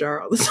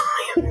ajar all the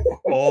time.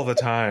 All the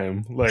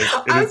time. Like,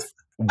 it is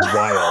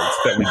wild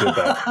that we did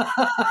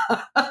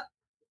that.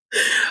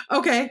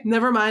 Okay,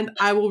 never mind.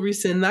 I will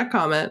rescind that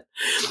comment.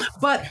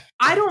 But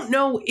I don't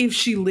know if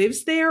she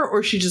lives there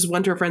or she just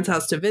went to her friend's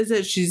house to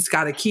visit. She's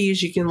got a key.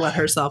 She can let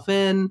herself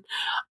in.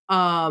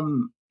 At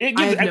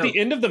the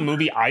end of the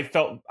movie, it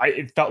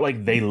felt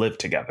like they lived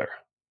together.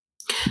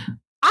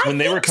 When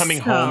they were coming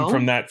home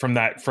from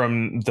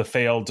the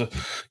failed,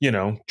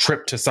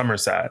 trip to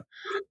Somerset.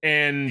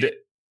 And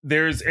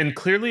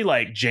clearly,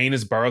 like, Jane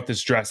has borrowed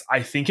this dress.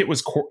 I think it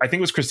was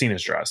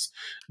Christina's dress.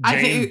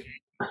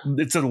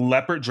 It's a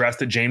leopard dress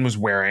that Jane was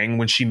wearing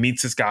when she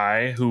meets this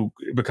guy who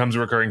becomes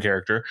a recurring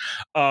character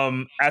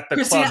at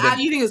the club.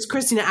 You think it was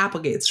Christina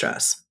Applegate's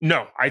dress?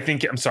 No,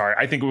 I'm sorry.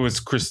 I think it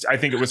was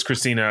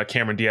Christina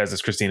Cameron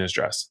Diaz's Christina's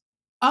dress.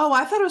 Oh,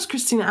 I thought it was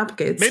Christina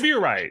Applegate's. Maybe you're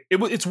right.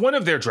 It's one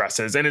of their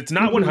dresses, and it's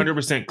not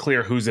 100%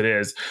 clear whose it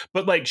is.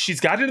 But like, she's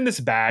got it in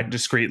this bag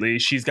discreetly.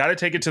 She's got to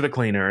take it to the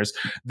cleaners.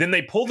 Then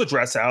they pull the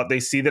dress out.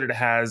 They see that it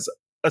has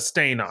a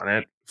stain on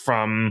it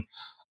from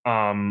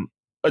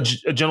a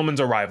gentleman's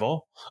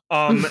arrival.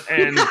 And so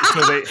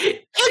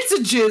it's a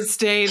jizz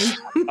stain.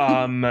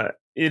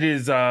 It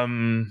is a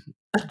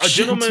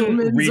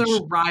gentleman's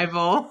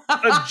arrival.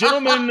 A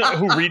gentleman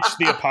who reached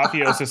the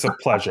apotheosis of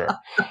pleasure.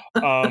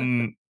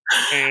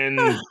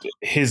 And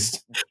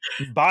his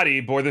body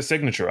bore the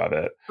signature of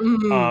it.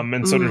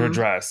 And so did her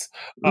dress.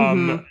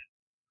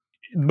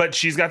 but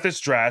she's got this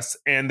dress,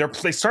 and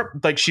they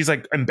start like, she's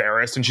like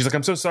embarrassed, and she's like,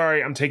 I'm so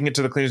sorry, I'm taking it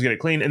to the cleaners to get it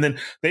clean. And then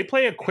they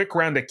play a quick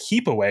round of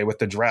keep away with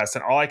the dress,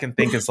 and all I can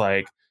think is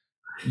like,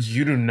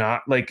 you do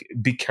not, like,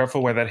 be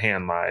careful where that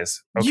hand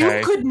lies. Okay?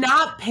 You could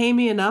not pay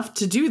me enough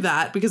to do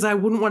that because I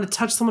wouldn't want to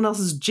touch someone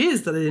else's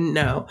jizz that I didn't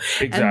know.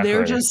 Exactly. And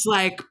they're just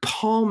like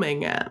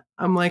palming it.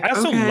 I'm like, I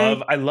also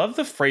love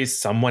the phrase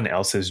someone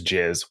else's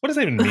jizz. What does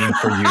that even mean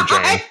for you, Jane?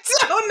 I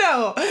don't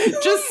know.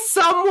 Just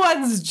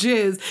someone's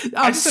jizz.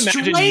 I just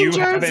imagine you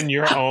having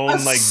your own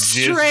like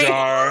jizz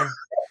jar.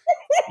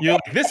 You're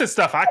like, this is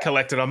stuff I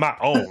collected on my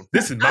own.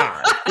 This is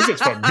mine. This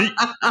is for me.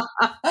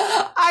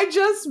 I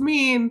just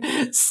mean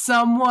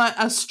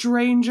a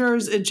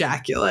stranger's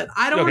ejaculate.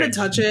 I don't want to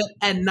touch it,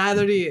 and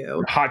neither do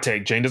you. Hot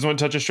take. Jane doesn't want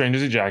to touch a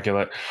stranger's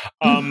ejaculate.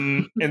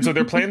 And so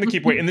they're playing the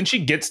keep away, and then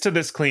she gets to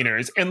this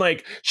cleaners, and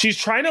like she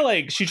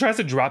tries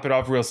to drop it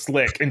off real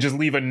slick and just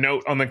leave a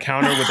note on the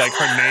counter with like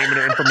her name and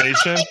her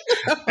information.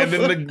 And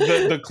then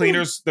the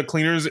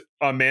cleaners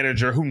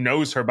manager, who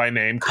knows her by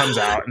name, comes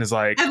out and is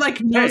like, and like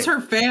knows her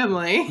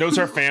family. Knows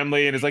her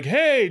family, and is like,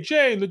 hey,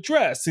 Jane, the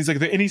dress. He's like, are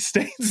there any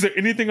stains? Is there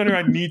anything on her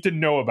I need to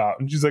know about?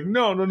 And she's like,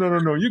 no,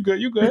 you good.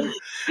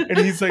 And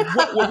he's like,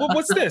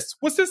 what's this?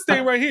 What's this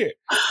stain right here?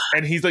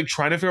 And he's like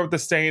trying to figure out what the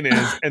stain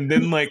is. And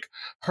then like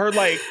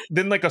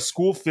a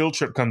school field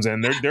trip comes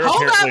in. They're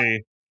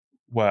apparently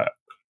what?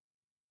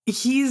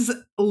 He's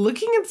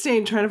looking at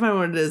stain, trying to find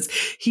what it is.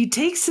 He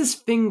takes his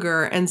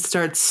finger and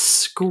starts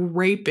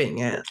scraping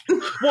it.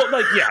 Well,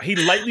 like, yeah, he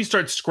lightly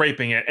starts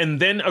scraping it,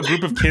 and then a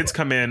group of kids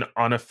come in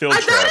on a field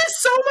trip. That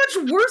is so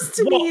much worse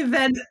to me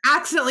than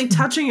accidentally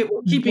touching it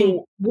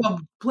while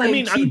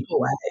playing keep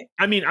away.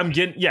 I mean, I'm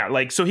getting, yeah,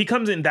 like, so he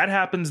comes in, that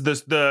happens,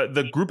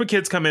 the group of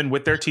kids come in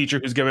with their teacher,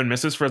 who's given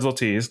Mrs. Frizzle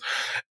teas,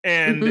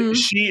 and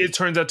it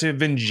turns out to have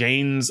been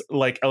Jane's,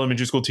 like,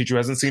 elementary school teacher who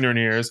hasn't seen her in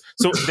years.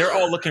 So they're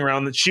all looking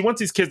around. She wants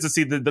these kids to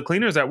see the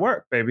cleaners at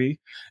work, baby.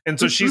 And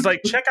so she's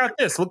like, check out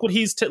this. Look what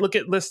look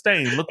at this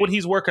stain. Look what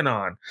he's working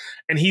on.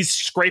 And he's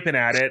scraping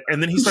at it,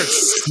 and then he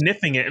starts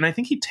sniffing it. And I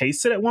think he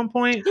tastes it at one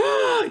point.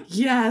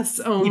 Yes.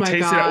 Oh my God. He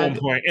tastes it at one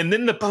point. And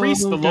then the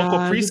priest,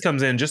 local priest,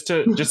 comes in just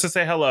to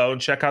say hello and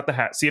check out the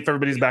hat, see if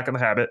everybody's back in the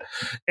habit.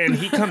 And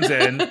he comes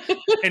in,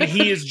 and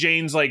he is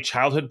Jane's like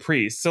childhood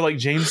priest. So like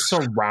Jane's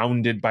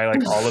surrounded by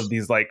like all of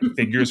these like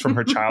figures from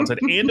her childhood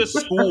and a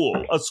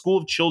school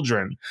of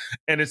children.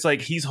 And it's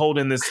like he's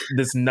holding this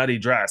nutty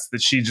dress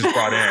that she just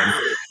brought in.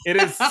 It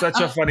is such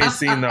a funny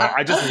scene, though.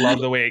 I just love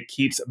the way it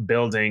keeps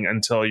building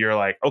until you're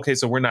like, okay,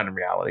 so we're not in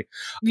reality.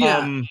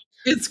 Yeah.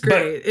 It's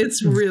great.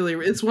 It's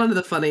one of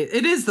the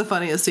it is the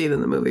funniest scene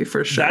in the movie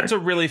for sure. That's a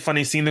really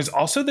funny scene. There's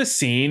also this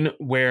scene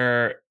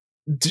where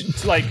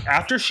like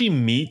after she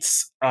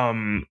meets,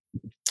 oh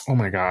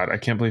my God, I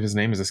can't believe his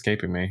name is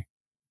escaping me.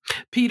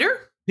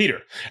 Peter.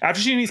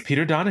 After she meets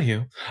Peter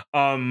Donahue,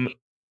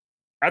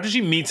 after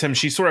she meets him,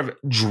 she's sort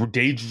of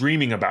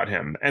daydreaming about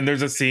him. And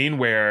there's a scene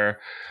where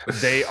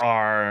they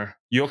are,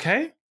 you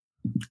okay?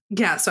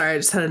 Yeah, sorry, I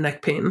just had a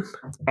neck pain.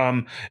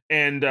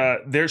 And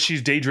there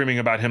she's daydreaming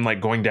about him,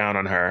 like going down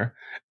on her.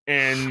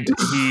 And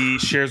he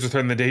shares with her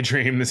in the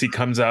daydream as he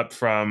comes up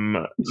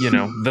from,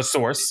 the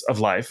source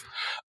of life.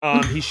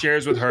 He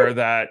shares with her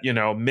that,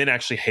 men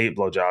actually hate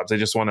blowjobs. They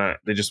just want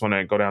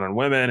to go down on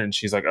women. And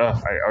she's like,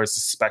 oh, I always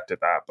suspected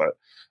that, but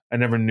I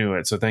never knew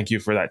it. So thank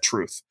you for that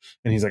truth.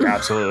 And he's like,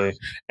 absolutely.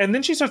 And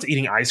then she starts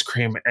eating ice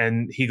cream,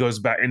 and he goes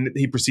back and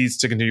he proceeds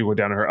to continue to go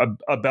down to her.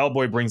 A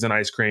bellboy brings in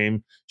ice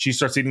cream. She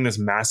starts eating this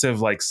massive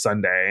like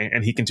sundae,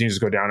 and he continues to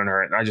go down on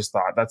her. And I just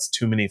thought that's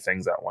too many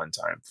things at one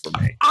time for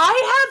me.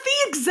 I had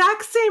the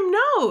exact same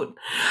note.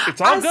 It's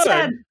all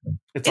good.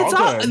 It's all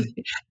good.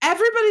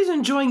 Everybody's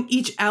enjoying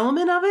each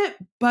element of it,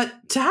 but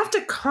to have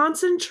to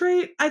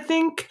concentrate, I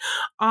think,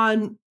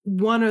 on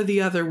one or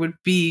the other would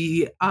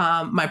be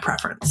my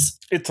preference.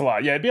 It's a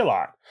lot. Yeah, it'd be a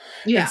lot.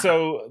 Yeah. And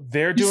so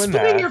they're doing that.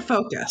 Splitting your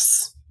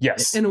focus.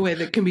 Yes. In a way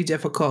that can be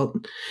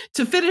difficult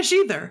to finish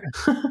either.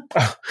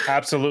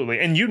 Absolutely.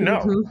 And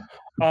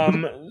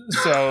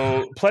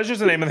so pleasure's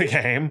the name of the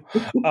game.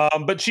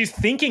 But she's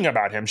thinking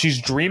about him. She's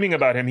dreaming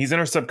about him. He's in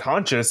her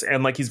subconscious,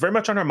 and like he's very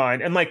much on her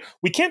mind. And like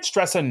we can't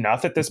stress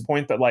enough at this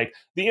point that like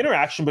the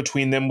interaction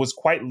between them was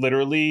quite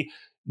literally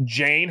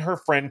Jane, her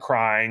friend,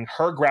 crying,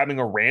 her grabbing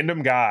a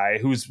random guy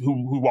who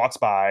walks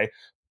by,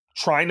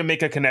 trying to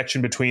make a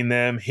connection between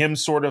them, him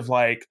sort of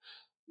like,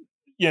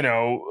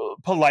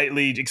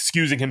 politely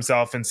excusing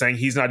himself and saying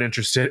he's not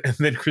interested, and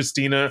then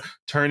Christina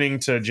turning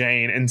to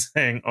Jane and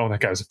saying, oh,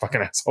 that guy's a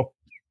fucking asshole.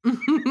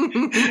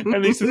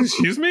 And he says,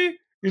 excuse me?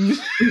 It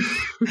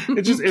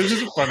was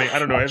just funny. I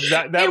don't know.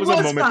 That was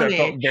a moment funny.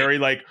 That felt very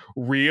like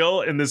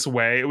real in this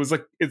way. It was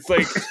like, it's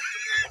like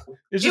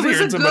it's just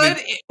hearing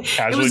somebody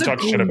casually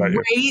talk shit about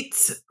you.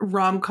 Great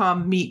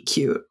rom-com meet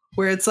cute,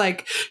 where it's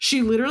like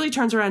she literally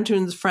turns around to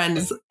his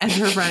friends and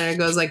her friend and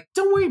goes like,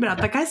 don't worry about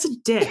it, that guy's a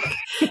dick.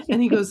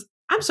 And he goes,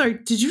 I'm I'm sorry,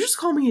 did you just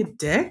call me a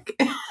dick?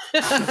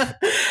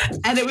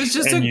 And it was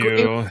just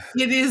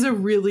it is a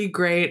really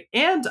great,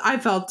 and I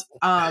felt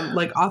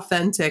like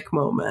authentic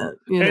moment,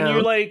 you know?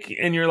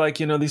 You're like,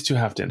 these two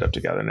have to end up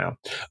together now.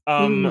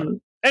 And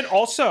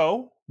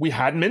also, we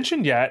hadn't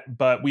mentioned yet,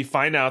 but we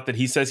find out that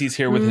he says he's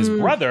here with his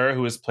brother,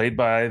 who is played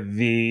by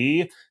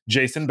the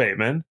Jason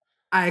Bateman.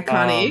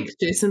 Iconic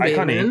Jason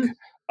Bateman.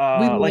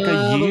 Like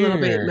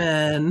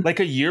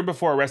a year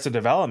before Arrested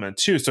Development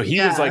too. So he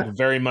was like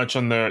very much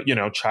on the,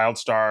 child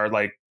star,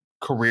 like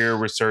career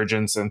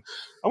resurgence. And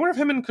I wonder if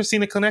him and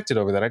Christina connected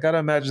over that. I got to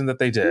imagine that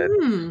they did.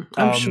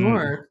 I'm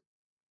sure.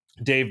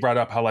 Dave brought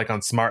up how like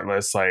on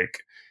Smartless, like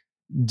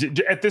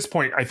at this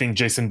point, I think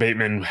Jason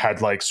Bateman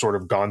had like sort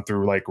of gone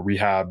through like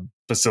rehab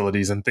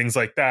facilities and things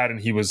like that. And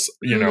he was,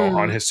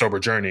 on his sober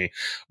journey,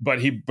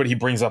 but he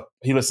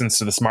listens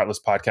to the Smartless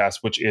podcast,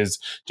 which is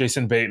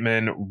Jason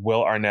Bateman,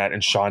 Will Arnett,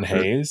 and Sean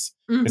Hayes.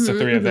 It's the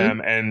three of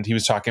them. And he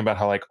was talking about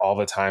how like all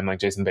the time, like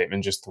Jason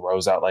Bateman just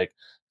throws out like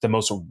the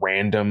most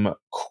random,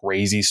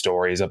 crazy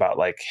stories about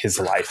like his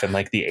life in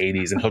like the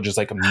 80s. And he'll just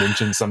like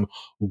mention some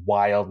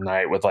wild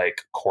night with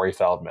like Corey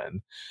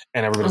Feldman.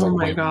 And everybody's like,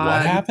 wait,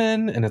 what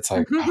happened? And it's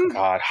like, oh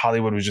God,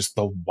 Hollywood was just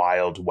the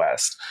Wild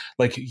West.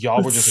 Like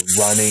y'all were just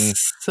running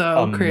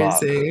so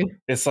crazy.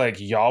 It's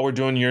like y'all were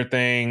doing your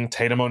thing.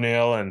 Tatum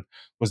O'Neal and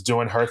was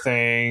doing her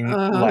thing.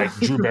 Like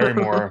Drew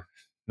Barrymore,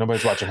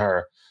 nobody's watching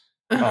her.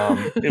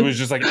 It was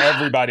just like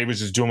everybody was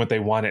just doing what they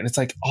wanted. And it's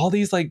like all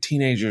these like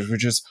teenagers were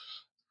just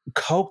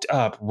coked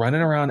up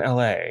running around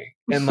LA,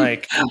 and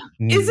like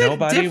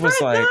nobody was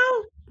like now?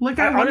 Like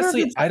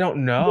I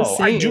don't know.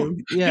 I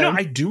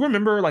do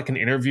remember like an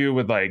interview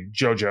with like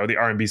JoJo, the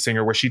R&B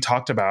singer, where she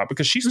talked about,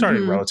 because she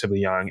started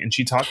relatively young, and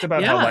she talked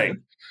about how like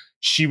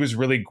she was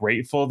really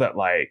grateful that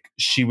like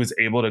she was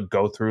able to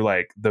go through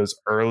like those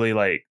early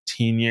like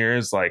teen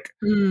years, like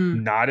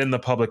not in the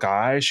public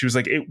eye. She was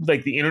like, it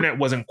like the internet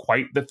wasn't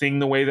quite the thing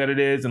the way that it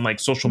is, and like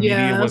social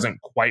media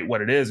wasn't quite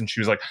what it is. And she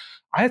was like,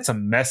 I had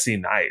some messy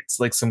nights,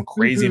 like some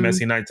crazy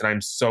messy nights, and I'm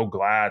so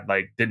glad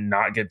like did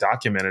not get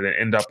documented and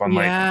end up on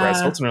like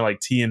Perez Hilton or like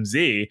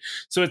TMZ.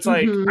 So it's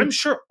like I'm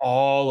sure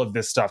all of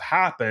this stuff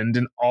happened,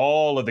 and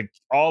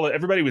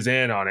everybody was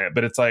in on it,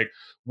 but it's like,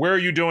 where are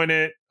you doing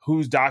it?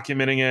 Who's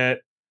documenting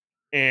it?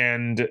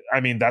 And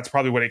I mean, that's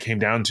probably what it came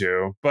down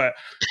to. But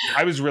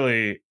I was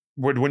really,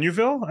 when you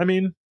feel, I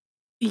mean.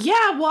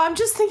 Yeah, well, I'm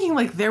just thinking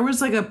like there was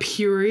like a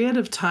period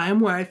of time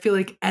where I feel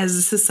like as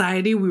a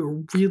society, we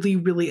were really,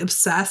 really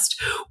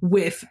obsessed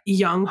with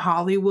young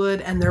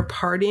Hollywood and their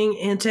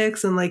partying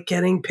antics and like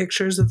getting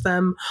pictures of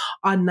them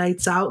on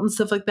nights out and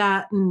stuff like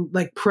that. And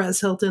like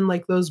Perez Hilton,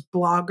 like those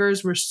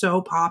bloggers were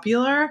so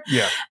popular.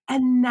 Yeah.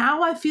 And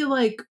now I feel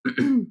like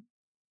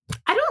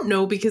I don't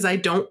know, because I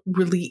don't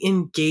really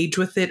engage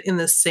with it in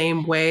the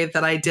same way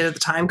that I did at the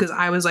time, because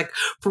I was like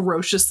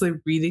ferociously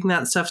reading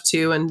that stuff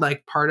too, and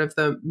like part of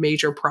the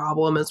major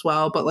problem as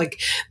well. But like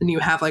then you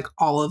have like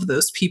all of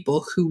those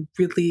people who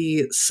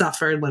really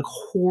suffered like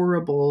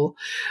horrible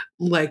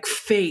like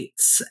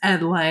fates,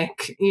 and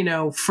like,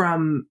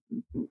 from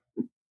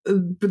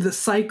the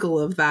cycle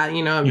of that,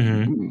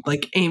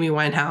 like Amy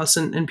Winehouse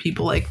and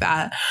people like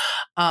that.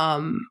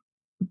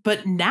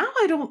 But now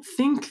I don't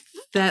think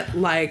that,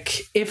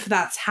 like, if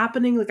that's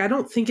happening, like, I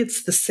don't think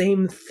it's the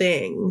same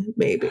thing,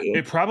 maybe.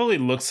 It probably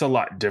looks a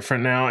lot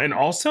different now. And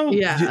also,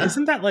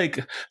 isn't that,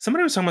 like,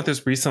 somebody was talking about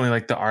this recently,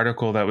 like, the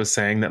article that was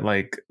saying that,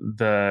 like,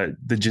 the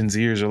Gen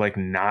Zers are, like,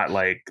 not,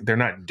 like, they're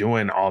not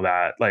doing all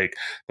that. Like,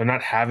 they're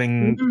not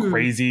having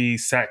crazy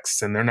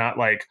sex, and they're not,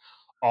 like,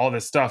 all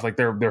this stuff. Like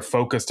they're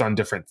focused on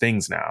different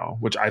things now,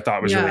 which I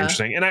thought was really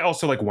interesting. And I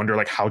also like wonder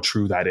like how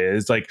true that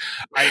is. Like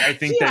I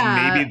think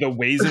that maybe the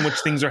ways in which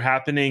things are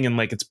happening, and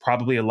like it's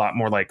probably a lot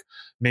more like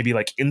maybe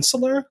like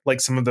insular,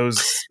 like some of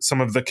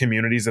the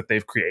communities that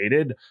they've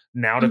created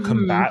now to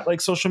combat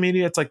like social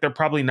media. It's like they're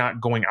probably not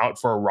going out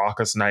for a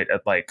raucous night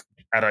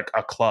at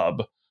a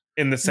club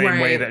in the same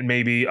way that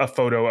maybe a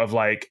photo of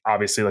like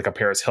obviously like a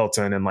Paris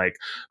Hilton and like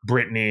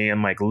Britney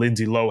and like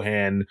Lindsay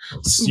Lohan,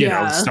 you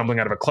know, stumbling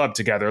out of a club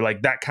together,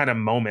 like that kind of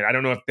moment. I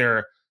don't know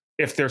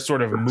if they're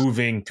sort of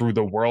moving through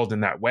the world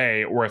in that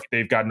way, or if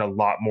they've gotten a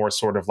lot more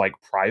sort of like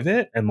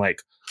private and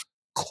like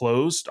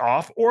closed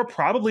off, or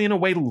probably in a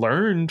way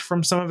learned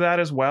from some of that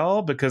as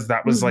well, because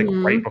that was like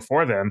right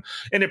before them.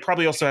 And it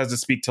probably also has to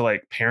speak to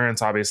like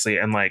parents, obviously,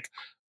 and like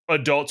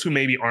adults who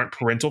maybe aren't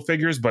parental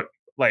figures, but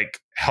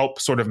like help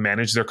sort of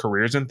manage their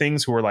careers and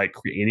things, who are like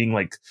creating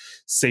like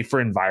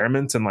safer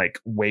environments and like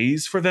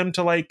ways for them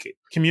to like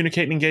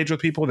communicate and engage with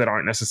people that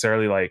aren't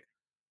necessarily like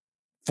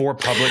for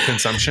public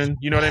consumption.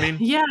 You know what I mean?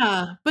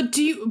 Yeah.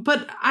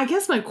 But I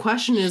guess my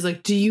question is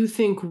like, do you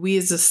think we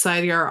as a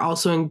society are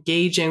also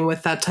engaging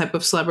with that type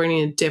of celebrity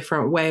in a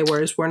different way,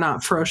 whereas we're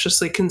not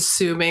ferociously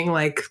consuming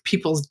like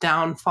people's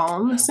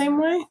downfall in the same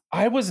way?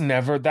 That was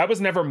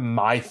never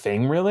my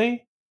thing,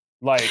 really.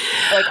 Like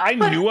I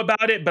knew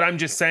about it, but I'm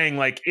just saying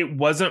like it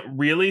wasn't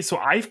really. So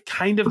I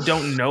kind of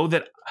don't know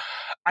that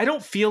I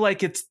don't feel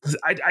like it's.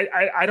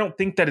 I don't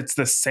think that it's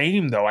the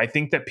same though. I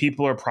think that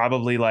people are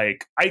probably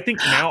like. I think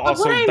now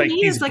also like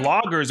these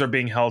bloggers are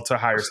being held to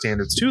higher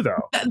standards too,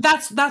 though.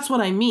 That's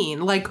what I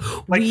mean. Like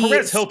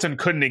Perez Hilton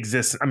couldn't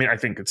exist. I mean, I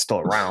think it's still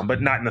around,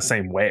 but not in the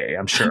same way.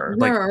 I'm sure.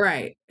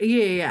 Right.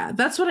 Yeah.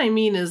 That's what I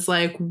mean. Is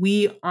like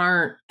we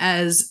aren't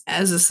as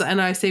a,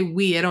 and I say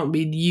we. I don't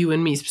mean you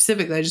and me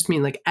specifically. I just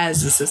mean like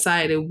as a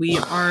society, we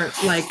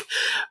aren't like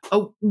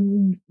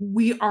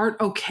we aren't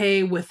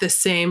okay with the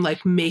same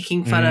like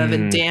making fun of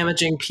and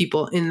damaging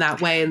people in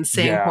that way and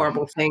saying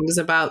horrible things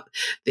about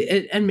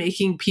and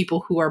making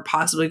people who are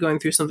possibly going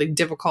through something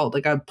difficult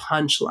like a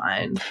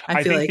punchline.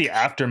 I think the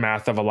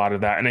aftermath of a lot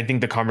of that, and I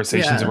think the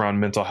conversations around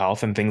mental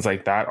health and things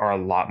like that are a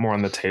lot more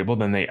on the table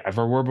than they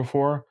ever were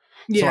before.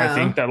 So I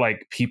think that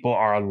like people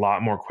are a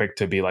lot more quick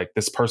to be like,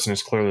 this person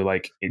is clearly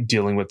like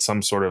dealing with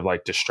some sort of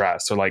like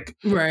distress or like,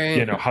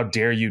 you know, how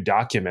dare you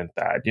document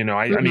that? You know,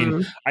 I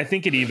mean, I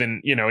think it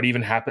even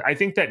happened. I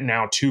think that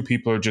now too,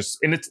 people are just,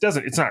 and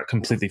it's not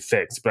completely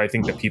fixed, but I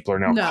think that people are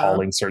now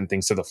calling certain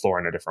things to the floor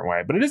in a different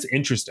way. But it is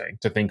interesting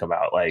to think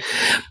about like,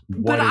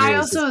 but I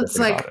also, it's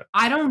like,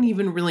 I don't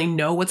even really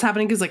know what's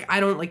happening because like,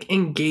 I don't like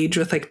engage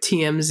with like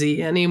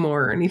TMZ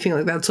anymore or anything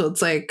like that. So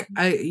it's like,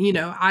 I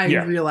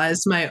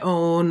realized my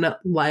own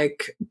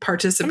like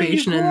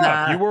participation in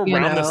that. You were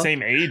around the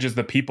same age as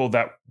the people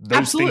that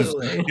those things,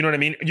 you know what I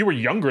mean? You were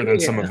younger than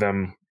some of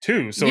them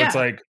too. So it's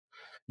like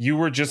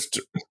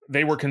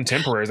they were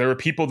contemporaries. They were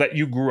people that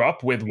you grew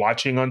up with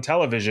watching on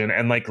television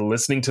and like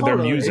listening to their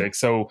music.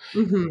 So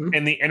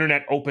and the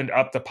internet opened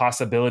up the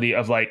possibility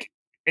of like,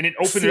 and it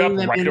opened it up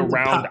right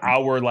around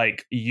our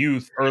like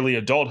youth, early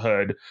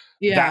adulthood.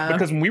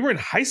 Because when we were in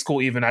high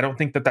school, even I don't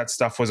think that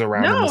stuff was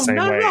around in the same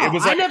way. It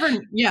was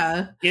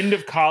like end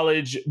of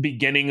college,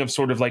 beginning of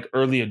sort of like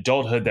early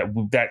adulthood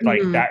that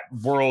like that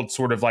world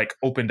sort of like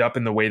opened up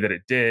in the way that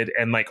it did,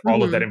 and like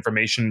all of that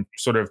information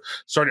sort of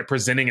started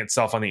presenting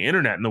itself on the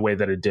internet in the way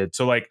that it did.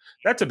 So like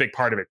that's a big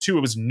part of it too.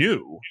 It was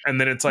new, and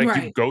then it's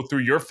like you go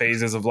through your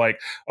phases of like,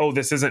 oh,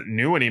 this isn't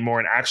new anymore,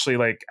 and actually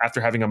like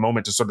after having a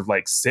moment to sort of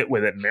like sit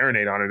with it and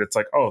marinate on it, it's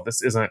like, oh,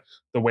 this isn't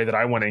the way that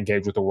I want to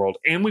engage with the world.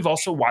 And we've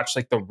also watched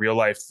like the real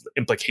life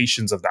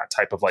implications of that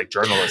type of like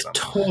journalism,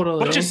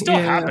 which is still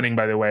happening,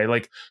 by the way.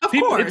 Like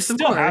it's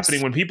still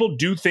happening when people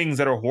do things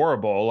that are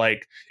horrible.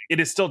 Like it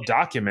is still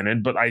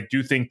documented, but I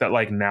do think that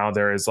like now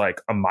there is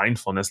like a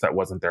mindfulness that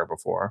wasn't there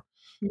before.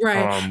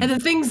 Right. And the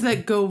things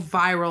that go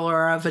viral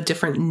are of a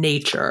different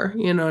nature.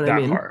 You know what I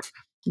mean? Part.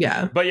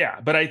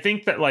 But I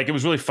think that like it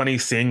was really funny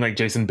seeing like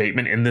Jason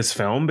Bateman in this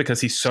film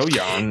because he's so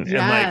young and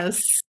like,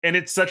 and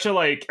it's such a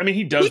like, I mean,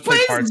 he does play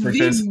parts like this. He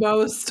plays the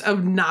most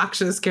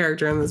obnoxious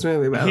character in this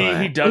movie, by the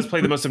way. He does play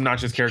the most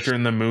obnoxious character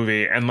in the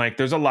movie, and like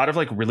there's a lot of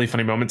like really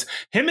funny moments.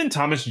 Him and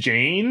Thomas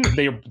Jane,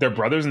 they're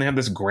brothers, and they have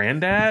this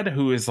granddad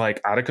who is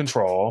like out of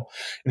control,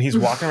 and he's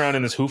walking around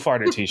in this Who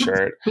Farted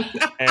t-shirt,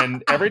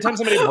 and every time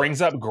somebody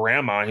brings up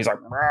grandma, he's like,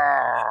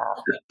 rawr.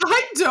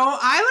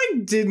 I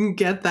like didn't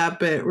get that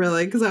bit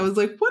really because I was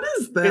like, what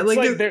is that? It's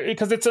like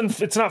because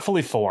it's not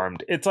fully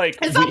formed. It's like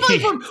it's not fully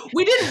formed.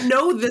 We didn't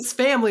know this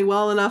family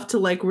well enough to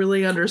like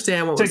really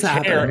understand what was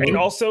happening. And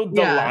also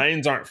the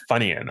lines aren't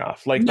funny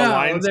enough. Like the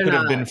lines could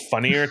have been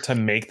funnier to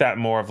make that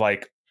more of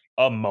like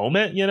a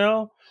moment, you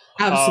know?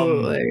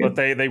 Absolutely. But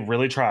they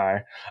really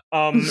try.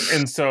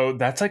 And so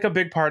that's like a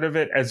big part of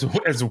it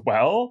as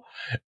well.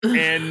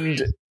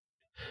 And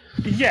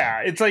yeah,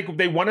 it's like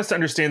they want us to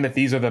understand that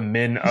these are the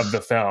men of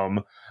the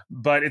film,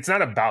 but it's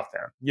not about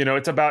them. You know,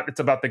 it's about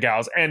the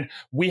gals. And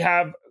we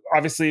have,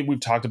 obviously we've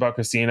talked about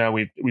Christina.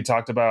 We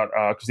talked about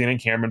Christina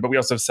and Cameron, but we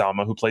also have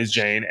Selma who plays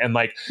Jane. And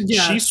like,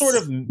 she sort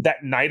of,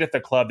 that night at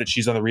the club that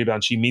she's on the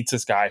rebound, she meets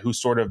this guy who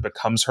sort of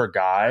becomes her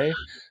guy,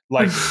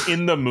 like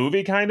in the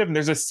movie kind of. And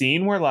there's a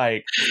scene where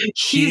like,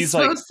 he's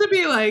supposed to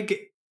be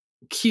like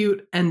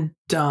cute and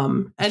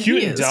dumb, and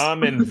cute and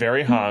dumb and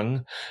very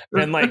hung.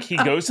 And like he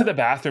goes to the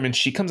bathroom and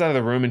she comes out of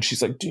the room and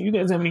she's like, do you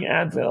guys have any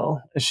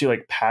Advil? And she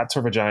like pats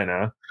her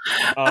vagina,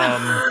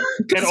 and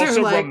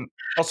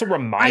also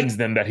reminds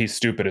them that he's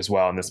stupid as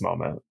well in this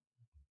moment.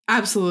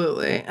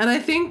 Absolutely. And I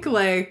think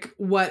like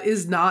what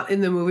is not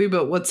in the movie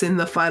but what's in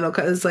the final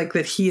cut is like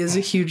that he is a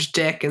huge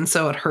dick, and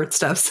so it hurts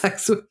to have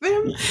sex with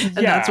him,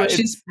 and that's why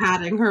she's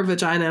patting her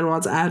vagina and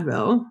wants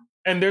Advil.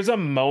 And there's a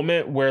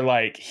moment where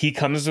like he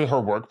comes to her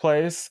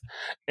workplace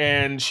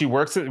and she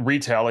works at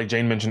retail, like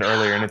Jane mentioned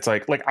earlier. And it's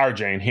like our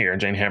Jane here,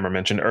 Jane Hammer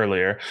mentioned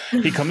earlier.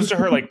 He comes to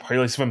her like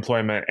place of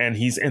employment, and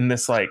he's in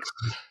this like,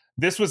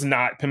 this was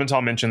not,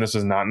 Pimentel mentioned this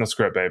was not in the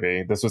script,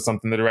 baby. This was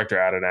something the director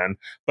added in.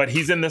 But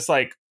he's in this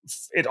like,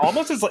 it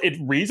almost is like, it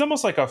reads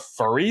almost like a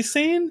furry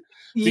scene.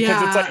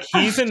 Because it's like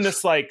he's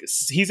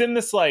in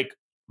this like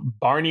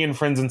Barney and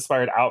Friends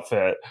inspired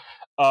outfit.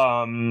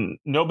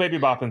 No baby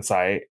bop in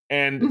sight,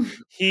 and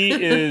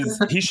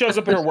he shows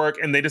up at her work,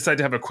 and they decide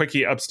to have a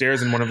quickie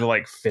upstairs in one of the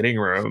like fitting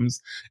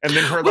rooms, and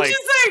then her which like,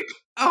 is like,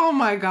 Oh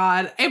my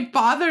God. It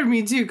bothered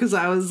me too because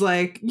I was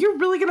like, you're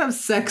really going to have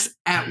sex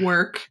at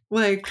work?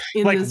 Like,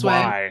 in like, this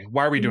why? way?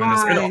 Why are we doing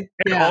this?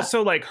 And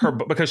also, like,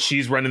 because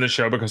she's running the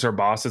show because her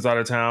boss is out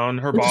of town.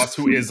 Her boss,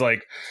 who is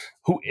like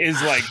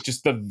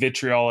just the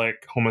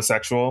vitriolic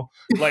homosexual.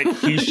 Like,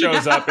 he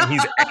shows up and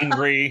he's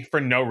angry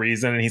for no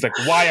reason. And he's like,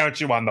 why aren't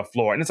you on the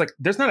floor? And it's like,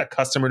 there's not a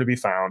customer to be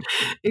found.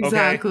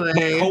 Exactly.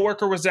 Okay? My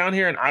coworker was down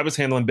here and I was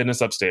handling business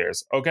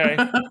upstairs. Okay.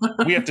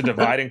 We have to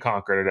divide and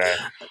conquer today.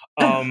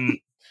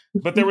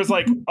 But there was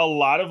like a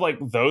lot of like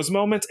those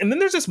moments. And then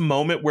there's this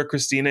moment where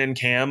Christina and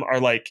Cam are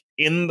like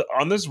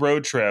on this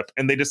road trip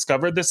and they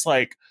discovered this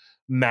like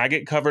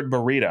maggot covered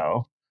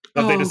burrito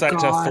that they decide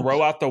to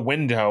throw out the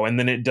window, and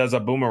then it does a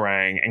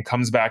boomerang and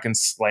comes back and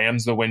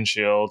slams the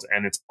windshield,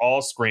 and it's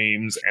all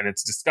screams and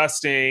it's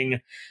disgusting.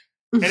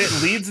 And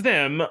it leads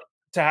them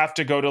to have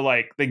to go to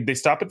like, they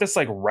stop at this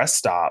like rest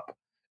stop.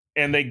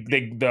 And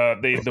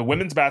the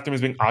women's bathroom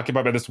is being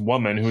occupied by this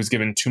woman who's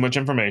given too much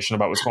information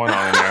about what's going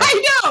on in there.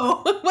 I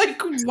know. Like,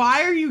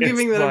 why are you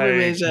giving that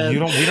information?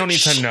 We don't need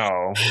to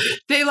know.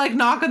 They like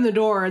knock on the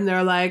door and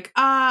they're like,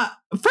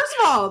 first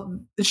of all,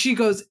 she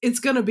goes, it's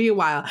gonna be a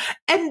while.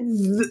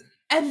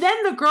 And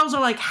then the girls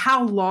are like,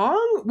 how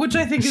long? Which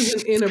I think is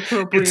an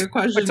inappropriate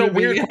question. It's a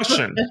weird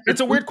question. It's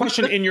a weird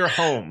question in your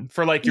home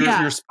for like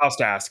your spouse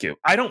to ask you.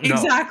 I don't know.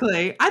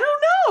 Exactly. I don't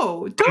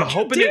know.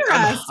 Don't you dare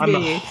ask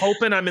me.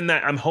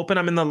 I'm hoping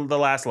I'm in the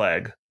last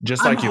leg,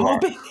 just like you are.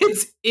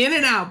 It's in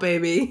and out,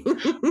 baby.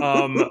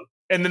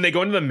 And then they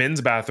go into the men's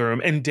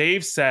bathroom, and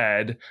Dave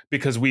said,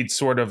 because we'd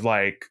sort of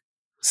like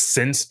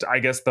sensed, I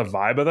guess, the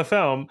vibe of the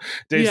film,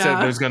 Dave said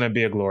there's going to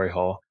be a glory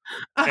hole.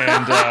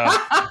 And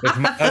if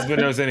my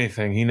husband knows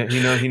anything, he knows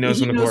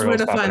when the glory holes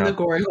to find the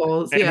glory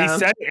holes. And he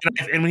said it,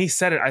 and when he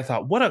said it, I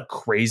thought, what a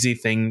crazy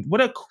thing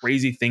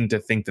to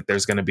think that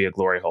there's going to be a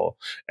glory hole.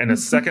 And a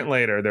second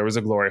later, there was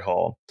a glory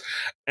hole.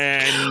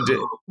 And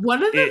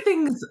one of the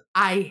things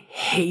I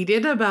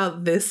hated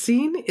about this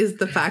scene is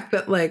the fact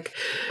that like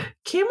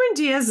Cameron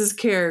Diaz's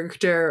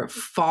character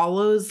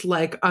follows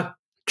like a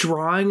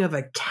drawing of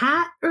a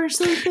cat or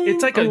something.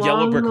 It's like a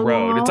yellow brick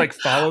road. It's like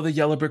follow the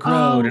yellow brick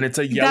road, and it's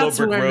a yellow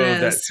brick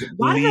road that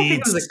Why leads. did I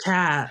think it was a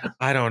cat?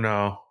 I don't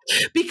know.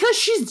 Because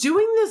she's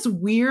doing this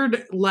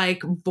weird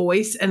like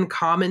voice and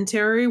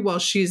commentary while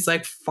she's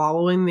like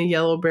following the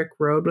yellow brick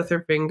road with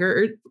her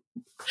finger.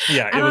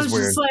 Yeah, it was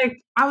weird.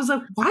 I was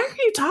like, why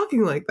are you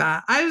talking like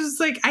that? I was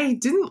like, I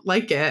didn't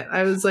like it.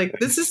 I was like,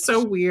 this is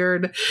so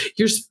weird.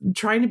 You're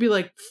trying to be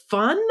like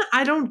fun.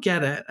 I don't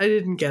get it. I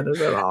didn't get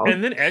it at all.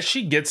 And then as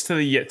she gets to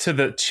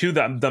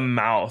the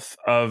mouth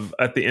of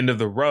at the end of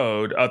the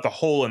road, the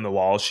hole in the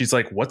wall, she's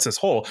like, what's this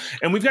hole?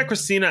 And we've got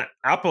Christina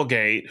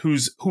Applegate who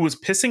was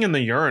pissing in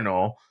the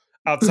urinal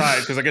outside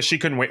because I guess she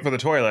couldn't wait for the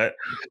toilet.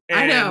 And,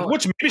 I know.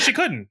 Which maybe she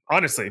couldn't.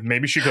 Honestly,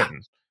 maybe she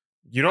couldn't.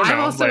 You don't know. I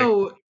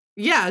also,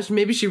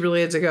 maybe she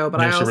really had to go,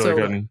 but I also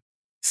really couldn't.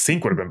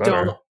 Sink would have been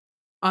better. Don't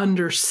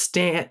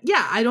understand.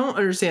 Yeah, I don't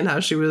understand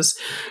how she was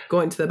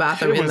going to the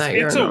bathroom in that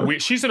urinal.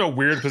 She's in a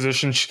weird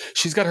position.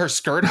 She's got her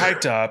skirt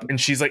hiked up, and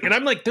she's like, and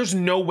I'm like, there's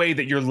no way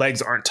that your legs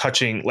aren't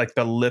touching like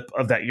the lip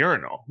of that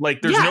urinal.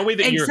 Like, there's no way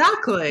that you're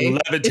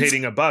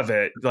levitating above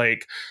it.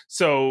 Like,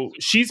 so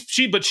she's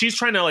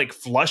trying to like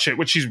flush it,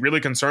 which she's really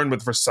concerned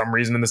with for some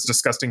reason in this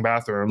disgusting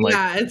bathroom. Like,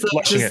 it's like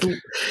flushing just, it.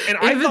 And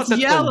if I it's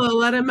yellow,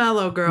 let it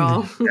mellow,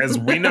 girl. As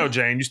we know,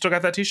 Jane, you still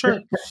got that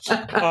t-shirt.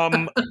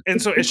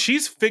 And so as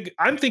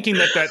I'm thinking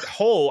that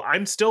hole,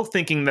 I'm still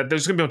thinking that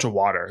there's gonna be a bunch of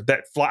water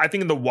I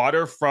think the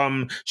water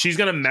from she's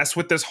gonna mess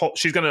with this hole.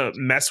 She's gonna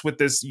mess with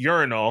this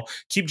urinal,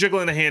 keep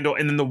jiggling the handle,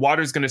 and then the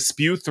water's gonna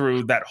spew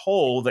through that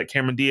hole that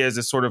Cameron Diaz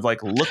is sort of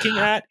like looking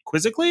at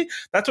quizzically.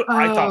 That's what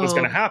I thought was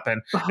gonna happen.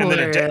 And then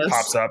a dick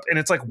pops up, and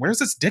it's like, where's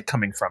this dick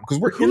coming from? Because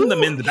we're in the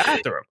men's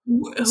bathroom.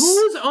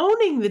 Who's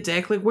owning the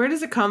dick? Like, where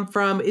does it come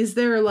from? Is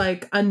there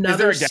like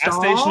another? Is there a gas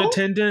station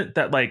attendant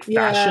that like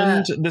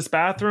fashioned this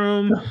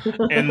bathroom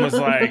and was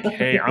like,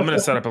 hey, I'm gonna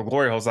set up a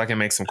glory hole so I can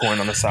make some coin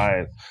on the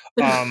side.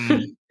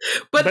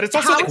 But it's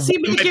also how is he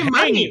making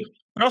money?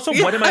 But also,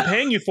 what am I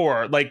paying you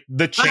for? Like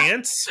the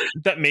chance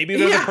that maybe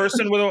there's a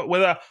person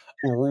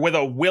with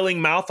a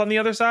willing mouth on the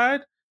other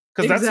side?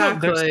 Because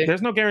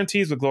there's no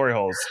guarantees with glory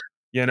holes,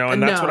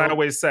 and that's what I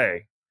always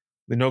say.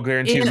 There's no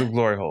guarantees with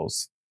glory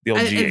holes. The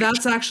old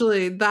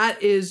and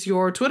that is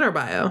your Twitter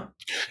bio.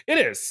 It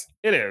is,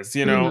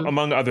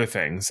 among other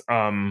things.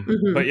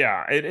 But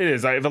yeah, it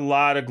is. I have a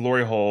lot of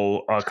glory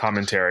hole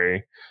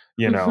commentary,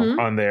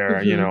 on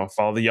there.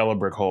 Follow the yellow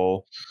brick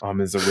hole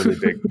is a really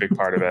big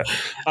part of it.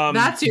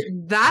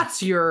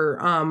 That's your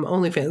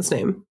OnlyFans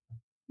name.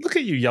 Look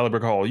at you, yellow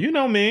brick hole. You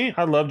know me.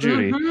 I love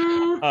Judy.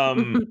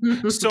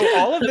 So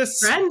all of this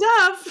friend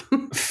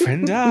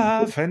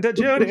of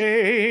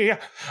Judy.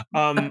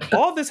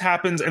 All of this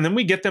happens, and then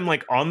we get them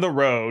like on the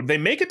road. They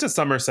make it to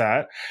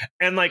Somerset,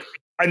 and like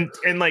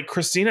And like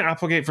Christina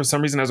Applegate for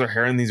some reason has her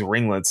hair in these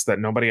ringlets that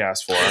nobody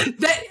asked for.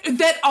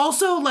 That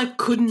also like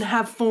couldn't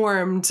have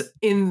formed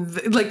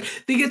like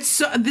they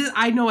get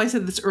I know I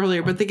said this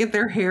earlier, but they get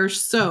their hair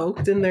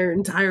soaked and their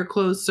entire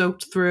clothes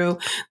soaked through.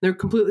 They're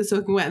completely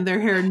soaking wet, and their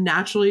hair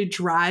naturally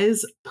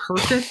dries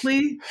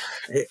perfectly.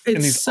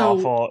 It's so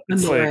awful.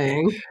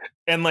 annoying. Like,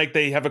 and like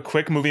they have a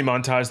quick movie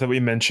montage that we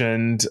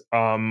mentioned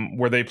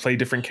where they play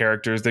different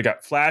characters. They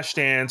got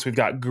Flashdance. We've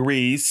got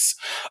Grease.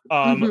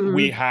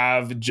 We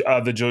have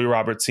the Julia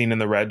Roberts scene in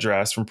the red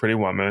dress from Pretty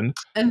Woman.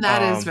 And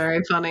that is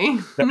very funny.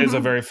 That is a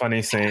very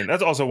funny scene.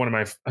 That's also one of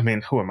my, I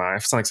mean, who am I? I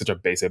sound like such a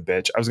basic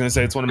bitch. I was going to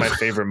say it's one of my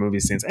favorite movie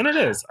scenes. And it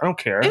is. I don't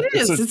care.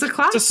 It's a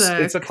classic.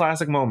 It's a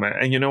classic moment.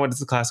 And you know what?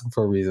 It's a classic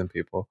for a reason,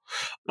 people.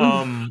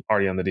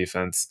 Already on the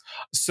defense.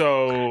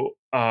 So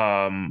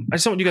I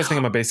just don't want you guys think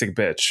I'm a basic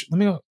bitch. Let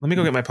me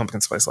go get my pumpkin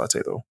spice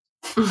latte though.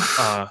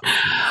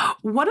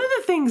 One of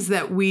the things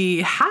that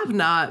we have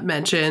not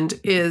mentioned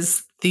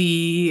is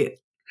I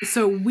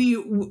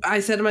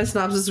said in my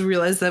synopsis,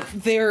 realized that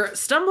they're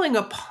stumbling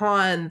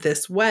upon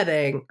this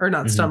wedding, or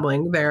not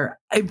stumbling, they're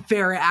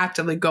very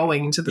actively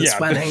going to this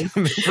wedding.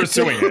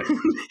 Pursuing it.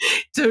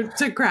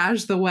 to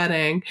crash the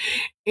wedding.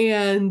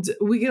 And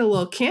we get a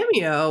little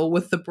cameo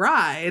with the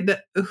bride,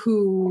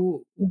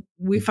 who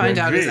we find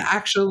out is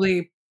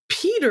actually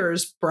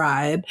Peter's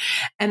bride,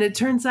 and it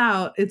turns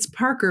out it's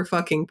Parker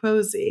fucking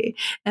Posey,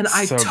 and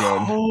I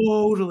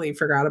totally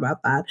forgot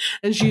about that.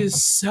 And she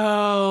is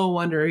so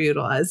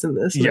underutilized in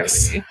this movie.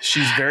 Yes,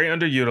 she's very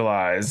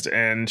underutilized,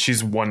 and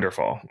she's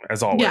wonderful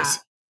as always. Yeah,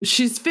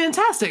 she's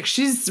fantastic.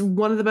 She's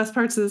one of the best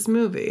parts of this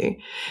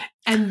movie.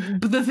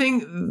 And the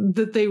thing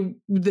that they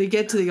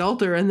get to the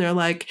altar and they're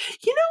like,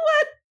 you know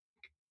what?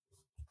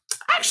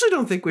 I actually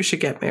don't think we should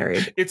get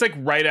married. It's like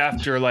right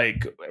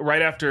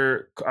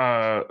after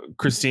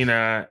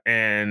Christina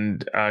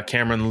and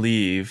Cameron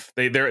leave.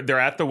 They're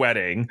at the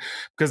wedding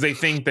because they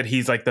think that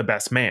he's like the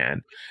best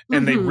man,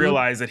 and they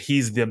realize that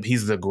he's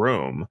the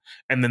groom,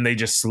 and then they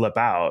just slip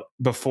out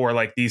before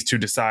like these two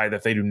decide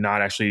that they do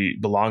not actually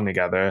belong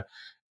together.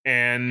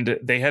 And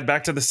they head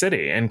back to the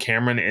city, and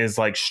Cameron is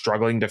like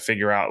struggling to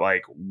figure out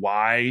like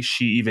why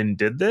she even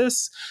did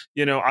this.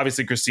 You know,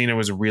 obviously Christina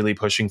was really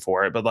pushing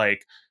for it, but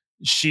like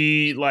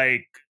she's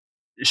trying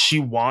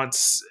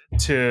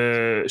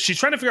to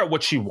figure out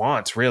what she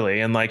wants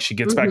really. And like she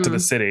gets back to the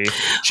city.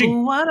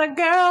 What a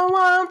girl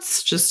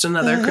wants. Just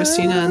another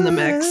Christina in the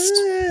mix.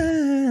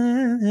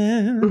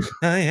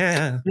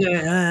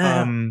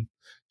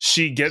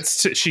 She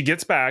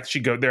gets back.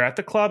 They're at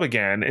the club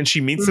again, and she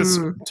meets this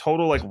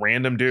total like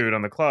random dude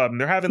on the club, and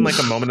they're having like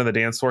a moment on the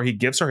dance floor. He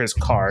gives her his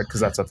card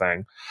because that's a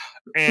thing,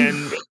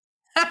 and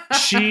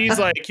she's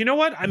like, you know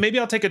what? Maybe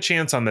I'll take a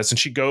chance on this. And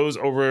she goes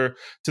over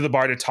to the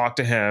bar to talk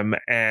to him,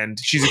 and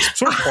she's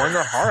sort of pouring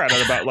her heart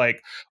out about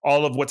like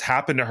all of what's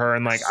happened to her.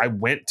 And like, I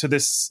went to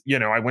this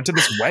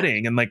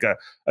wedding in like a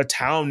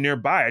town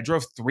nearby. I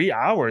drove 3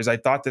 hours. I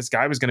thought this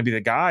guy was going to be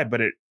the guy,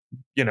 but it,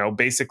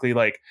 basically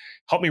like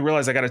helped me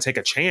realize I got to take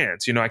a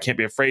chance. I can't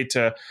be afraid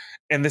to.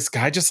 And this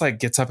guy just like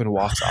gets up and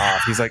walks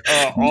off. He's like,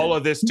 oh, all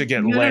of this to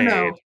get laid.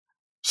 No.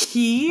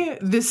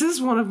 This is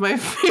one of my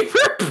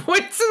favorite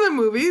points in the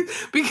movie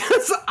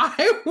because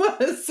I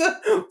was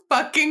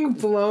fucking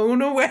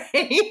blown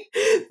away.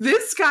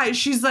 This guy,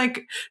 she's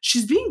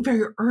being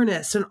very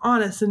earnest and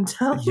honest and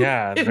telling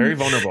him, very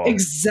vulnerable.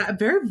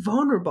 Very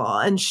vulnerable.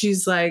 And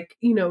she's like,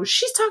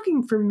 she's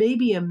talking for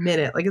maybe a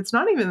minute. Like it's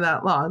not even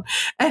that long.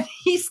 And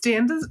he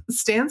stands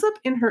up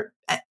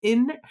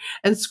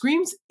and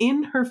screams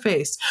in her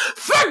face,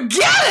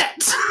 forget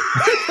it!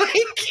 Like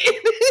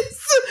it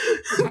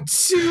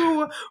is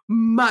too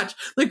much.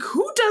 Like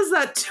who does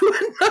that to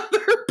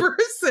another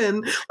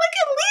person? Like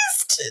at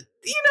least,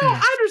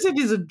 I understand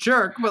he's a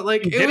jerk, but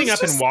like getting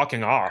up and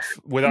walking off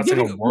without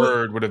saying a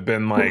word would have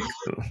been like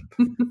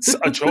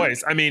a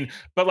choice. I mean,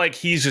 but like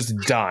he's just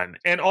done.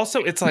 And also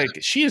it's like,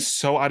 she is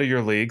so out of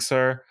your league,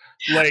 sir.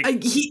 Like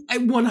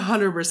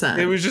 100%.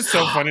 It was just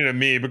so funny to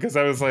me because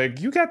I was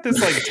like, you got this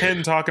like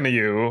 10 talking to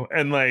you,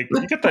 and like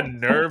you get the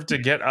nerve to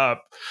get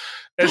up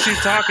as she's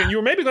talking. You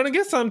were maybe going to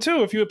get some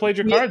too if you had played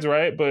your cards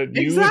right, but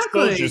you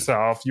exposed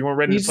yourself. You weren't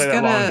ready to play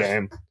that long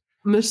game.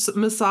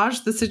 Massage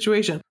the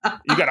situation.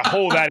 You got to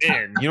hold that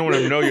in. You don't want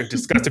to know you're a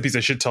disgusting piece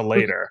of shit till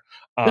later.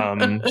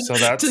 So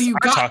that's till you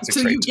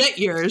get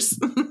yours.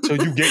 Till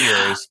you get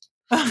yours.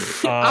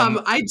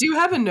 I do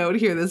have a note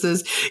here that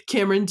says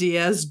Cameron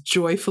Diaz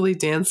joyfully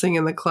dancing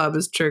in the club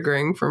is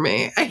triggering for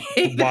me. I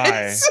hate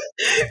this.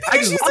 I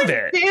just love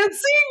it.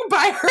 Dancing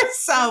by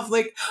herself,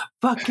 like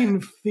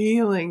fucking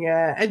feeling it,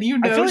 and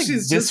I feel like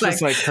she's just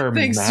was like her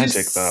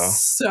magic though.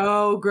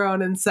 So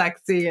grown and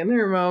sexy in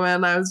her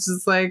moment. I was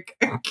just like,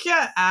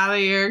 get out of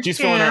here. She's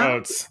filling her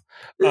oats.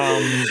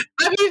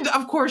 I mean,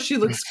 of course, she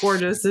looks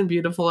gorgeous and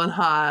beautiful and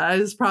hot.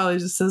 It probably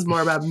just says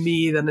more about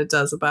me than it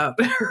does about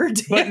her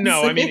dancing. But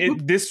no, I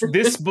mean, this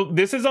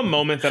is a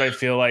moment that I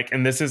feel like,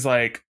 and this is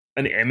like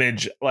an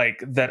image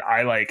like that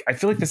I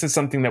feel like this is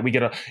something that we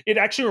get it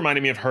actually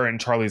reminded me of her in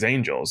Charlie's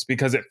Angels,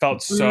 because it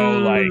felt so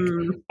like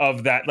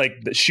of that,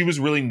 like she was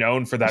really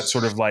known for that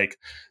sort of like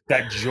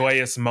that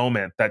joyous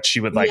moment that she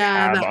would like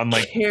have on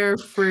like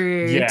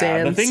carefree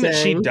dancing. The thing that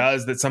she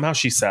does that somehow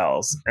she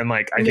sells, and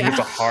like I think it's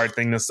a hard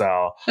thing to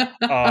sell.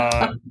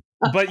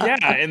 But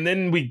yeah, and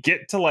then we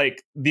get to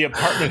like the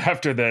apartment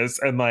after this,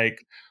 and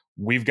like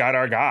we've got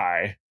our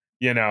guy.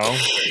 You know,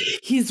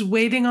 he's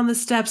waiting on the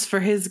steps for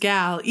his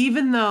gal,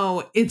 even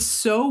though it's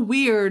so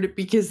weird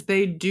because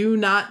they do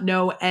not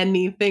know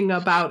anything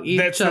about each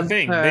other. That's the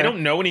thing. They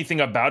don't know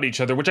anything about each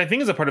other, which I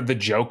think is a part of the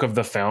joke of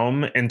the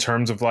film in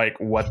terms of like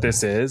what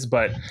this is.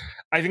 But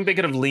I think they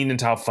could have leaned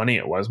into how funny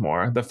it was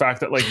more. The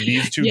fact that like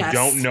these two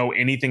don't know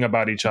anything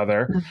about each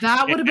other.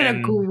 That would have been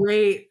a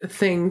great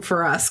thing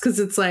for us, because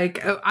it's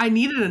like I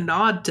needed a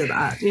nod to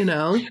that, you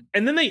know?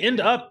 And then they end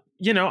up,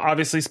 you know,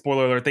 obviously,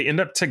 spoiler alert, they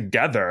end up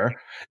together,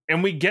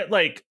 and we get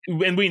like,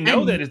 and we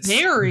know that it's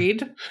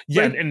married.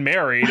 Yeah, and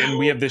married. And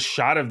we have this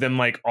shot of them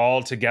like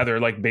all together,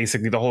 like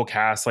basically the whole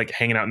cast like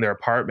hanging out in their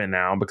apartment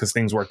now because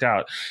things worked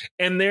out.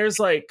 And there's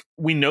like,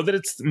 we know that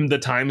it's the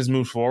time has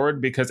moved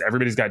forward because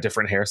everybody's got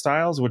different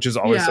hairstyles, which is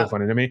always so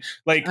funny to me.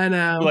 Like, I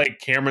know, like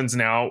Cameron's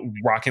now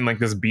rocking like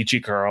this beachy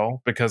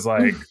curl because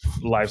like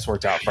life's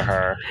worked out for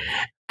her.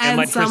 And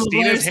like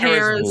Christina's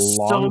hair is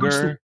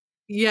longer.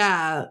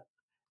 Yeah.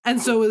 And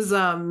so is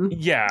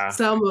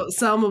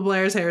Selma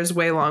Blair's hair is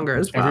way longer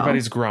as well.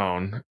 Everybody's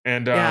grown,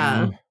 and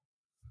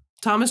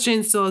Thomas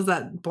Jane still has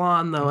that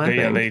blonde though. I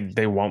think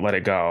they won't let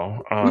it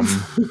go.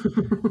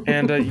 And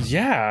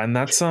and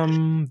that's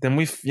then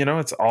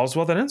it's all's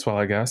well that ends well,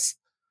 I guess.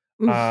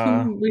 We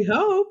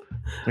hope,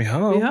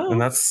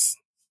 and that's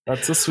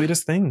the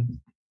sweetest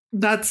thing.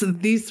 That's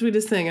the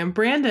sweetest thing. And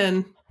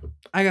Brandon,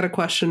 I got a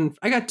question.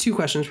 I got two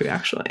questions for you,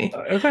 actually.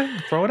 Okay,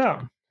 throw it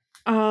out.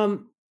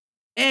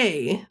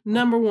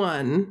 Number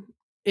one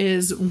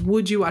is,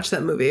 would you watch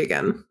that movie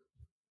again?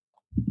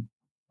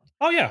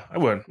 Oh yeah, I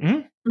would.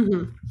 Mm-hmm.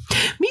 Mm-hmm.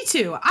 Me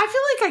too. I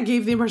feel like I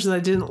gave the impression that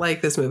I didn't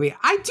like this movie.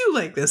 I do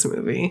like this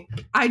movie.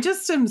 I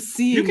just am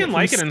seeing you can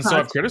like it and still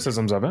have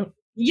criticisms of it.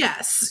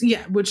 Yes,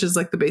 yeah, which is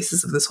like the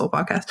basis of this whole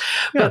podcast.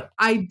 Yeah. But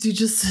I do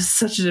just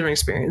such a different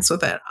experience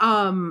with it.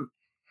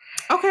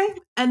 Okay,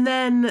 and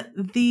then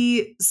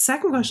the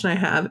second question I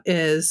have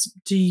is,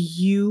 do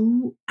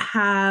you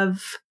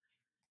have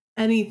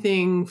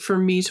anything for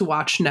me to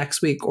watch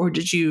next week, or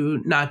did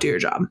you not do your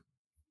job?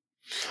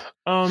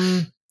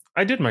 I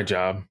did my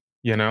job,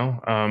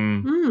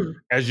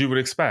 as you would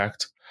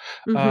expect.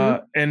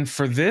 Mm-hmm. And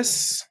for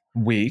this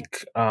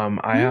week,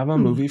 I have a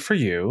movie for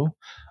you.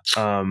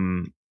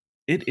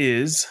 It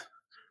is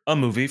a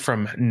movie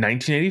from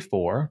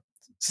 1984,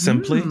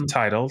 simply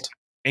titled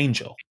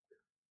Angel.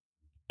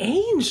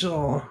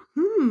 Angel.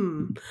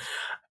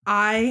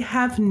 I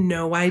have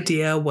no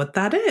idea what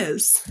that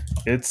is.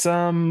 It's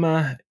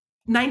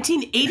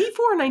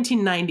 1984 or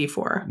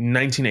 1994?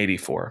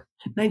 1984.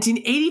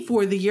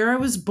 1984, the year I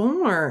was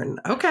born.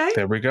 Okay.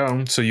 There we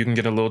go. So you can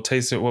get a little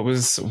taste of what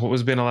was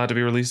being allowed to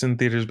be released in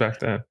theaters back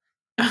then.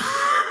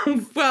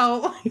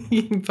 Well,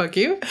 fuck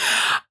you.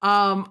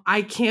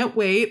 I can't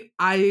wait.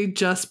 I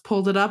just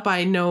pulled it up.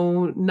 I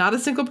know not a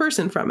single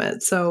person from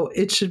it. So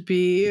it should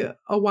be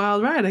a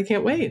wild ride. I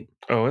can't wait.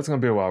 Oh, it's going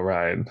to be a wild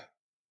ride.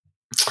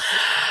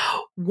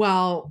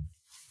 Well,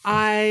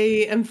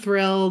 I am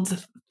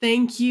thrilled.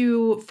 Thank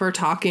you for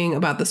talking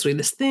about The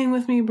Sweetest Thing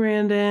with me,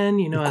 Brandon.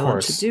 You know I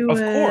love to do it. Of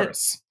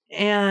course.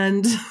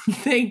 And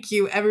thank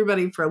you,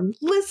 everybody, for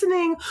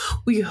listening.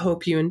 We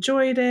hope you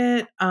enjoyed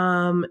it.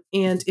 And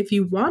if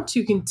you want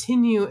to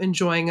continue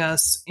enjoying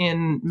us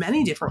in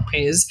many different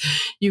ways,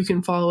 you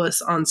can follow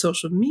us on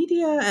social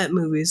media at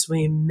Movies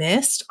We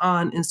Missed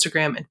on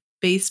Instagram and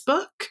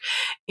Facebook.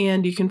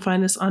 And you can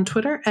find us on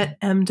Twitter at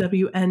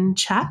MWN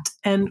Chat.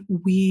 And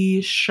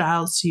we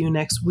shall see you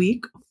next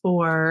week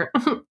for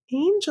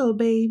Angel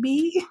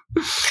Baby.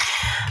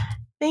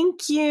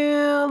 Thank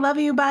you. Love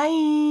you. Bye.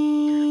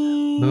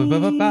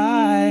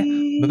 Bye.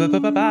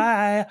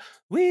 Bye.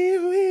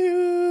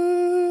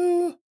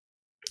 Wee.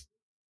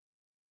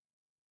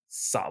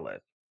 Solid.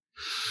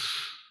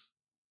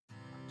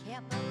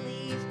 Can't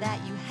believe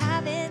that you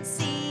haven't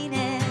seen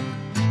it.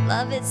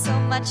 Love it so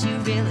much you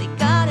really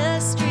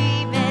gotta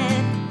stream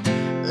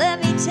it. Let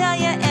me tell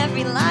you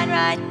every line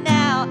right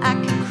now. I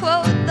can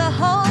quote the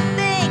whole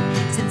thing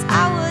since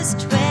I was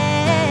 12.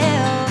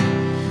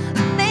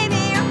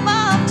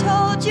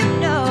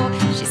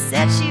 She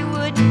said she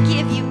wouldn't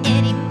give you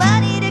any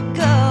money to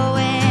go,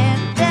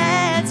 and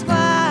that's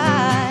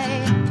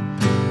why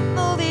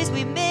Movies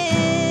We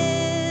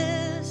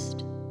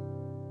Missed.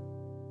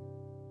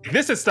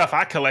 This is stuff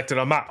I collected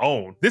on my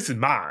own. This is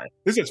mine.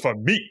 This is for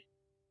me.